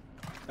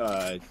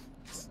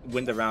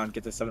win the round,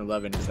 get to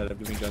 7-11 instead of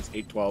giving Jones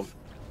 8-12.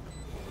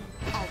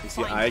 We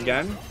see I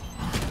again.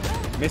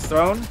 Miss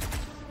thrown.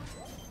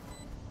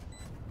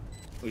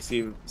 We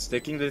see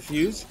sticking to the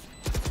fuse.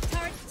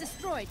 Turrets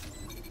destroyed.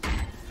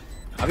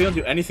 Avi don't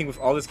do anything with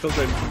all this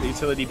Killjoy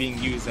utility being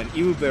used, and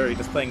Evilberry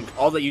just playing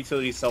all the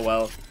utilities so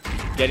well,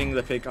 getting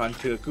the pick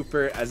onto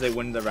Cooper as they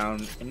win the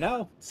round. And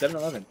now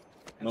 7-11.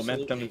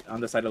 Momentum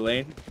on the side of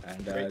lane,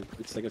 and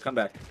looks like a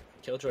comeback.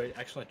 Killjoy,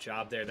 excellent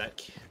job there.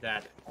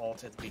 That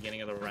ult at the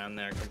beginning of the round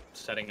there,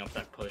 setting up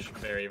that push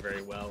very,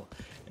 very well.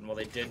 And while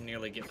they did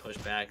nearly get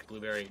pushed back,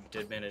 Blueberry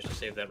did manage to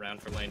save that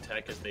round for Lane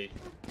Tech as they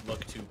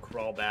look to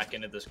crawl back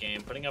into this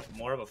game, putting up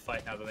more of a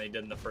fight now than they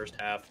did in the first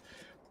half,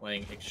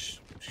 playing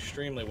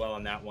extremely well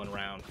in that one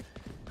round.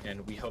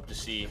 And we hope to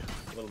see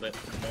a little bit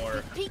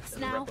more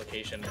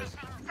replication as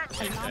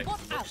Lane Tech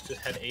looks to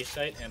head A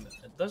site, and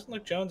it doesn't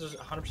look Jones is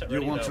 100% ready.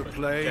 You want to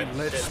play?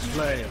 Let's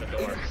play.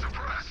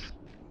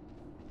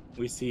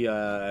 We see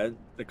the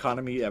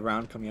economy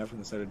round coming out from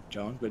the side of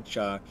Jones, which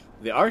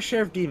they are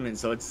Sheriff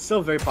Demons, so it's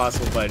still very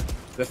possible, but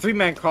the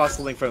 3-man cross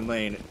link from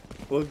lane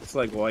looks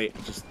like White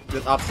just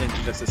the option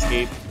to just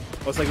escape.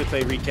 Most likely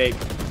play retake.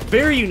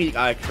 Very unique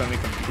eye coming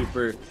from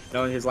Cooper,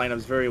 knowing his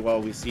lineups very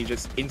well. We see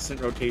just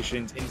instant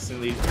rotations,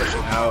 instantly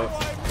pushing out.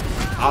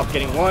 Op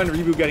getting 1,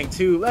 Reboot getting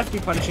 2, Lefty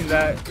punishing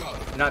that,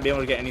 not being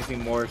able to get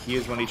anything more. He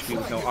is 1 HP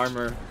with no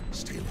armor.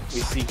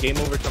 We see Game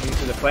Over coming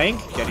through the flank,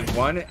 getting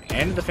 1,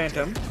 and the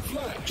Phantom.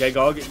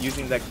 Jagog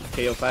using that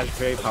KO flash,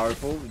 very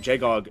powerful.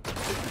 Jagog,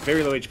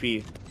 very low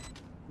HP.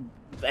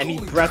 Any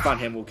breath on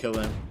him will kill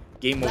him.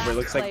 Game Over.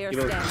 Looks like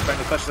Evo trying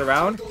to clutch the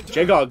round.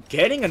 Jagog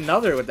getting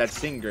another with that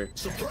Stinger.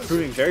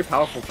 Proving very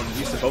powerful from the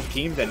use of both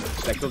teams, and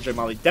that Killjoy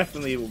Molly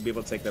definitely will be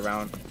able to take the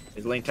round.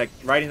 Is Lane Tech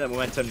riding that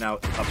momentum now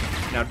up,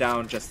 now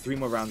down just 3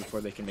 more rounds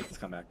before they can make this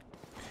comeback.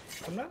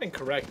 If I'm not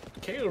incorrect,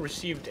 KO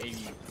received a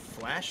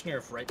flash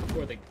nerf right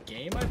before the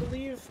game, I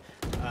believe.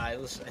 I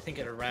think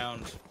at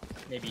around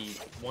maybe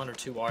 1 or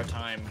 2 our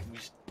time,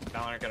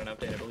 Valorant got an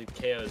update. I believe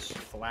KO's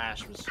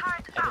flash was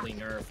heavily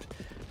nerfed.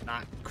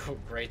 Not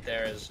great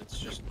there, as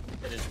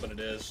it is what it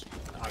is.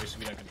 Obviously,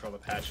 we don't control the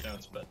patch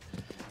notes, but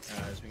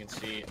as we can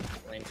see,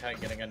 Lane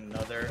Tech getting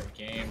another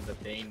game that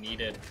they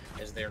needed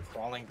as they're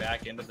crawling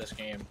back into this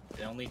game.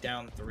 They're only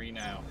down 3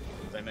 now.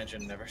 As I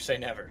mentioned, never say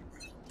never.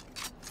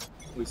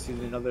 We see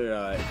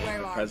another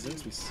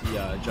presence. We see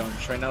Jones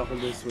trying to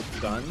hold this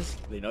with guns.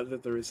 They know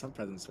that there is some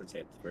presence towards it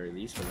at the very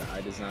least, but the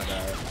eye does not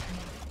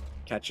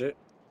catch it.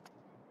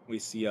 We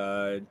see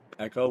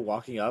Echo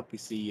walking up. We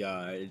see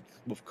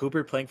with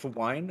Cooper playing for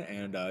Wine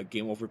and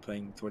Game Over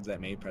playing towards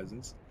that main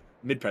presence.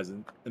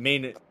 The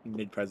main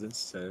mid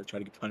presence to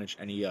try to punish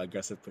any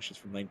aggressive pushes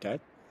from Lane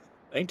Tech.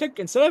 Lane Tech,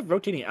 instead of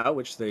rotating out,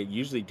 which they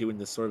usually do in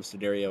this sort of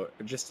scenario,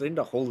 are just starting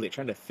to hold it,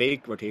 trying to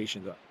fake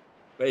rotations,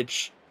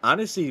 which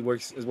honestly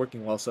is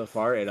working well so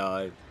far. It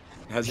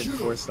hasn't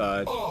forced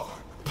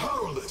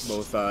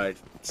both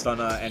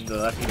Stunna and the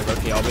lefty to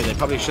rotate all the way. They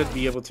probably should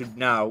be able to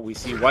now. We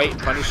see White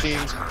punishing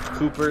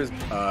Cooper's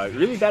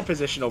really bad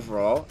position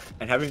overall,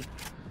 and having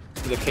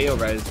the KO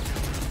res.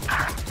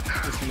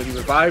 It's going to be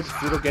revived.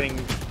 Fruto getting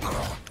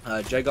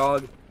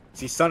Jagog.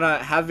 See Stunna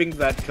having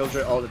that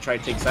Killjoy all to try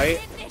to take sight.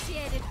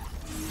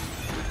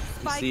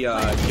 We see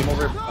Game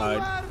Over.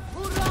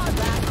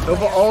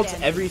 Nova ult,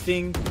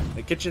 everything.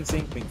 The kitchen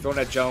sink being thrown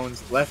at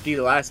Jones. Lefty,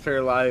 the last player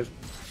alive.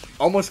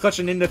 Almost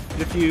clutching in the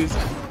defuse.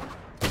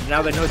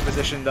 Now they know his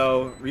position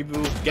though.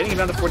 Reboot getting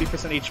down to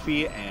 40%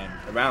 HP and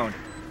around.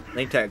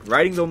 Lane Tech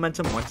riding the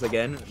momentum once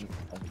again.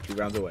 Only 2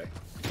 rounds away.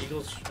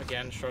 Eagles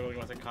again struggling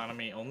with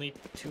economy. Only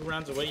 2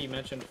 rounds away, you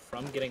mentioned,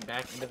 from getting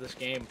back into this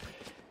game.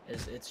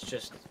 It's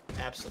just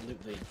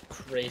absolutely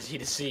crazy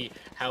to see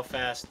how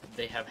fast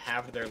they have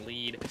halved their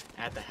lead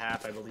at the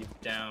half. I believe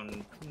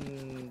down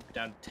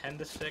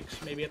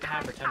 10-6 maybe at the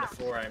half, or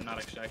 10-4. I'm not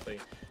exactly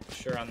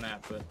sure on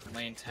that, but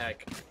Lane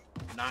Tech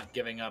not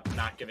giving up,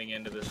 not giving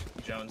in to this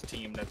Jones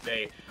team that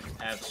they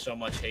have so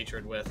much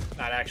hatred with.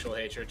 Not actual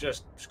hatred,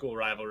 just school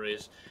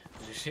rivalries.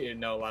 You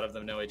know, a lot of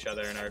them know each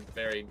other and are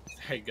very,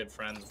 very good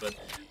friends, but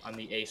on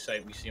the A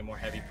site we see a more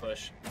heavy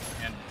push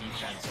and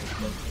defense as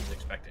both teams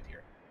expected here.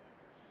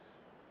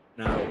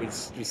 Now, we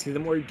see the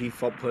more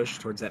default push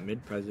towards that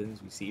mid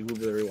presence. We see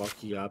Evilberry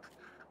walking up.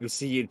 We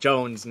see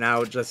Jones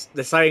now just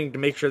deciding to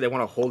make sure they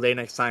want to hold A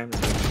next time.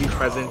 Huge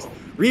presence.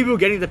 Reboot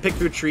getting the pick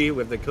through tree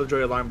with the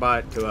Killjoy alarm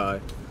bot to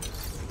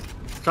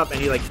stop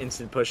any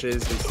instant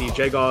pushes. We see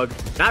Jagog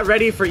not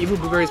ready for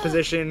Evilberry's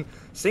position.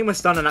 Same with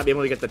Stunna not being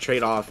able to get the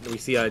trade off. We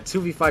see a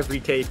 2v5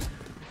 retake.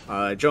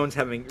 Jones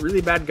having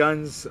really bad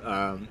guns.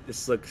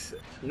 This looks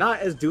not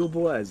as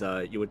doable as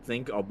you would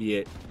think,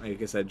 albeit,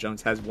 like I said,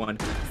 Jones has won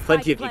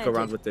plenty of eco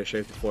rounds with their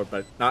Sheriff before,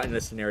 but not in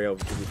this scenario of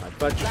 2v5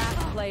 clutch.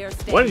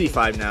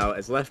 1v5 now,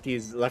 as Lefty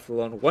is left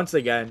alone once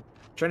again,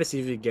 trying to see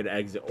if he can get an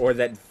exit, or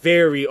that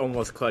very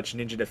almost clutch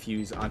Ninja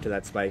Defuse onto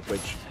that spike,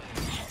 which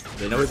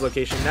They know his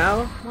location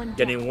now.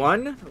 Getting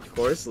one, of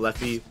course.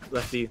 Lefty,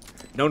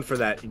 known for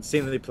that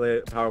insanely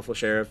powerful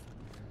sheriff.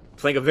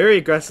 Playing a very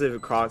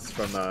aggressive cross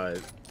from the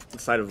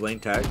side of lane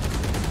tech.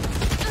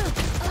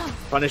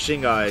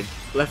 Punishing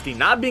Lefty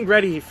not being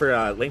ready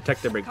for lane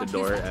tech to break the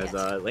door, as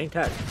lane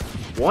tech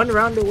one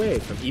round away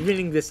from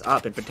evening this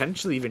up and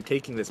potentially even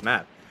taking this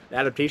map. The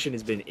adaptation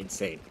has been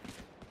insane.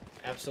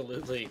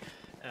 Absolutely.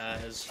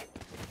 As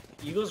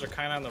Eagles are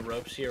kind of on the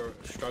ropes here,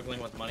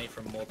 struggling with money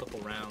from multiple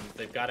rounds.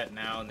 They've got it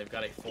now, and they've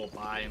got a full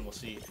buy, and we'll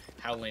see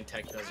how Lane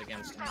Tech does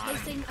against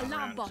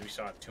rounds. We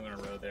saw it 2 in a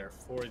row there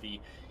for the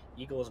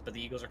Eagles, but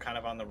the Eagles are kind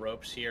of on the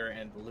ropes here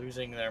and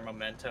losing their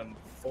momentum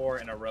 4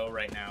 in a row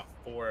right now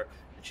for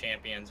the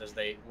champions as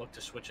they look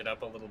to switch it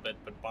up a little bit.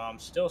 But Bomb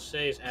still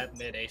stays at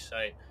mid A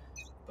site,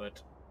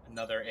 but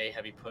another A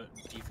heavy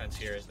defense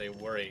here as they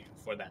worry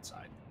for that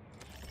side.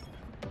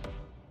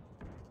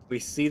 We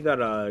see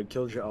that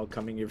Killjoy all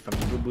coming here from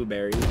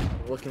Blueberry,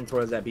 looking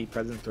towards that B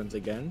presence once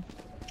again.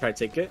 Try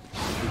to take it.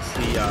 We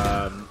see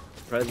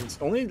presence,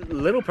 only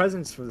little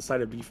presence from the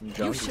side of B from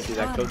Jones. We see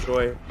that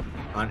Killjoy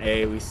on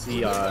A. We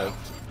see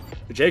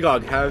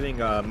Jagog having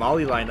a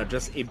Molly lineup,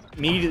 just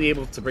immediately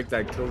able to break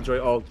that Killjoy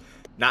ult,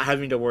 not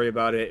having to worry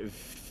about it.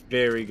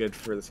 Very good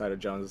for the side of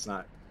Jones. It's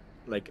not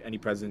like any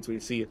presence. We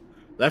see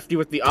Lefty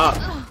with the op.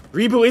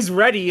 Reboot is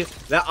ready.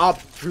 That op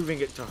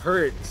proving it to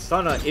hurt.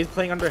 Stunna is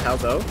playing under hell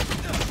though.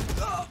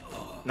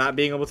 Not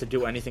being able to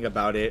do anything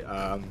about it.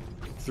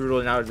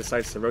 Thrudel now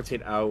decides to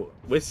rotate out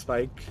with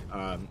Spike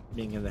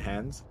being in the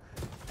hands.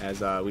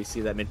 As we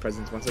see that mid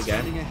presence once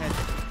again.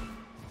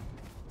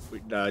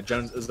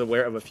 Jones is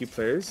aware of a few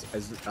players.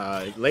 As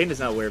Lane is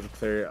now aware of a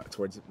player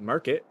towards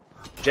Market.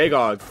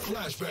 Jagog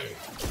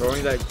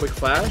throwing that quick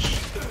flash.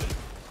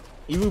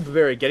 Evu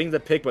Bavarian getting the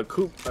pick, but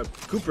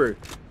Cooper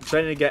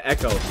trying to get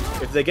Echo.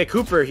 If they get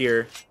Cooper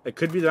here, it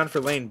could be the round for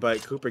Lane,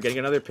 but Cooper getting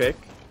another pick.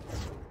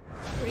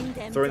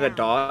 Throwing that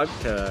dog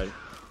to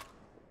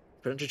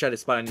potentially try to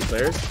spot any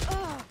players.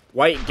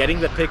 White getting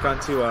the pick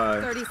onto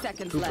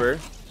Cooper.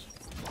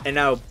 And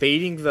now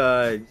baiting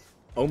the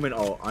Omen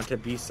ult onto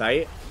B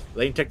site.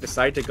 Lane Tech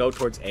decide to go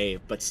towards A,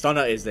 but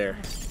Stunna is there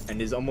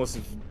and is almost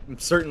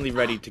certainly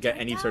ready to get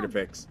any sort of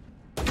picks.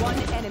 One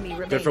enemy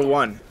remaining. Good for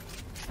one.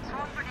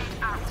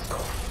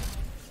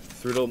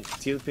 Thrudel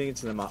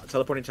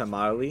teleporting to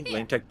Molly.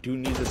 Lane Tech do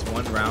need this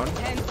one round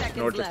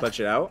in order to clutch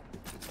it out.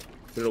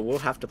 Thrudel will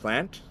have to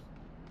plant.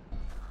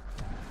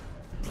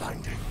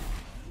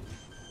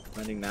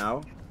 Landing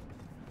now.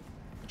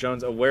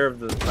 Jones aware of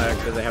the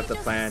fact that they have to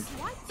plant.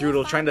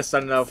 Thrudel trying to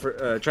stun it out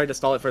for, trying to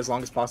stall it for as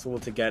long as possible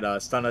to get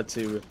Stunna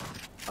to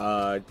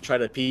try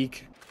to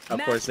peek.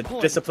 Of course, the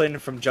discipline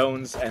from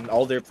Jones and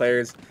all their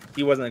players,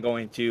 he wasn't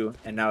going to.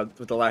 And now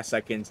with the last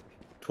seconds,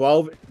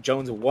 12,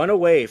 Jones 1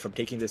 away from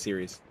taking the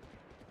series.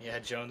 Yeah,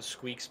 Jones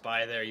squeaks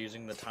by there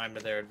using the time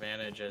to their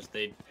advantage as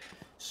they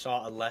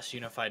saw a less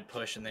unified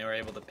push and they were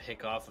able to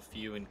pick off a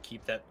few and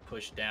keep that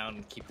push down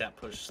and keep that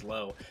push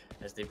slow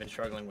as they've been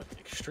struggling with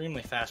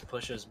extremely fast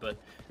pushes, but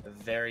a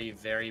very,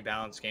 very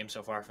balanced game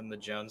so far from the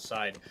Jones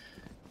side.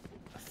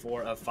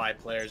 4 of 5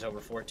 players over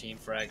 14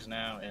 frags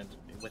now and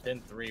within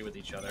 3 with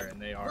each other,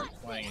 and they are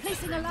played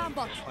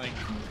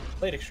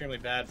extremely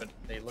bad, but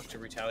they look to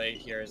retaliate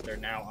here as they're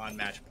now on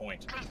match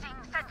point.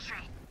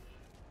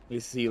 You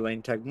see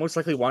Lane Tech most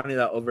likely wanting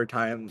that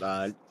overtime.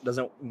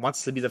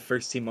 Wants to be the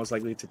first team most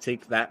likely to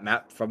take that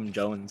map from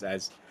Jones,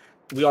 as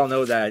we all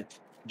know that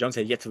Jones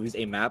had yet to lose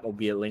a map,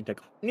 albeit Lane Tech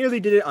nearly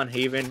did it on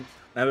Haven.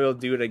 Now they'll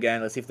do it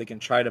again. Let's see if they can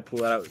try to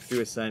pull it out through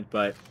Ascent,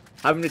 but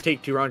having to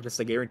take 2 rounds just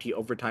to guarantee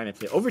overtime and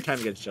play overtime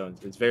against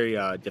Jones is very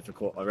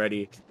difficult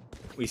already.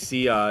 We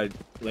see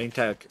Lane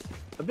Tech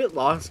a bit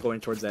lost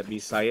going towards that B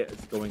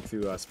site, going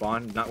through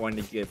spawn, not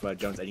wanting to give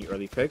Jones any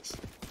early picks.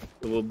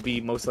 It will be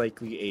most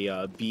likely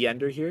a B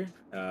ender here.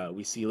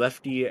 We see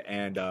Lefty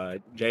and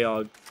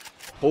Jayog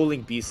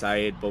holding B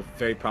side, both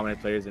very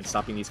prominent players in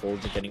stopping these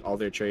holds and getting all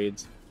their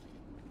trades.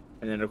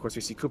 And then of course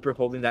we see Cooper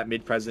holding that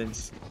mid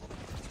presence.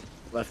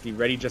 Lefty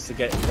ready just to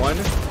get 1.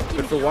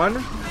 Good for 1.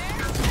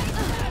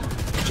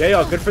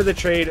 Jayog good for the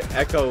trade.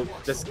 Echo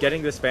just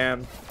getting the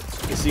spam.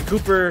 We see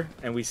Cooper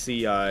and we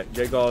see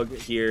Jagog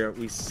here.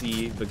 We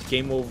see the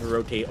game over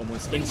rotate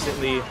almost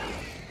instantly.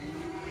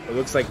 It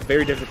looks like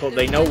very difficult.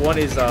 They know one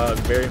is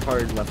very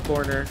hard left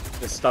corner.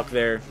 Just stuck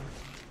there.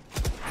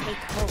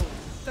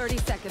 30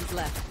 seconds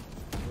left.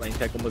 Lane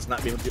Tech almost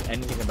not be able to do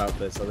anything about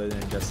this other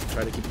than just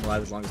try to keep him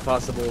alive as long as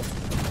possible.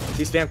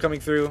 See spam coming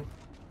through.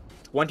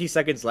 20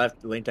 seconds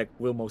left. Lane Tech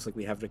will most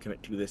likely have to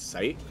commit to this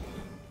site.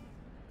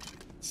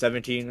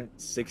 17,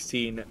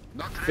 16,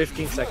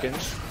 15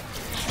 seconds.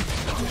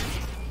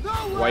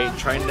 White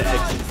trying to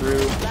exit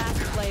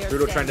through.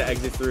 Brutal trying to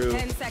exit through.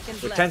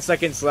 With 10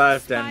 seconds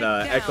left, and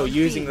Echo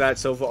using that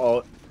Sova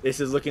ult. This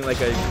is looking like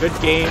a good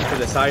game for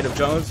the side of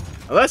Jones.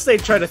 Unless they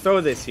try to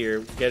throw this here,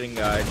 getting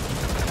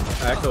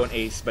Echo and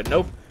Ace, but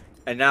nope.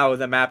 And now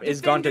the map is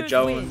gone to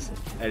Jones.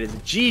 It is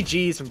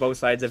GG's from both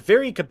sides. A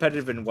very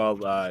competitive and well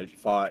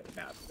fought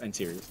map and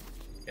series.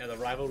 Yeah, the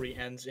rivalry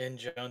ends in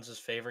Jones's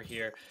favor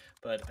here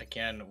But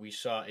again, we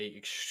saw a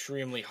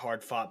extremely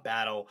hard fought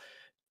battle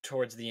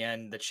towards the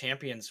end. The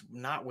champions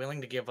not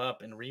willing to give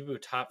up, and Rebu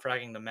top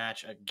fragging the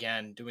match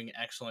again, doing an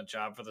excellent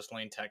job for this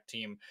lane tech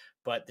team.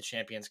 But the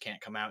champions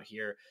can't come out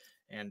here,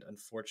 and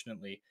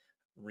unfortunately,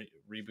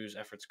 Rebu's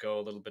efforts go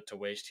a little bit to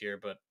waste here.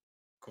 But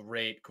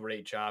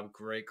great job,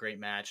 great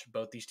match.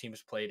 Both these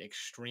teams played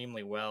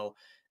extremely well,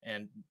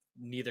 and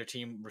neither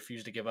team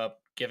refused to give up,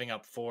 giving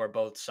up for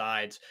both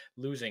sides,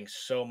 losing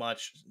so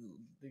much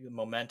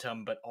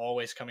momentum, but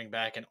always coming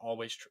back and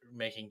always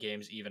making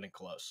games even and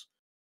close.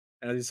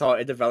 And as you saw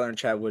in the Valorant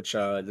chat, which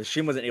the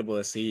stream wasn't able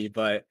to see,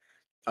 but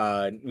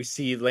we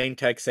see Lane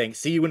Tech saying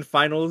 "See you in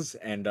finals,"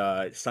 and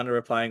Sunder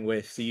replying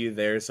with "See you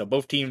there." So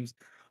both teams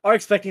are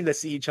expecting to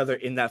see each other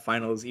in that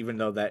finals, even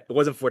though that it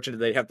was unfortunate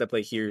they have to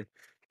play here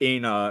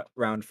in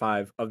round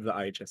 5 of the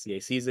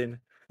IHSEA season.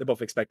 They're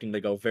both expecting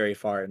to go very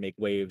far and make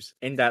waves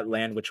in that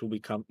land, which will be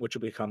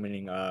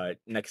coming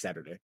next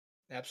Saturday.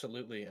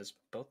 Absolutely, as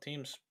both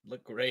teams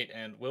look great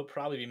and will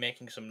probably be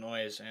making some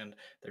noise, and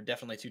they're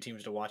definitely two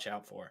teams to watch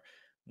out for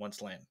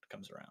once LAN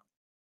comes around.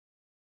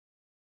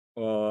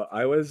 Well,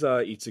 I was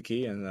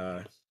Itsuki,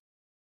 and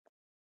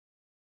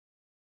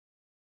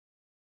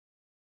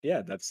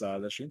yeah, that's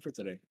the stream for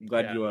today. I'm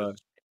glad Yeah, you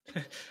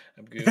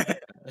I'm good.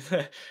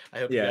 I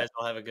hope you yeah, guys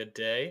all have a good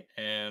day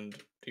and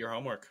do your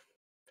homework.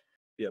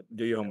 yeah,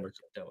 do your I would, homework.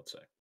 I would say.